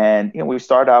comes, and we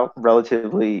start out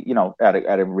relatively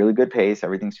at a really good pace,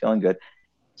 everything's feeling good,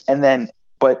 and then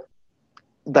but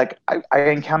like I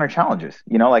encounter challenges,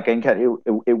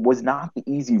 it was not the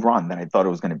easy run that I thought it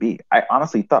was going to be. I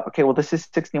honestly thought, okay, well, this is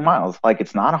 60 miles. Like,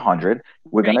 it's not 100.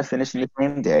 We're going to finish in the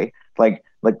same day. Like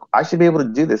I should be able to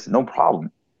do this. No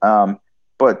problem.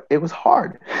 But it was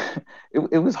hard.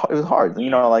 it was hard,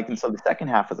 and so the second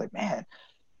half was like, man,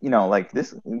 like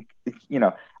this,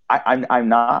 I'm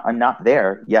not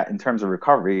there yet in terms of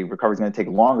recovery. Recovery is going to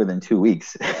take longer than 2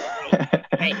 weeks.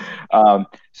 Right.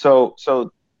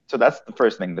 So that's the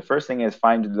first thing. The first thing is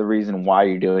find the reason why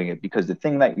you're doing it, because the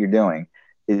thing that you're doing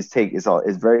is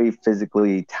very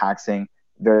physically taxing,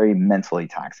 very mentally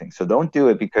taxing. So don't do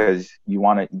it because you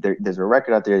want to. There's a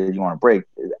record out there that you want to break.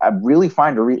 I really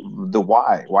find the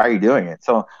why. Why are you doing it?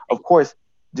 So of course,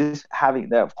 just having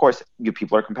that. Of course, you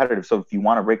people are competitive. So if you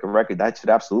want to break a record, that should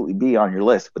absolutely be on your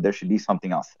list. But there should be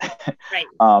something else. Right.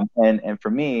 And for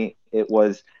me, it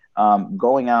was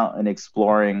going out and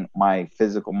exploring my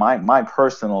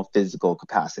personal physical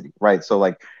capacity, right? So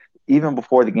like even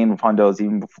before the Game of Hundos,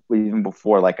 even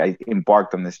before like I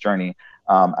embarked on this journey,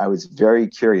 I was very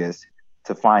curious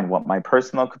to find what my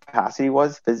personal capacity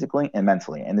was physically and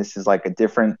mentally. And this is like a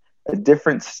different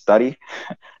study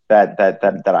that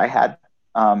I had,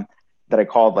 that I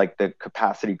called like the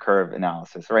capacity curve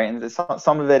analysis, right? And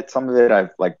some of it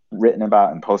I've like written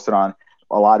about and posted on.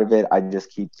 A lot of it I just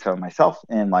keep to myself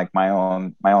and like my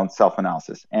own self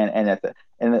analysis. And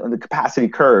the capacity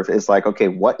curve is like, okay,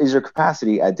 what is your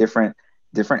capacity at different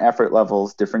effort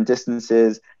levels, different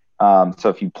distances? So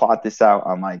if you plot this out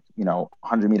on like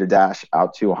 100-meter dash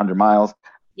out to 100 miles,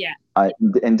 yeah,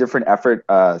 in different effort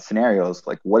scenarios,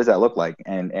 like what does that look like?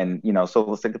 And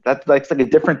so it's like that's like a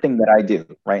different thing that I do,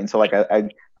 right? And so like I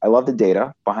love the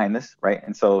data behind this, right?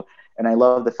 And I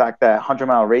love the fact that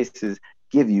 100-mile races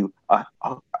give you a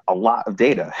lot of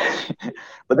data,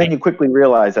 but then you quickly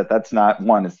realize that that's not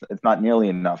one, it's not nearly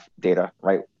enough data,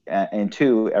 right? And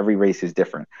two, every race is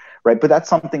different, right? But that's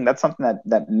something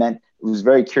that meant it was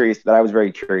very curious, that I was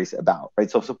very curious about,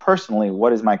 right? So personally,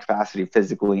 what is my capacity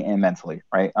physically and mentally,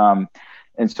 right?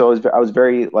 And so I was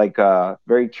very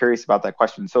very curious about that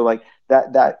question. So like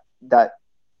that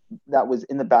was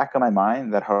in the back of my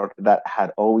mind, that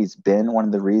had always been one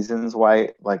of the reasons why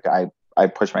like I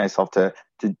pushed myself to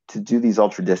do these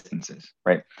ultra distances,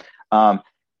 right? And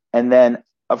then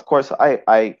of course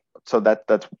so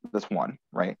that's one,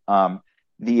 right?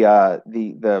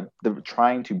 The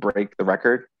trying to break the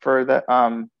record for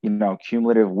the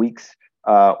cumulative weeks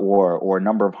or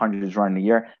number of hundreds run a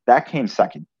year, that came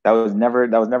second. That was never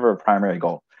a primary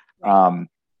goal.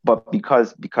 But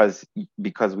because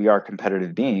we are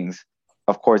competitive beings,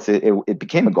 of course it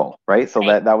became a goal, right? So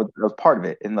that was part of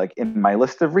it. And like in my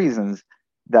list of reasons,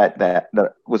 that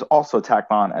was also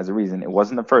tacked on as a reason. It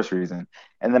wasn't the first reason.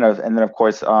 And then of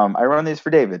course I run these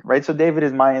for David, right? So David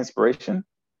is my inspiration.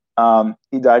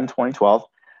 He died in 2012.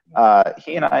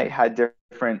 He and I had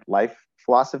different life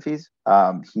philosophies.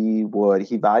 He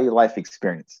valued life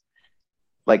experience,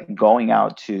 like going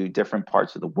out to different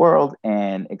parts of the world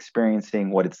and experiencing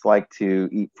what it's like to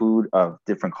eat food of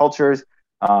different cultures,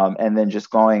 and then just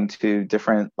going to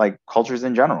different like cultures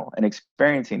in general and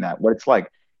experiencing what it's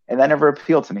like. And that never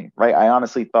appealed to me, right? I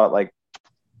honestly thought like,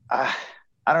 I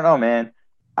don't know, man.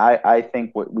 I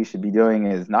think what we should be doing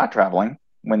is not traveling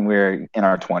when we're in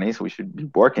our 20s. We should be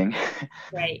working,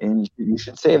 right? And you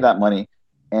should save that money,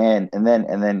 and then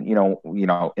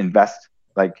invest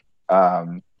like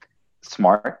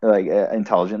smart, like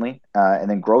intelligently, and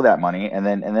then grow that money. And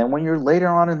then when you're later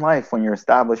on in life, when you're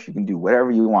established, you can do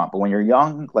whatever you want. But when you're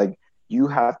young, like you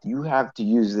have to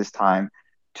use this time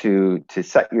to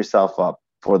set yourself up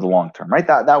for the long term, right?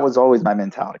 That was always my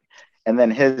mentality. And then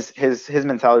his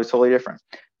mentality was totally different.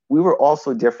 We were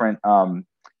also different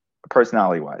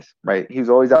personality wise, right? He was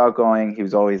always outgoing. He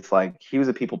was always like, he was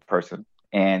a people person,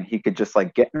 and he could just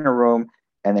like get in a room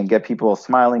and then get people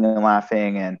smiling and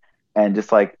laughing, and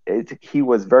just like he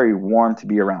was very warm to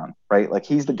be around, right? Like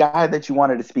he's the guy that you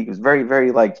wanted to speak. He was very,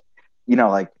 very like,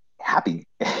 like happy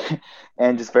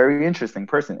and just very interesting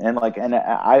person. And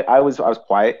I was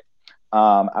quiet.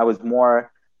 I was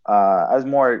more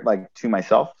like to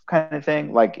myself kind of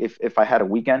thing. Like if I had a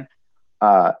weekend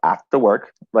after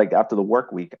work, like after the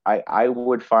work week, I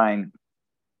would find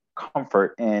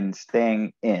comfort in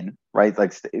staying in, right?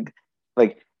 Like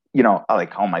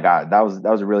like, oh my God, that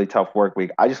was a really tough work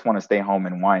week. I just want to stay home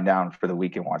and wind down for the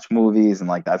week and watch movies, and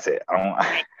like that's it. I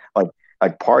don't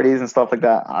like parties and stuff like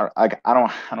that. I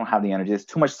don't have the energy. It's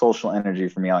too much social energy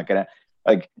for me. I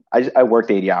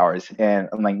worked 80 hours, and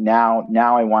I'm like now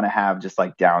I want to have just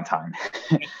like downtime.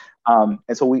 And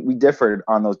so we differed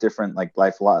on those different like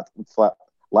life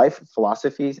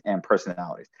philosophies and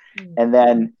personalities. And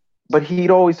then, but he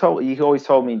always told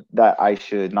me that I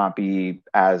should not be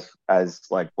as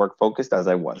like work focused as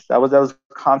I was. That was a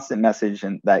constant message,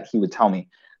 and that he would tell me,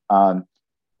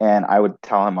 and I would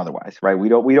tell him otherwise, right?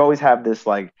 We'd always have this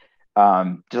like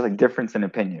just like difference in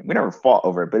opinion. We never fought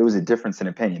over it, but it was a difference in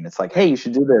opinion. It's like, hey, you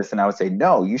should do this, and I would say,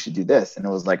 no, you should do this, and it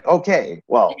was like, okay,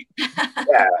 well,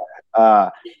 yeah.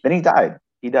 Then he died.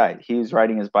 He was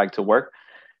riding his bike to work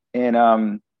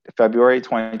in February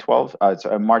 2012,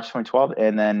 March 2012,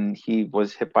 and then he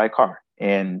was hit by a car,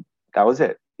 and that was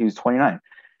it. He was 29,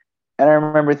 and I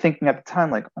remember thinking at the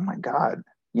time, like, oh my God,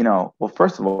 well,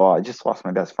 first of all, I just lost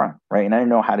my best friend, right? And I didn't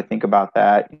know how to think about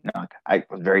that. I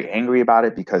was very angry about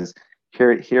it, because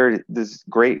here, this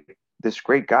great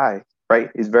guy, right,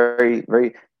 is very,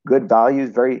 very good values,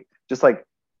 very just like,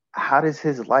 how does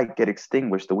his light get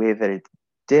extinguished the way that it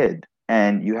did?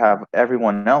 And you have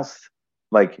everyone else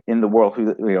like in the world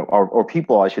who, or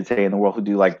people, I should say, in the world who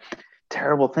do like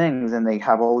terrible things, and they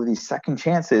have all of these second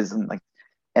chances, and like,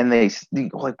 and they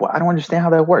like, well, I don't understand how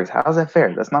that works. How is that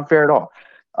fair? That's not fair at all.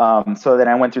 So then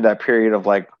I went through that period of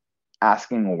like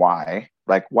asking why,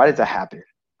 like, why did that happen?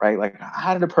 Right? Like,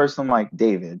 how did a person like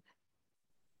David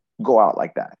go out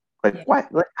like that? Like,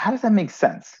 what? Like, how does that make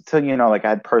sense? So, like I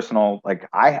had personal, like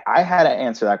I had to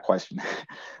answer that question,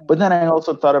 but then I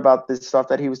also thought about this stuff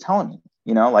that he was telling me.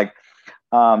 Like,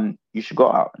 you should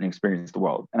go out and experience the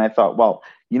world. And I thought, well,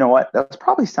 you know what? That's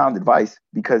probably sound advice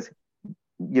because,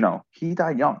 he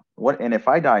died young. And if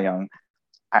I die young,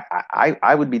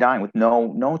 I would be dying with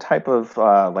no type of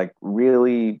like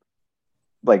really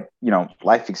like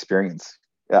life experience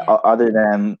other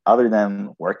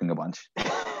than working a bunch.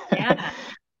 Yeah.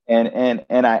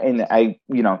 and I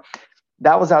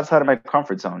that was outside of my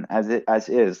comfort zone as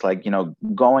is like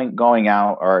going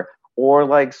out or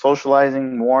like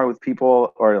socializing more with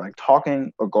people or like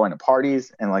talking or going to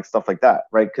parties and like stuff like that,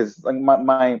 right? Because like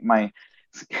my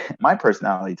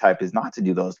personality type is not to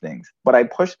do those things, but I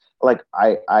push, like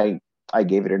I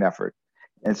gave it an effort.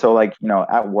 And so like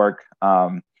at work,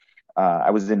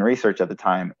 I was in research at the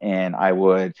time, and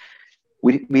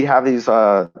we'd have these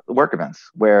work events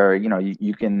where you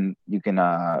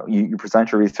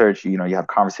present your research, you have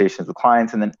conversations with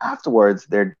clients, and then afterwards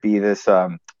there'd be this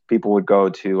people would go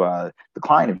to the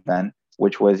client event,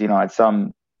 which was at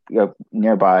some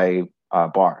nearby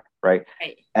bar, right?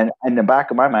 And in the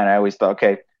back of my mind, I always thought,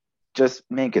 okay, just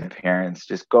make an appearance,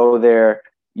 just go there,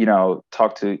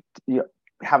 talk to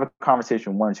have a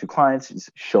conversation with one or two clients,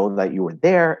 just show that you were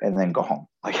there, and then go home.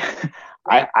 Like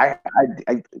I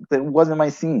it wasn't my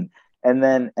scene. And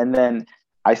then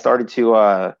I started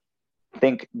to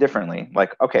think differently.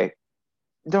 Like, okay,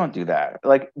 don't do that.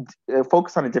 Like,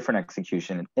 focus on a different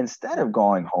execution. Instead of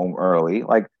going home early,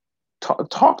 like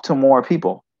talk to more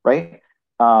people, right?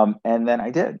 And then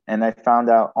I did, and I found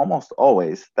out almost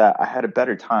always that I had a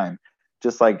better time,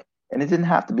 just like. And it didn't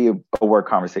have to be a work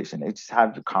conversation. It just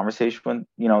had a conversation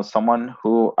with, someone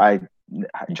who I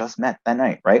just met that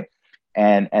night, right?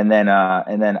 And then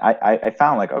I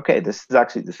found like, okay, this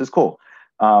is cool.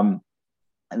 And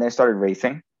then I started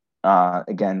racing.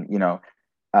 Again,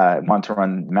 I wanted to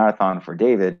run the marathon for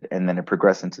David, and then it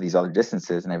progressed into these other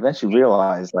distances. And I eventually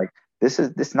realized like this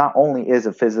not only is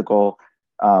a physical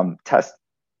test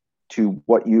to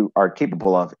what you are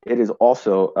capable of, it is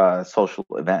also a social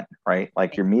event, right?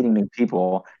 Like, you're meeting new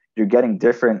people, you're getting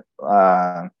different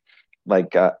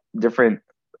different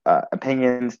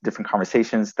opinions, different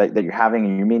conversations that you're having,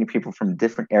 and you're meeting people from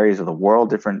different areas of the world,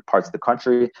 different parts of the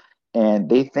country, and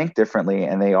they think differently,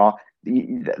 and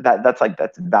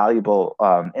that's valuable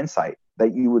insight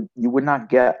that you would not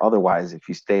get otherwise if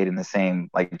you stayed in the same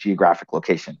like geographic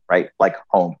location, right? Like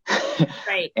home.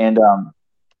 Right.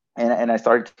 And I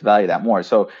started to value that more.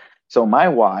 So my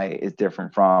why is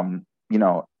different from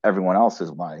everyone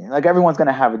else's why. Like, everyone's going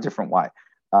to have a different why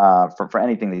for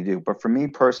anything they do. But for me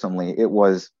personally, it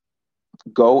was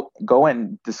go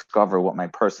and discover what my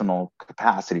personal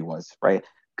capacity was. Right.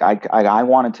 I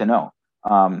wanted to know,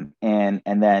 and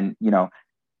then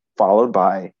followed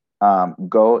by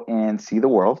go and see the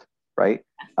world. Right.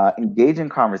 Engage in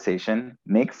conversation,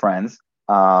 make friends.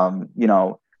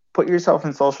 Put yourself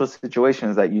in social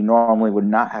situations that you normally would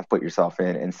not have put yourself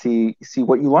in, and see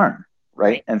what you learn,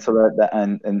 right? And so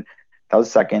and that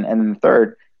was second, and then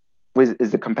third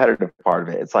is the competitive part of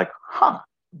it. It's like,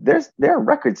 there are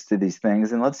records to these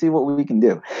things, and let's see what we can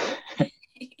do. And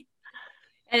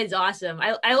it's awesome.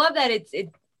 I love that it's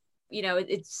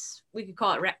we could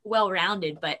call it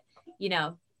well-rounded, but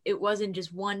it wasn't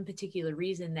just one particular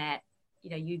reason that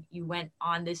you went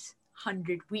on this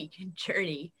 100-week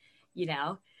journey.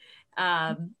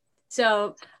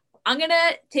 So I'm going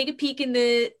to take a peek in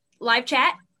the live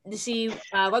chat to see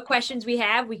what questions we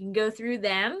have. We can go through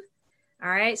them. All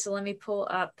right. So let me pull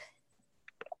up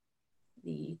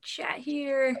the chat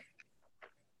here.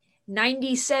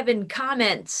 97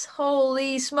 comments.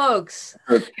 Holy smokes.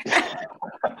 Hopefully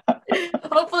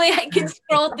I can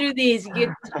scroll through these. Give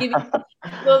me a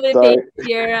little bit of patience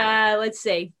here. Let's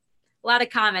see. A lot of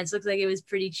comments. Looks like it was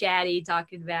pretty chatty,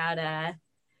 talking about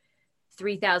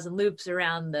 3,000 loops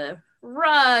around the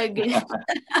rug.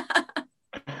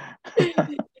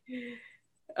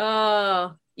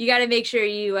 Oh, you got to make sure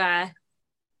you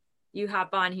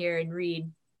hop on here and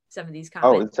read some of these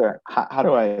comments. Oh, how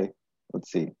do I? Let's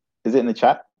see. Is it in the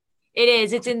chat? It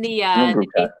is. It's in the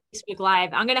Facebook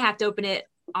Live. I'm gonna have to open it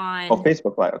on. Oh,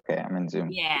 Facebook Live. Okay, I'm in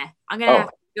Zoom. Yeah, I'm gonna have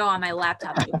to go on my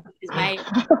laptop because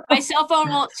my cell phone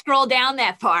won't scroll down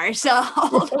that far. So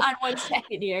hold on one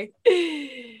second here.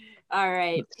 All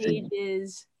right,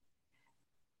 pages.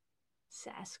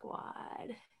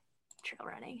 Sasquatch trail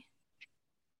running.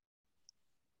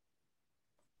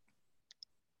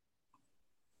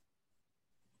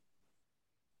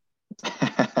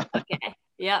 Okay.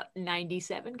 Yep.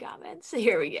 97 comments.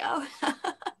 Here we go.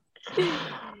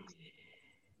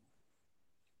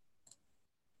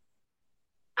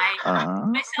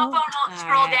 My cell phone won't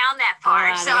scroll down that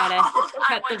far, so I gotta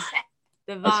cut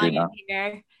the volume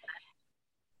here.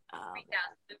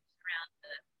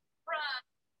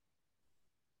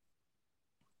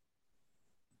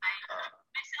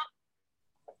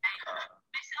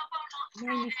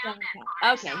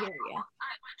 Okay, here we go.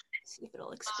 Let's see if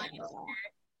it'll expand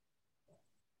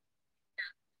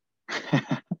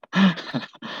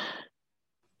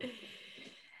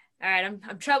All right, I'm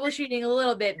troubleshooting a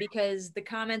little bit because the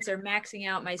comments are maxing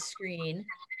out my screen.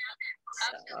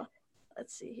 So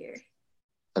let's see here.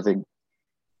 I think.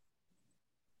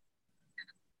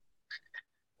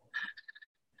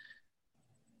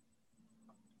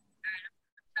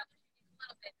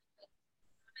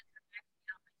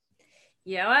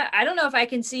 Yeah, I don't know if I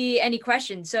can see any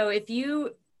questions. So if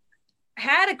you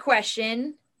had a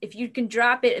question, if you can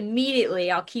drop it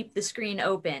immediately, I'll keep the screen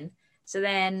open. So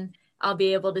then I'll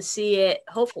be able to see it,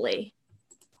 hopefully,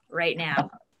 right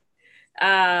now.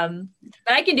 But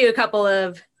I can do a couple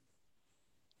of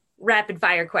rapid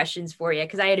fire questions for you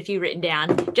because I had a few written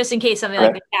down just in case something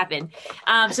like this happened.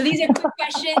 So these are quick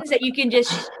questions that you can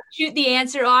just shoot the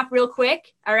answer off real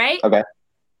quick. All right? Okay.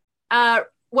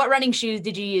 What running shoes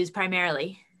did you use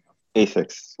primarily?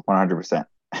 Asics, 100%.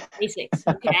 Asics,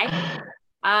 okay.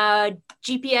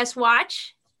 GPS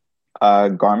watch?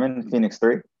 Garmin Fenix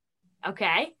 3.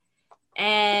 Okay.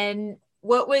 And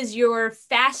what was your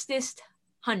fastest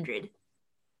 100?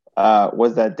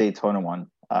 Was that Daytona one?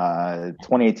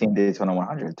 2018 Daytona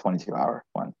 100, 22-hour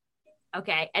one.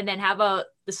 Okay. And then how about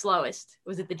the slowest?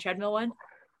 Was it the treadmill one?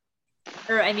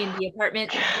 Or, I mean, the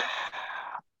apartment?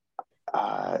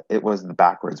 It was the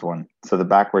backwards one. So the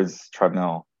backwards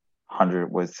treadmill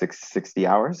 100 was 60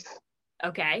 hours.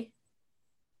 Okay.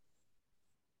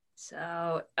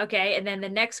 So, okay. And then the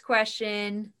next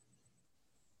question.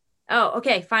 Oh,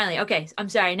 okay. Finally. Okay. I'm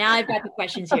sorry. Now I've got the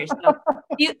questions here. So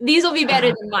these will be better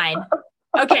than mine.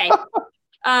 Okay.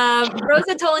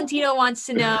 Rosa Tolentino wants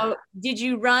to know, did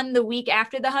you run the week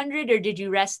after the 100 or did you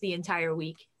rest the entire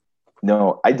week?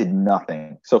 No, I did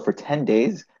nothing. So for 10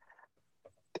 days,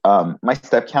 my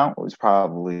step count was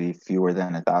probably fewer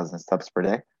than 1,000 steps per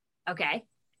day. Okay.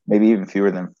 Maybe even fewer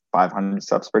than 500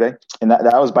 steps per day. And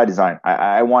that was by design.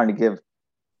 I wanted to give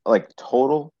like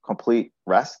total complete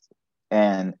rest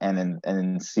and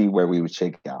then see where we would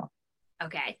shake out.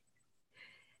 Okay.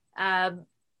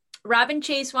 Robin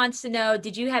Chase wants to know,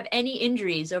 did you have any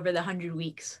injuries over the 100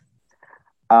 weeks?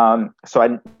 So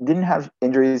I didn't have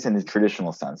injuries in the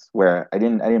traditional sense where I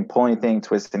didn't pull anything,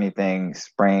 twist anything,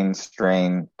 sprain,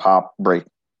 strain, pop, break.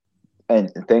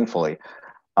 And thankfully,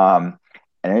 and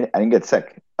I didn't get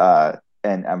sick.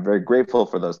 And I'm very grateful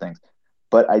for those things,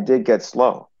 but I did get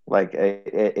slow. Like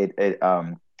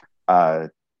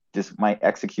just my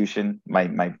execution,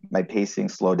 my pacing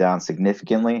slowed down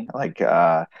significantly. Like,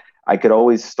 I could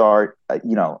always start,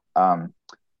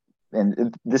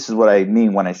 and this is what I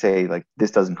mean when I say like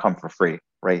this doesn't come for free,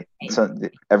 right? So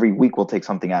every week will take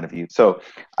something out of you. So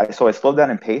I slowed down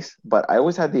in pace, but I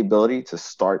always had the ability to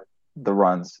start the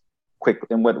runs quick.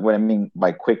 And what I mean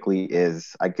by quickly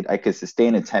is I could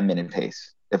sustain a 10-minute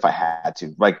pace if I had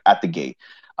to, like at the gate.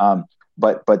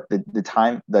 But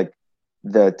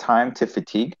the time to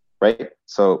fatigue, right?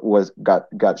 So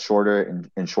got shorter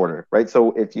and shorter, right?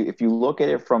 So if you look at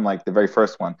it from like the very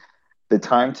first one, the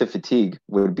time to fatigue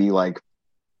would be like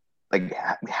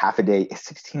half a day,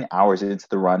 16 hours into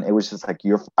the run. It was just like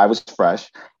I was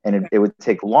fresh, and it would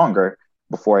take longer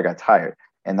before I got tired,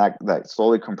 and that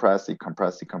slowly compressed,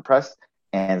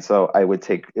 and so it would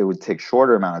take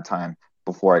shorter amount of time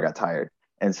before I got tired,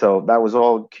 and so that was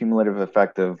all cumulative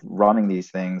effect of running these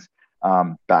things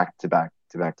back to back,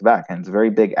 and it's a very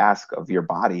big ask of your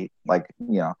body, like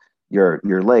your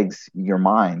legs, your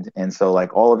mind, and so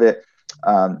like all of it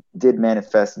did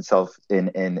manifest itself in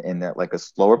like a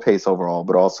slower pace overall,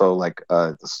 but also like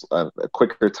a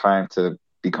quicker time to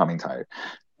becoming tired.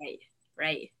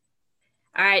 Right.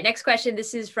 All right. Next question.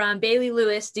 This is from Bailey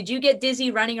Lewis. Did you get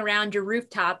dizzy running around your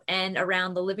rooftop and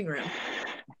around the living room?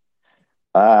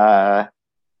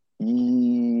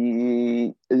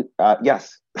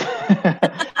 Yes.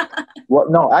 Well,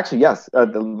 no, actually, yes.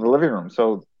 The living room.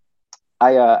 So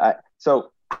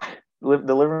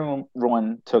the living room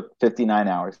run took 59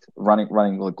 hours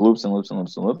running like loops and loops and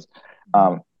loops and loops.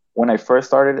 When I first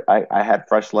started, I had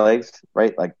fresh legs,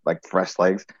 right? Like fresh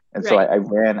legs. And so I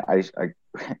ran,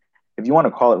 if if you want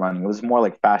to call it running, it was more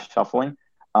like fast shuffling.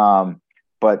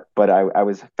 But I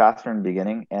was faster in the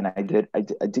beginning, and I did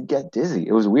get dizzy.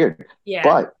 It was weird, Yeah.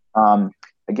 but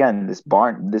again, this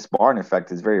barn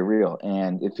effect is very real.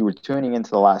 And if you were tuning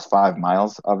into the last 5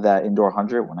 miles of that indoor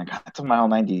 100, when I got to mile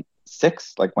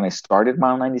 96, like when I started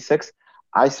mile 96,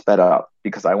 I sped up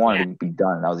because I wanted Yeah. to be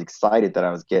done. And I was excited that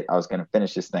I was going to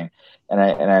finish this thing. And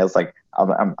I was like,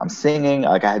 I'm singing,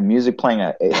 like I had music playing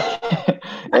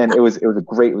and it was a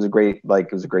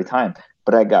great time.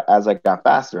 But as I got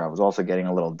faster, I was also getting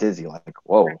a little dizzy, like,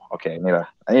 whoa, okay,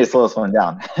 I need to slow this one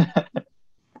down.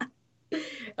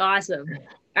 Awesome.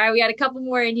 All right, we got a couple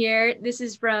more in here. This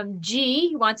is from G.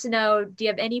 He wants to know, do you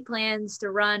have any plans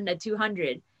to run a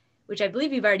 200, which I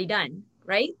believe you've already done,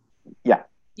 right? Yeah.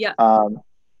 Yeah.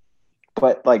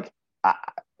 But like, I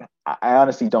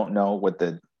honestly don't know what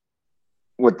the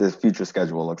future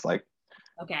schedule looks like.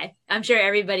 Okay. I'm sure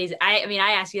everybody's, I mean,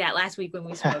 I asked you that last week when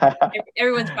we spoke.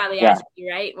 Everyone's probably Yeah. asking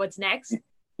you, right? What's next?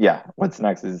 Yeah. What's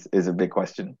next is a big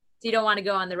question. So you don't want to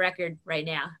go on the record right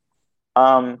now.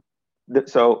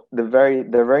 So the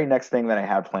very next thing that I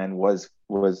had planned was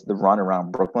the run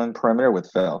around Brooklyn perimeter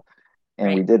with Phil, and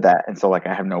Right. we did that. And so like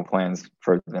I have no plans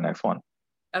for the next one.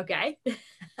 Okay.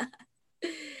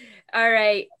 All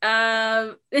right.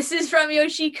 This is from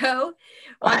Yoshiko.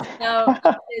 Wants to know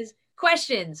is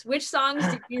questions. Which songs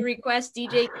did you request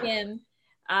DJ Kim?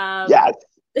 Yes.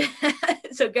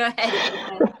 So go ahead.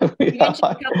 You mentioned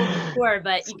a couple before,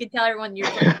 but you can tell everyone your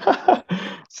turn.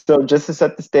 So just to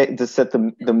set the state, to set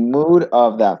the mood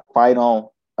of that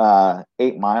final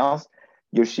 8 miles,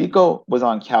 Yoshiko was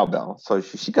on cowbell. So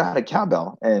she got a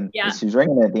cowbell and Yeah. she was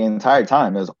ringing it the entire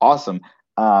time. It was awesome.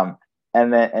 And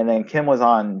then Kim was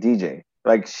on DJ.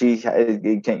 Like you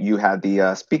had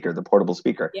the speaker, the portable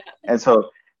speaker. Yeah. And so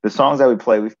the songs that we've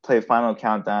played Final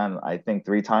Countdown, I think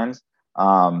 3 times.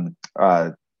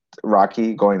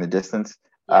 Rocky, Going the Distance,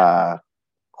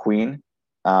 Queen.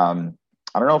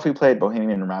 I don't know if we played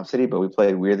Bohemian Rhapsody, but we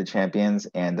played We're the Champions,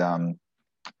 and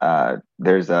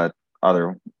there's a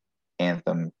other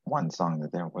anthem, one song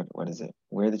that there. What is it?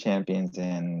 We're the Champions,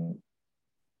 and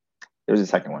there's a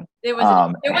second one. There was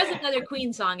another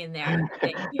Queen song in there.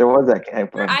 There was that.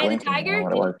 Eye of the Tiger?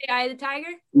 Did you say Eye of the Tiger?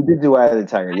 We did do Eye of the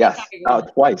Tiger, yes.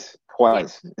 Twice.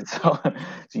 Yeah. So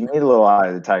you need a little Eye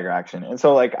of the Tiger action. And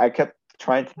so like I kept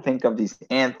trying to think of these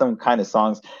anthem kind of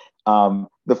songs.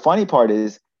 The funny part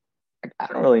is I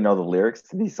don't really know the lyrics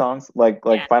to these songs. Like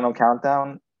Final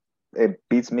Countdown, it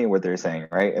beats me what they're saying,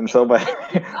 right? And so but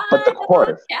the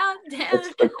chorus.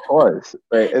 It's the chorus,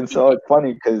 right? And so it's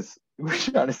funny because we're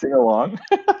trying to sing along.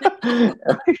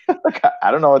 Like,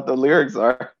 I don't know what the lyrics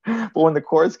are, but when the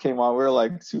chorus came on, we were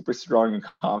like super strong and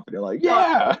confident, like,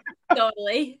 yeah.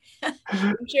 Totally.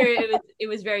 I'm sure it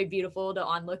was very beautiful to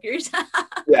onlookers.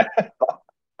 Yeah.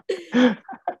 All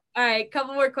right,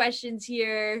 couple more questions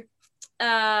here.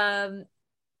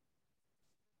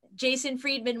 Jason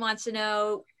Friedman wants to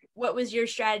know, what was your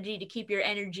strategy to keep your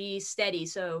energy steady?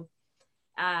 So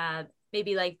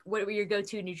maybe like what were your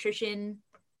go-to nutrition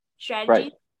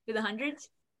strategies for the hundreds?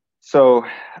 So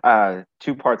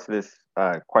 2 parts of this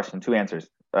question, 2 answers.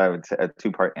 I would say a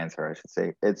 2-part answer, I should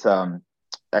say. It's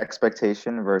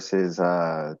expectation versus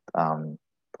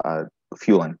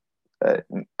fueling.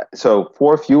 So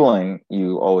for fueling,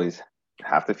 you always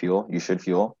have to fuel. You should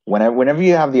fuel. Whenever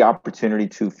you have the opportunity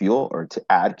to fuel or to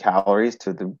add calories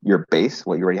to your base,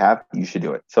 what you already have, you should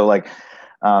do it. So like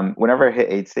whenever I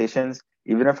hit aid stations,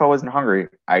 even if I wasn't hungry,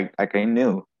 I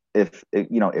knew if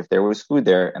there was food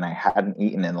there and I hadn't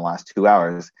eaten in the last 2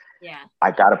 hours,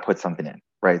 I got to put something in,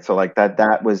 right? So like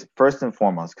that was first and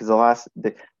foremost, because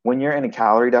when you're in a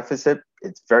calorie deficit,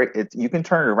 you can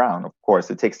turn it around. Of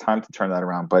course, it takes time to turn that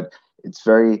around, but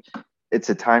it's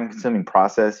a time-consuming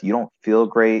process. You don't feel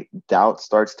great. Doubt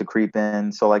starts to creep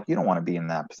in. So like you don't want to be in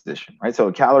that position, right? So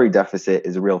a calorie deficit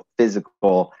is a real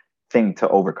physical thing to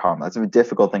overcome. That's a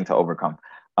difficult thing to overcome.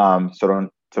 So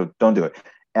don't do it.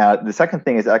 The second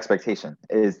thing is expectation,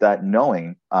 is that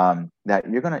knowing that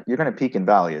you're gonna peak and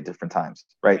valley at different times,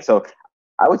 right? So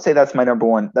I would say that's my number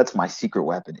one. That's my secret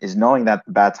weapon, is knowing that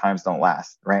the bad times don't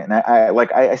last, right? And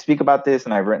I speak about this,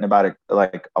 and I've written about it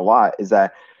like a lot. Is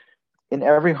that in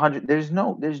every 100, there's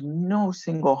no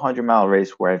single 100-mile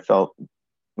race where I felt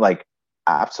like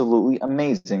absolutely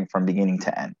amazing from beginning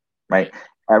to end, right?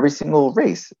 Every single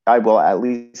race, I will at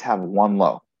least have one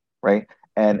low, right?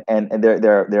 And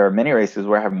there are many races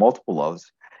where I have multiple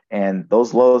lows, and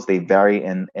those lows, they vary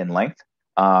in length,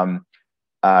 they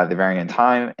vary in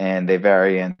time, and they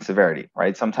vary in severity,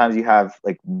 right? Sometimes you have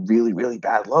like really, really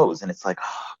bad lows, and it's like,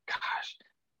 oh gosh.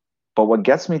 But what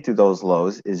gets me through those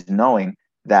lows is knowing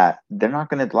that they're not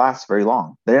going to last very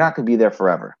long. They're not going to be there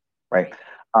forever, right?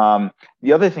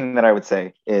 The other thing that I would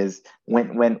say is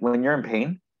when you're in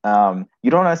pain,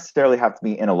 you don't necessarily have to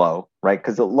be in a low, right?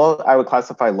 Because the low, I would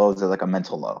classify lows as like a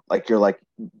mental low. Like you're like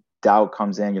doubt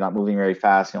comes in, you're not moving very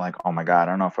fast. You're like, oh my God,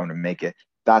 I don't know if I'm going to make it.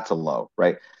 That's a low,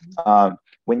 right?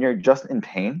 When you're just in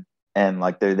pain, and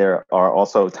like there are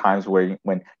also times where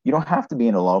when you don't have to be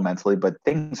in a low mentally, but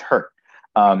things hurt.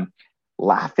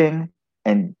 Laughing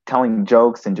and telling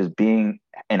jokes and just being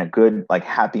in a good, like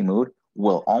happy mood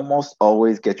will almost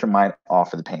always get your mind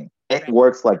off of the pain. It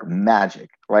works like magic,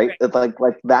 right? It's like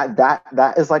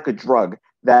that is like a drug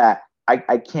that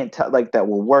I can't tell, like that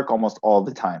will work almost all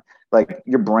the time. Like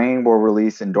your brain will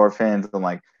release endorphins and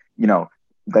like, you know,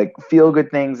 like feel good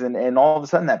things, and all of a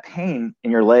sudden that pain in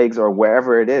your legs or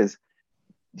wherever it is,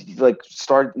 you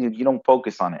don't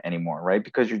focus on it anymore, right?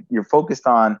 Because you're focused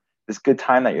on this good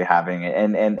time that you're having,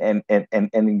 and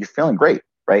you're feeling great,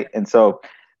 right? And so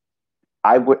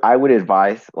I would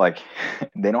advise, like,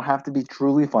 they don't have to be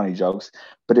truly funny jokes,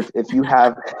 but if you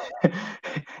have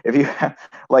if you have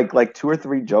like two or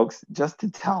three jokes just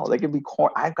to tell, they can be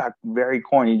I've got very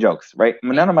corny jokes, right? I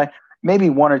mean, none of my,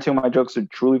 maybe one or two of my jokes are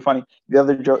truly funny. They're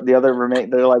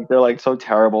like so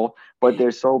terrible, but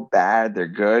they're so bad they're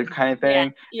good kind of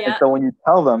thing. Yeah. And so when you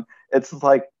tell them, it's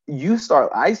like I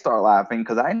start laughing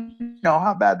because I know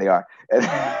how bad they are.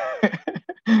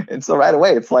 And so right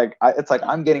away, it's like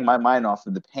I'm getting my mind off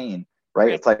of the pain,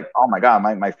 right? It's like, oh my God,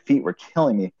 my feet were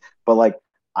killing me, but like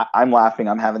I'm laughing,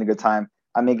 I'm having a good time,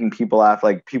 I'm making people laugh.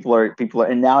 Like people are,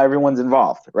 and now everyone's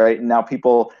involved, right? And now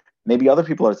maybe other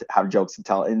people have jokes to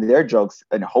tell, and their jokes,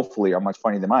 and hopefully, are much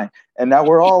funnier than mine. And now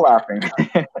we're all laughing.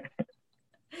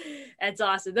 That's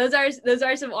awesome. Those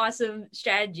are some awesome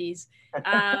strategies.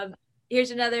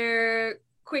 Here's another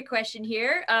quick question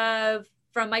here.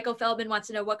 From Michael Feldman, wants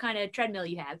to know what kind of treadmill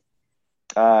you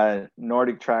have.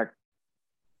 Nordic Track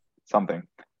something.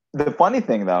 The funny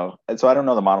thing though, so I don't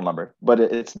know the model number, but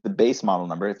it's the base model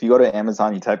number. If you go to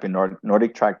Amazon, you type in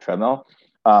Nordic Track treadmill,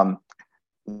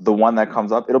 the one that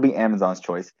comes up, it'll be Amazon's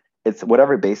choice. It's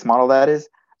whatever base model that is.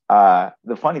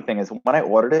 The funny thing is, when I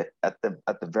ordered it at the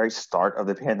very start of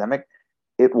the pandemic,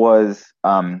 it was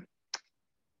how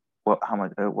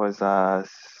much? It was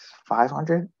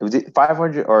 500. It was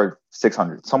 500 or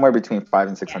 600, somewhere between 500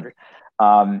 and 600.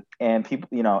 And people,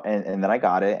 you know, and then I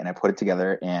got it and I put it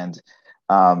together, and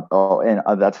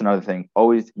that's another thing.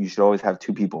 You should always have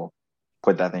two people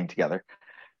put that thing together.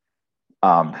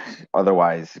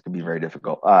 Otherwise it could be very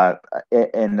difficult.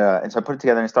 And so I put it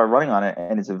together and started running on it,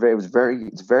 and it's a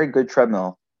very good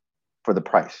treadmill for the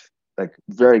price. Like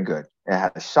very good. It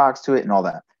has shocks to it and all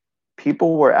that.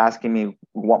 People were asking me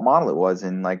what model it was,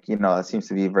 and like, you know, that seems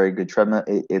to be a very good treadmill.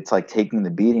 It's like taking the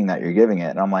beating that you're giving it,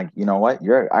 and I'm like, you know what,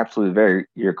 you're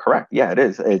you're correct. Yeah, it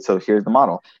is. So here's the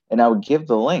model, and I would give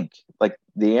the link, like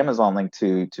the Amazon link,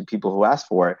 to people who ask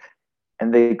for it,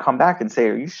 and they come back and say,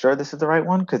 are you sure this is the right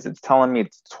one? Because it's telling me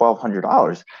it's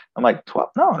 $1,200. I'm like, 12?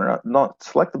 No,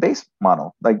 select the base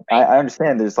model. Like I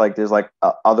understand there's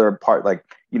other part, like,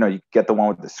 you know, you get the one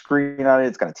with the screen on it,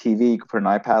 it's got a TV, you can put an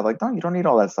iPad. Like, no, you don't need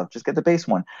all that stuff, just get the base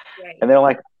one. Right. And they're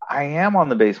like, I am on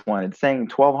the base one, it's saying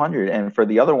 1,200, and for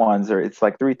the other ones it's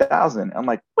like 3,000. I'm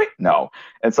like, wait, no.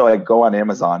 And so I go on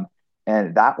Amazon,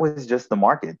 and that was just the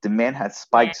market. Demand had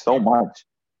spiked so much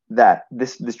that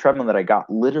this treadmill that I got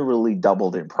literally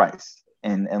doubled in price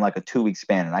in like a 2-week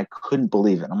span, and I couldn't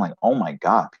believe it. I'm like, oh my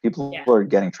God, people are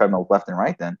getting treadmills left and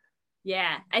right then.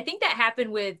 Yeah, I think that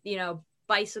happened with, you know,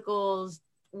 bicycles,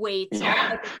 weights, all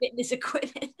like the fitness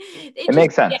equipment. It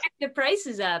makes sense. Jack the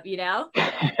prices up, you know.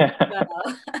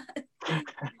 All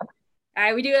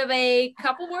right, we do have a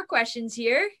couple more questions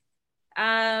here.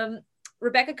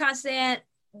 Rebecca Constant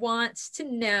wants to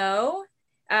know,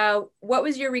 what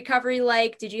was your recovery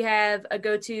like? Did you have a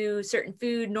go-to certain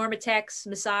food, Normatex,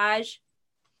 massage?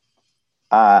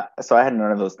 So I had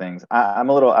none of those things. I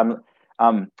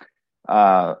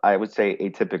would say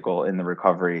atypical in the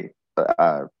recovery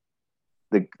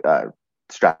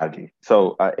strategy.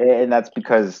 So and that's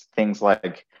because things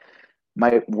like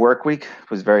my work week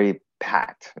was very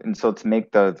packed, and so to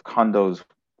make the condos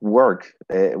work,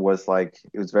 it was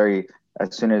very,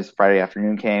 as soon as Friday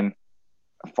afternoon came,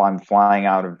 I'm flying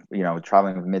out of, you know,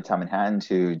 traveling from Midtown Manhattan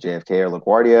to JFK or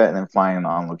LaGuardia, and then flying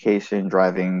on location,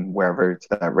 driving wherever to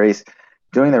that race,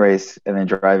 doing the race, and then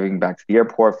driving back to the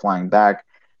airport, flying back,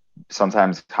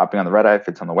 sometimes hopping on the red eye if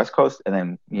it's on the West Coast, and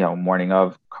then, you know, morning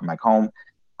of, come back home,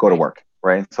 go to work,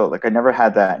 right? So like I never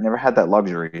had that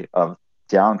luxury of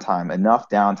enough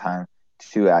downtime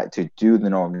to do the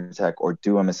Normatec or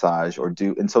do a massage or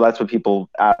do, and so that's what people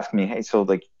ask me, hey, so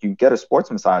like you get a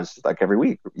sports massage like every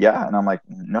week? Yeah. And I'm like,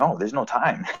 no, there's no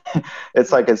time.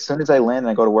 It's like as soon as I land and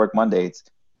I go to work Monday,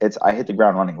 it's I hit the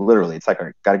ground running, literally. It's like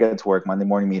I gotta get to work Monday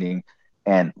morning meeting,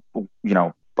 and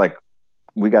like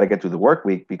we got to get through the work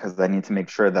week because I need to make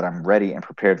sure that I'm ready and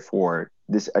prepared for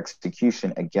this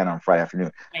execution again on Friday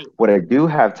afternoon. Right. What I do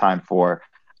have time for,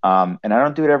 and I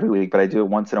don't do it every week, but I do it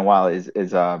once in a while, is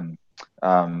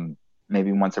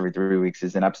maybe once every 3 weeks,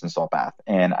 is an Epsom salt bath.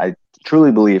 And I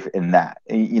truly believe in that.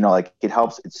 Like it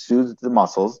helps, it soothes the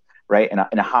muscles, right? And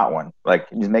in a hot one, like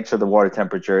just make sure the water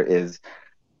temperature is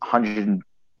 100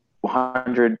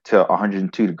 to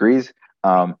 102 degrees.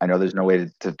 I know there's no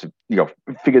way to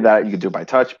figure that out. You can do it by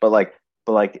touch, but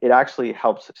it actually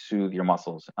helps soothe your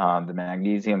muscles. The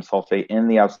magnesium sulfate in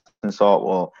the Epsom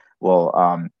salt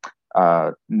will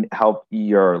help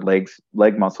your leg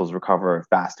muscles recover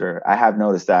faster. I have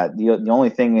noticed that. The only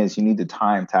thing is you need the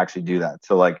time to actually do that.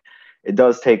 So like it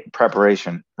does take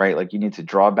preparation, right? Like you need to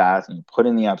draw a bath and you put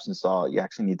in the Epsom salt. You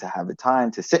actually need to have the time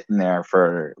to sit in there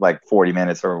for like 40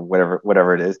 minutes or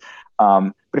whatever it is.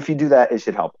 But if you do that, it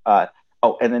should help.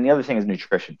 And then the other thing is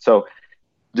nutrition. So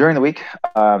during the week,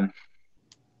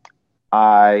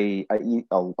 I eat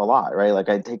a lot, right? Like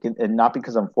I take it, and not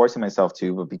because I'm forcing myself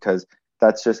to, but because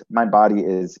that's just my body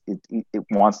it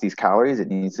wants these calories. It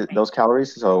needs those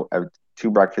calories. So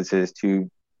 2 breakfasts, 2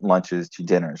 lunches, 2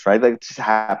 dinners, right? Like it just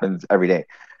happens every day.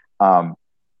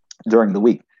 During the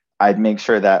week, I'd make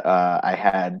sure that I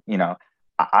had,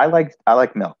 I like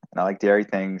milk and I like dairy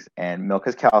things, and milk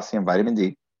has calcium, vitamin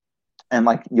D. And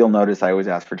like you'll notice, I always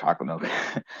ask for chocolate milk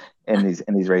in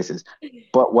these races.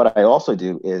 But what I also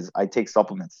do is I take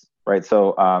supplements, right?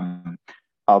 So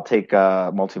I'll take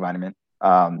multivitamin,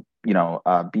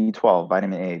 B12,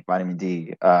 vitamin A, vitamin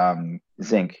D,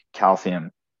 zinc,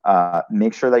 calcium.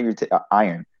 Make sure that you're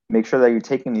iron. Make sure that you're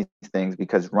taking these things,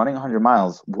 because running 100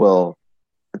 miles will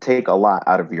take a lot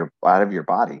out of your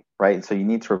body, right? So you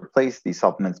need to replace these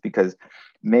supplements, because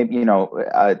maybe we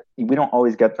don't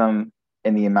always get them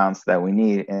in the amounts that we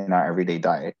need in our everyday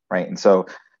diet, right? And so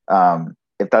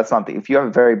if you have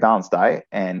a very balanced diet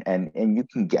and you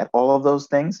can get all of those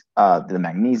things, the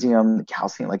magnesium, the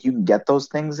calcium, like you can get those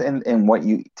things in what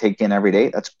you take in every day,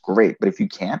 that's great. But if you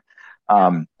can't,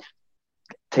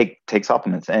 take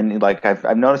supplements. And like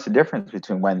I've noticed a difference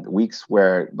between weeks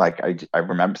where like I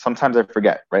remember, sometimes I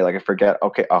forget, right? Like I forget,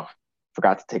 okay,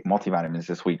 forgot to take multivitamins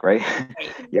this week, right?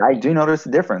 Yeah, I do notice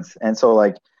a difference. And so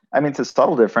like, I mean, it's a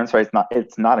subtle difference, right?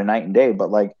 It's not a night and day, but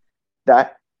like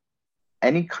that,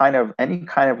 any kind of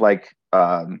like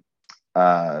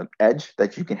edge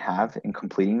that you can have in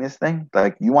completing this thing,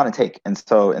 like you want to take. And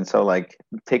so like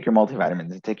take your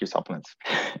multivitamins and take your supplements.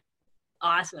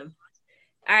 Awesome.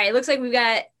 All right. It looks like we've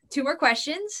got 2 more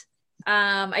questions.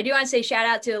 I do want to say shout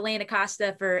out to Elena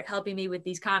Costa for helping me with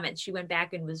these comments. She went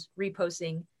back and was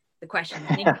reposting the questions.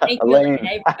 Thank you, Elaine.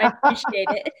 I appreciate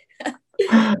it.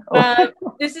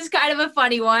 This is kind of a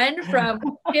funny one from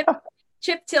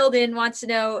Chip Tilden. Wants to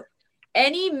know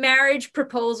any marriage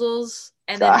proposals,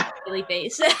 and then silly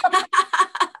face.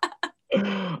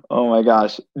 Oh my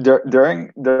gosh.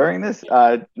 During this,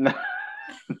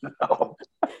 no.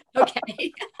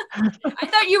 Okay. I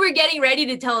thought you were getting ready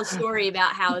to tell a story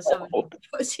about how someone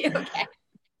proposed you. Okay.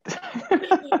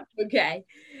 Okay.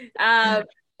 And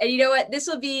you know what? This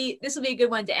will be a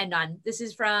good one to end on. This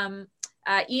is from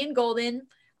Ian Golden.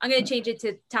 I'm going to change it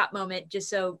to top moment just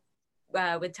so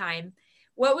with time.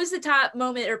 What was the top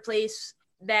moment or place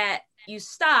that you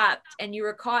stopped and you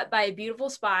were caught by a beautiful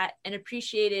spot and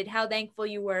appreciated how thankful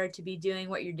you were to be doing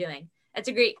what you're doing? That's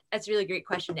a really great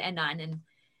question to end on. And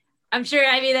I'm sure,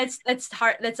 I mean, that's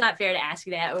hard. That's not fair to ask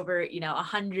you that over,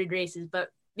 100 races, but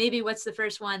maybe what's the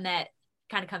first one that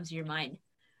kind of comes to your mind?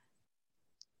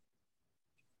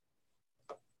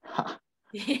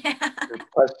 Yeah.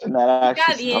 Good question that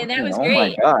actually. Yeah, that was great. Oh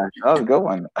my gosh, that was a good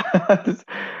one.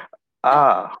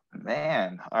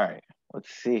 Man. All right. Let's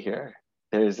see here.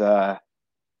 There's okay,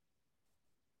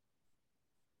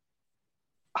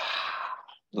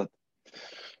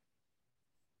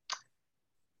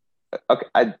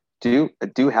 I do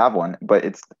have one, but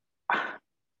it's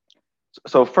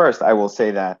so first I will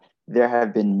say that there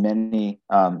have been many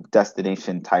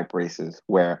destination type races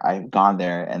where I've gone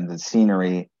there and the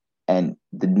scenery and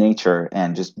the nature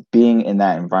and just being in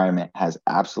that environment has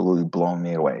absolutely blown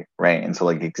me away, right? And so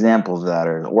like examples of that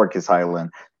are Orcas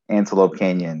Island, Antelope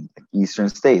Canyon, Eastern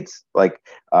States, like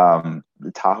the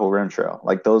Tahoe Rim Trail,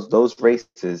 like those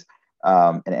races,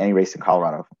 and any race in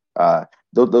Colorado,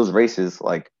 those races,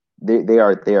 like they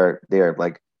are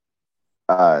like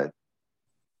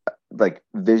like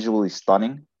visually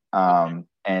stunning.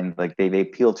 And like they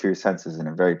appeal to your senses in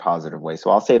a very positive way. So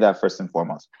I'll say that first and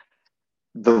foremost.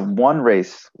 The one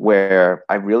race where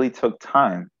I really took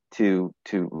time to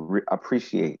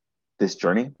appreciate this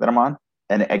journey that I'm on,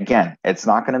 and again, it's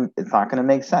not gonna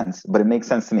make sense, but it makes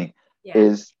sense to me, Yeah.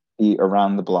 is the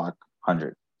around the block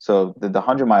 100. So the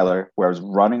 100 miler where I was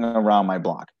running around my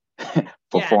block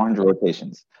for 400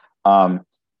 rotations, and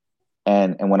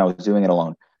when I was doing it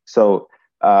alone. So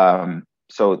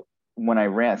so when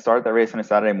I started that race on a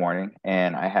Saturday morning,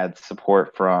 and I had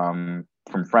support from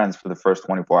friends for the first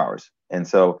 24 hours. And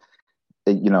so,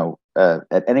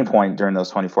 at any point during those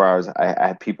 24 hours, I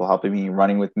had people helping me,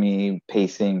 running with me,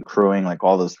 pacing, crewing, like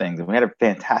all those things. And we had a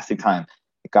fantastic time.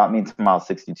 It got me to mile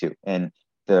 62. And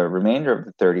the remainder of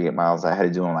the 38 miles I had to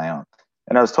do on my own.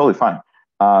 And I was totally fine.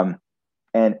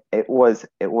 And it was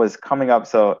coming up.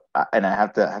 So, and I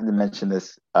have to mention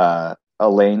this,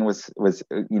 Elaine was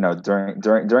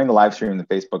during the live stream in the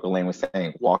Facebook, Elaine was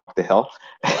saying, walk the hill.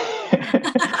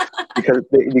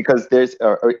 because there's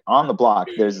on the block,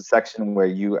 there's a section where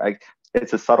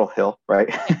it's a subtle hill, right?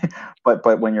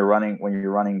 but when you're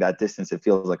running that distance, it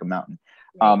feels like a mountain.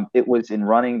 It was in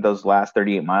running those last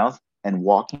 38 miles and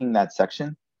walking that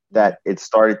section that it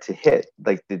started to hit,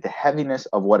 like the heaviness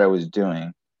of what I was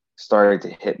doing started to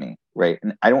hit me, right?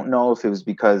 And I don't know if it was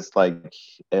because like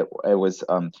it was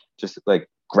just like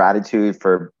gratitude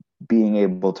for being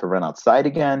able to run outside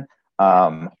again,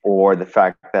 or the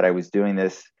fact that I was doing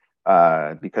this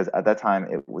because at that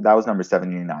time that was number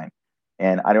 79,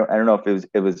 and I don't know if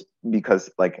it was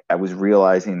because like I was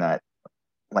realizing that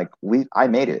like I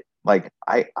made it. Like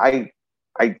I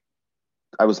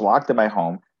was locked in my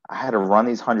home. I had to run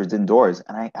these hundreds indoors,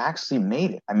 and I actually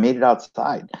made it. I made it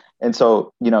outside. And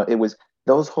so, it was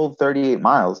those whole 38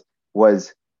 miles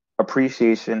was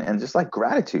appreciation and just like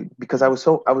gratitude, because I was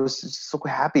just so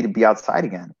happy to be outside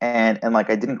again. And like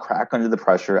I didn't crack under the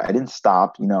pressure. I didn't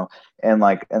stop, and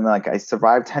like I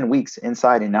survived 10 weeks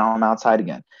inside, and now I'm outside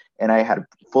again. And I had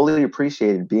fully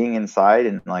appreciated being inside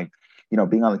and like,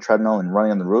 being on the treadmill and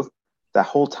running on the roof. That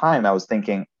whole time I was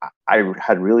thinking I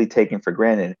had really taken for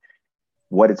granted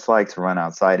what it's like to run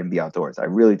outside and be outdoors. I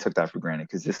really took that for granted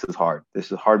because this is hard.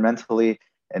 This is hard mentally,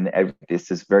 and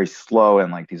this is very slow,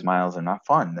 and like these miles are not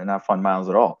fun. They're not fun miles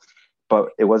at all. But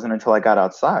it wasn't until I got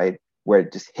outside where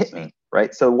it just hit me,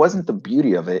 right? So it wasn't the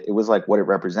beauty of it. It was like what it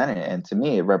represented. And to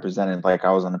me, it represented like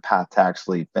I was on the path to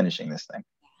actually finishing this thing.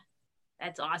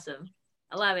 That's awesome.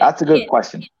 I love it. That's a good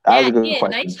question. That was a good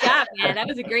question. Nice job, man. That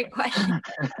was a great question.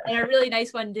 And a really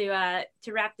nice one to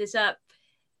wrap this up.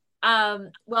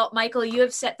 Well, Michael, you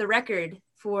have set the record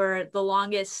for the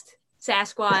longest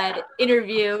Sasquatch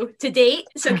interview to date.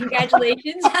 So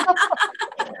congratulations.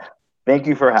 Thank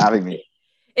you for having me.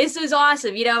 This was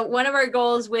awesome. One of our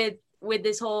goals with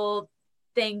this whole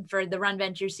thing for the Run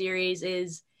Venture series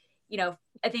is,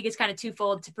 I think it's kind of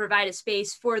twofold: to provide a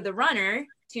space for the runner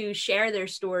to share their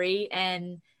story.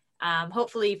 And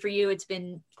hopefully for you, it's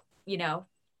been,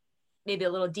 maybe a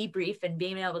little debrief and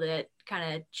being able to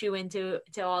kind of chew into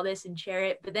all this and share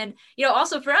it. But then,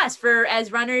 also for us,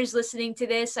 as runners listening to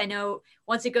this, I know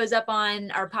once it goes up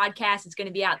on our podcast, it's going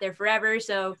to be out there forever.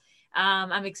 So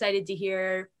I'm excited to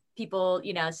hear people,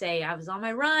 say, I was on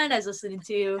my run, I was listening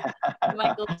to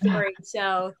Michael's story.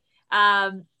 So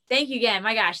thank you again.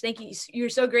 My gosh, thank you. You're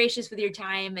so gracious with your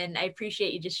time, and I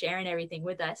appreciate you just sharing everything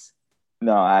with us.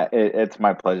 No, it's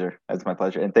my pleasure. It's my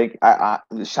pleasure. And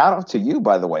shout out to you,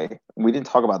 by the way. We didn't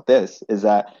talk about this, is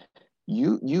that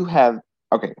you have,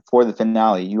 for the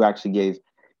finale,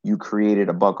 you created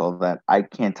a buckle that I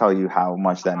can't tell you how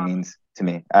much that means to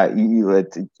me.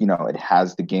 It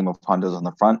has the Game of Hondos on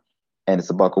the front, and it's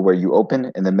a buckle where you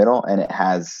open in the middle, and it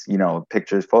has,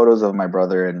 pictures, photos of my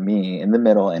brother and me in the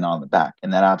middle and on the back.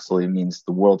 And that absolutely means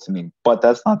the world to me. But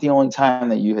that's not the only time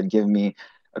that you had given me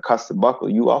a custom buckle.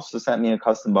 You also sent me a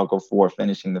custom buckle for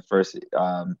finishing the first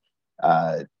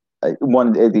the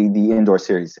indoor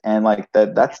series, and like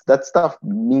that stuff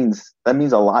means a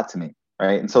lot to me,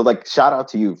 right? And so like shout out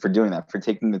to you for doing that, for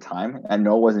taking the time. I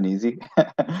know it wasn't easy.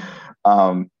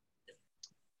 But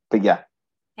yeah.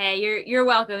 Hey, you're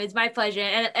welcome. It's my pleasure.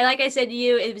 And like I said to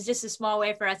you, it was just a small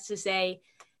way for us to say,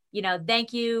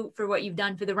 thank you for what you've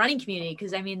done for the running community,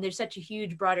 because I mean there's such a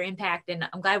huge broader impact, and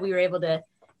I'm glad we were able to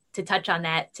touch on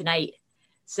that tonight.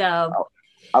 So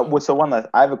so one last,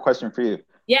 I have a question for you.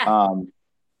 Yeah.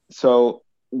 So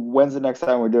when's the next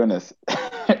time we're doing this?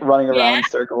 Running around in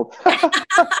circles.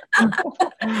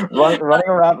 running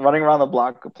around the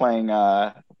block playing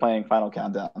playing Final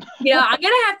Countdown. I'm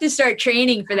gonna have to start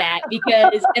training for that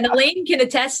because, and Elaine can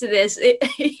attest to this.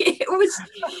 It was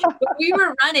when we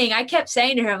were running. I kept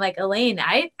saying to her, "I'm like, Elaine,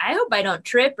 I hope I don't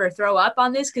trip or throw up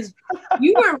on this because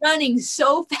you were running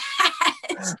so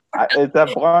fast." It's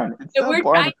that barn. We're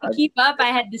trying to keep up. I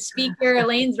had the speaker.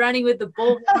 Elaine's running with the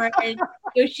bullhorn.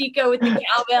 Yoshiko with the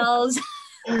cowbells.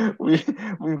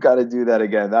 We've got to do that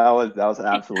again. That was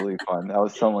absolutely fun. That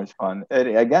was so much fun.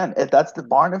 And again, that's the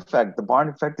barn effect. The barn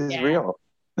effect is real.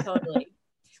 Totally.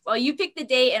 Well, you pick the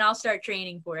date and I'll start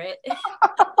training for it.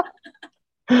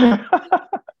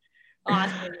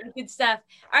 Awesome. Good stuff.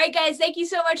 All right, guys. Thank you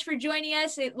so much for joining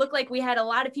us. It looked like we had a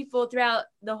lot of people throughout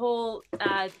the whole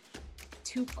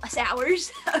 2+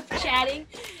 hours of chatting.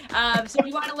 So if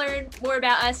you want to learn more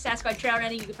about us, Sasquatch Trail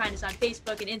Running, you can find us on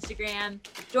Facebook and Instagram.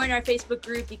 Join our Facebook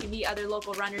group. You can meet other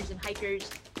local runners and hikers.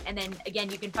 And then again,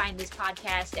 you can find this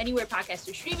podcast anywhere podcasts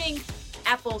are streaming,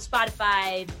 Apple,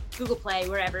 Spotify, Google Play,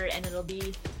 wherever, and it'll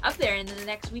be up there in the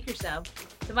next week or so.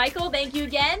 So Michael, thank you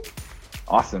again.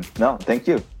 Awesome. No, thank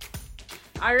you.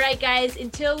 All right, guys,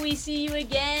 until we see you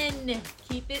again,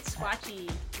 keep it squatchy.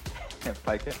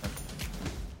 Bye.